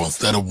 So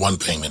instead of one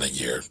payment a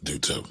year, do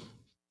 2.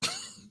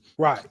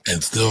 Right.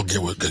 And still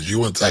get with, because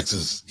you in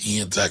Texas, he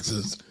in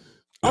Texas.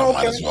 Okay.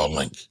 Might as well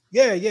link.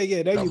 Yeah.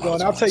 There you go.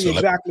 And I'll tell you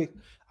exactly.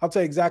 I'll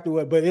tell you exactly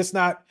what. But it's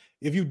not.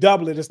 If you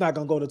double it, it's not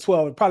going to go to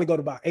 12. It'll probably go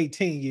to about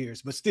 18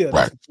 years. But still,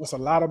 that's a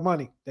lot of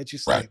money that you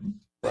save.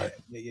 Right.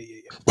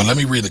 Yeah. But let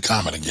me read the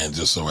comment again,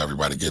 just so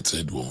everybody gets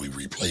it when we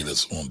replay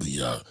this on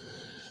the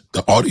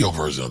audio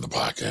version of the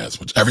podcast,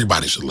 which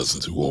everybody should listen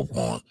to over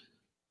on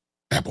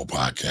Apple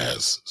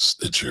Podcasts,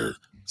 Stitcher,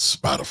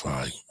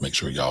 Spotify. Make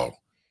sure y'all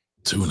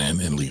tune in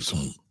and leave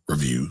some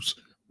reviews,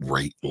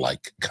 rate,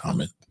 like,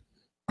 comment.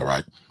 All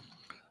right.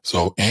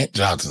 So Aunt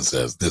Johnson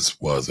says this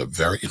was a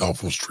very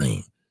helpful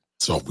stream.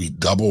 So if we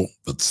double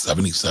the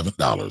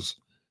 $77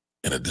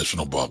 in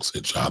additional bucks,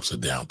 it chops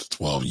it down to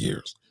 12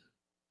 years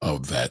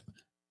of that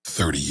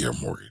 30-year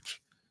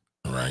mortgage.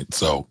 All right.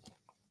 So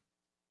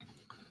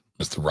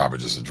Mr.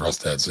 Robert just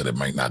addressed that, said it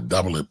might not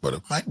double it, but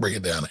it might bring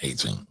it down to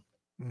 18.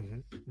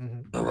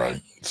 All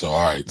right. So,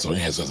 all right. So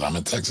Ann says, I'm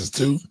in Texas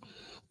too.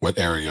 What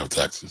area of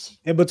Texas?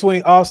 In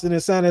between Austin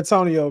and San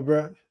Antonio,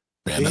 bro.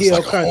 Man, that's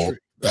like country.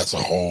 That's a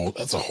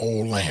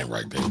whole land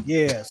right there.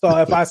 Yeah. So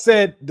if I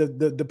said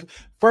the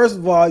first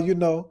of all, you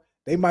know,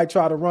 they might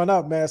try to run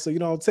up, man. So you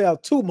don't tell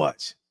too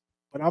much.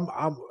 But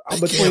I'm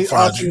between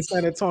Austin and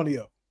San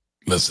Antonio.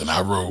 Listen,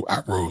 I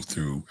rode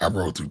through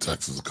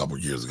Texas a couple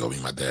of years ago. Me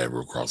and my dad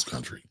rode cross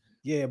country.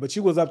 Yeah, but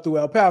you was up through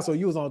El Paso.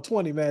 You was on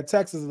 20, man.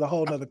 Texas is a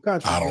whole nother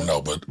country. I don't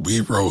know, but we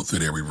rode through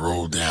there. We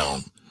rode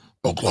down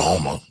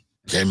Oklahoma,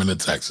 came into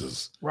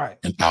Texas, right,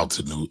 and out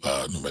to New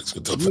Mexico.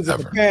 It took you forever.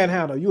 Was at the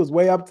Panhandle. You was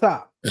way up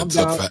top. It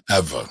took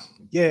forever.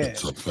 Yeah, it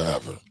took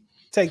forever.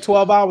 Take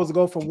 12 hours to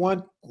go from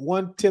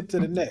one tip to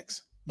the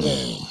next.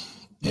 Yeah.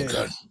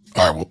 Okay.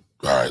 All right. Well,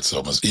 all right.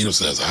 So Ms. Edith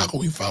says, how can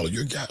we follow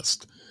your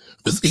guest?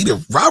 Ms.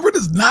 Edith, Robert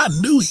is not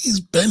new. He's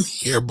been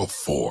here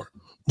before.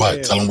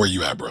 But tell him where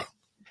you at, bro.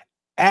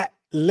 At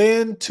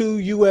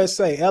Lend2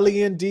 USA,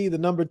 LEND, the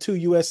number 2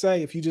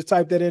 USA. If you just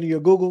type that into your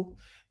Google,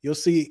 you'll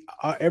see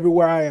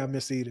everywhere I am,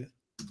 Miss Edith.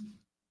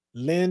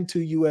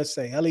 Lend2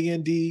 USA,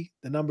 LEND, the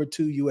number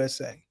 2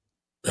 USA.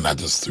 And I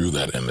just threw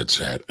that in the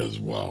chat as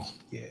well.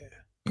 Yeah.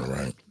 All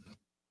right.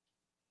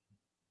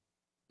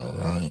 All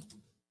right.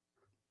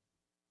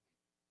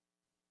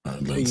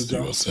 Lend2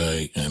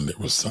 USA, and there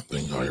was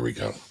something. Oh, here we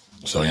go.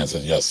 So Ann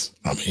said, yes,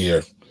 I'm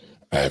here.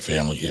 I have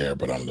family here,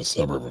 but I'm in the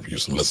suburb of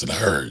Houston. Listen, I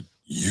heard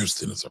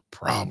Houston is a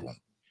problem.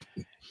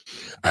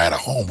 I had a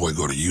homeboy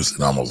go to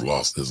Houston, almost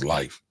lost his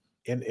life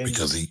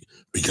because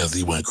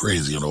he went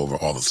crazy and over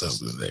all the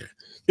sisters there.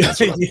 That's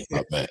what I mean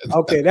about that.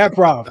 Okay, that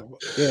problem.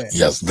 Yeah.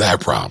 Yes, that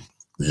problem.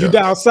 Yeah. You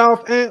down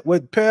south, Ant,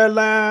 with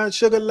Pearline,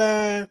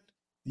 Sugarland,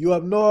 you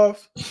up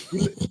north.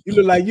 You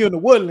look like you in the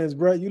woodlands,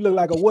 bro. You look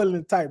like a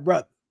woodland type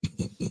brother.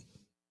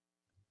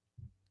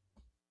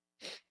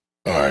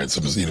 All right, so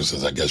Ms. Edith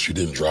says, I guess you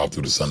didn't drive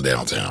through the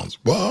sundown towns.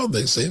 Well,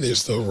 they say they're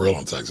still real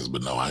in Texas,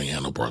 but no, I ain't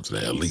had no parts of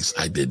that. At least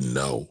I didn't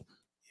know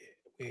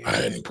I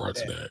had any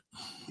parts of that.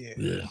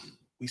 Yeah.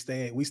 We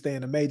stay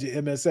in the major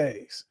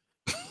MSAs.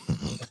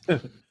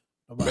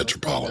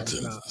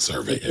 Metropolitan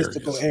survey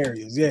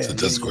areas. Yeah.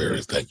 Statistical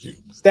areas, thank you.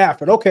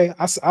 Stafford, okay.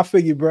 I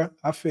feel you, bro.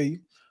 I feel you.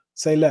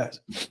 Say less.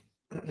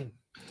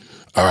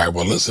 All right,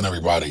 well, listen,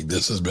 everybody.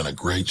 This has been a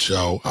great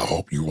show. I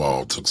hope you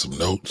all took some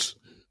notes.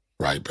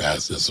 Right,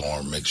 pass this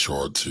on. Make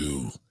sure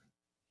to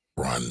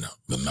run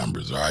the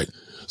numbers. All right.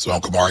 So I'm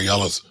Kamari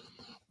Ellis.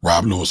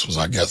 Rob Lewis was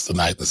our guest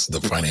tonight. This is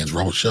the Finance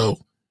Rebel Show,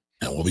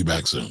 and we'll be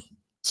back soon.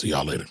 See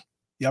y'all later.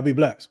 Y'all be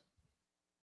blessed.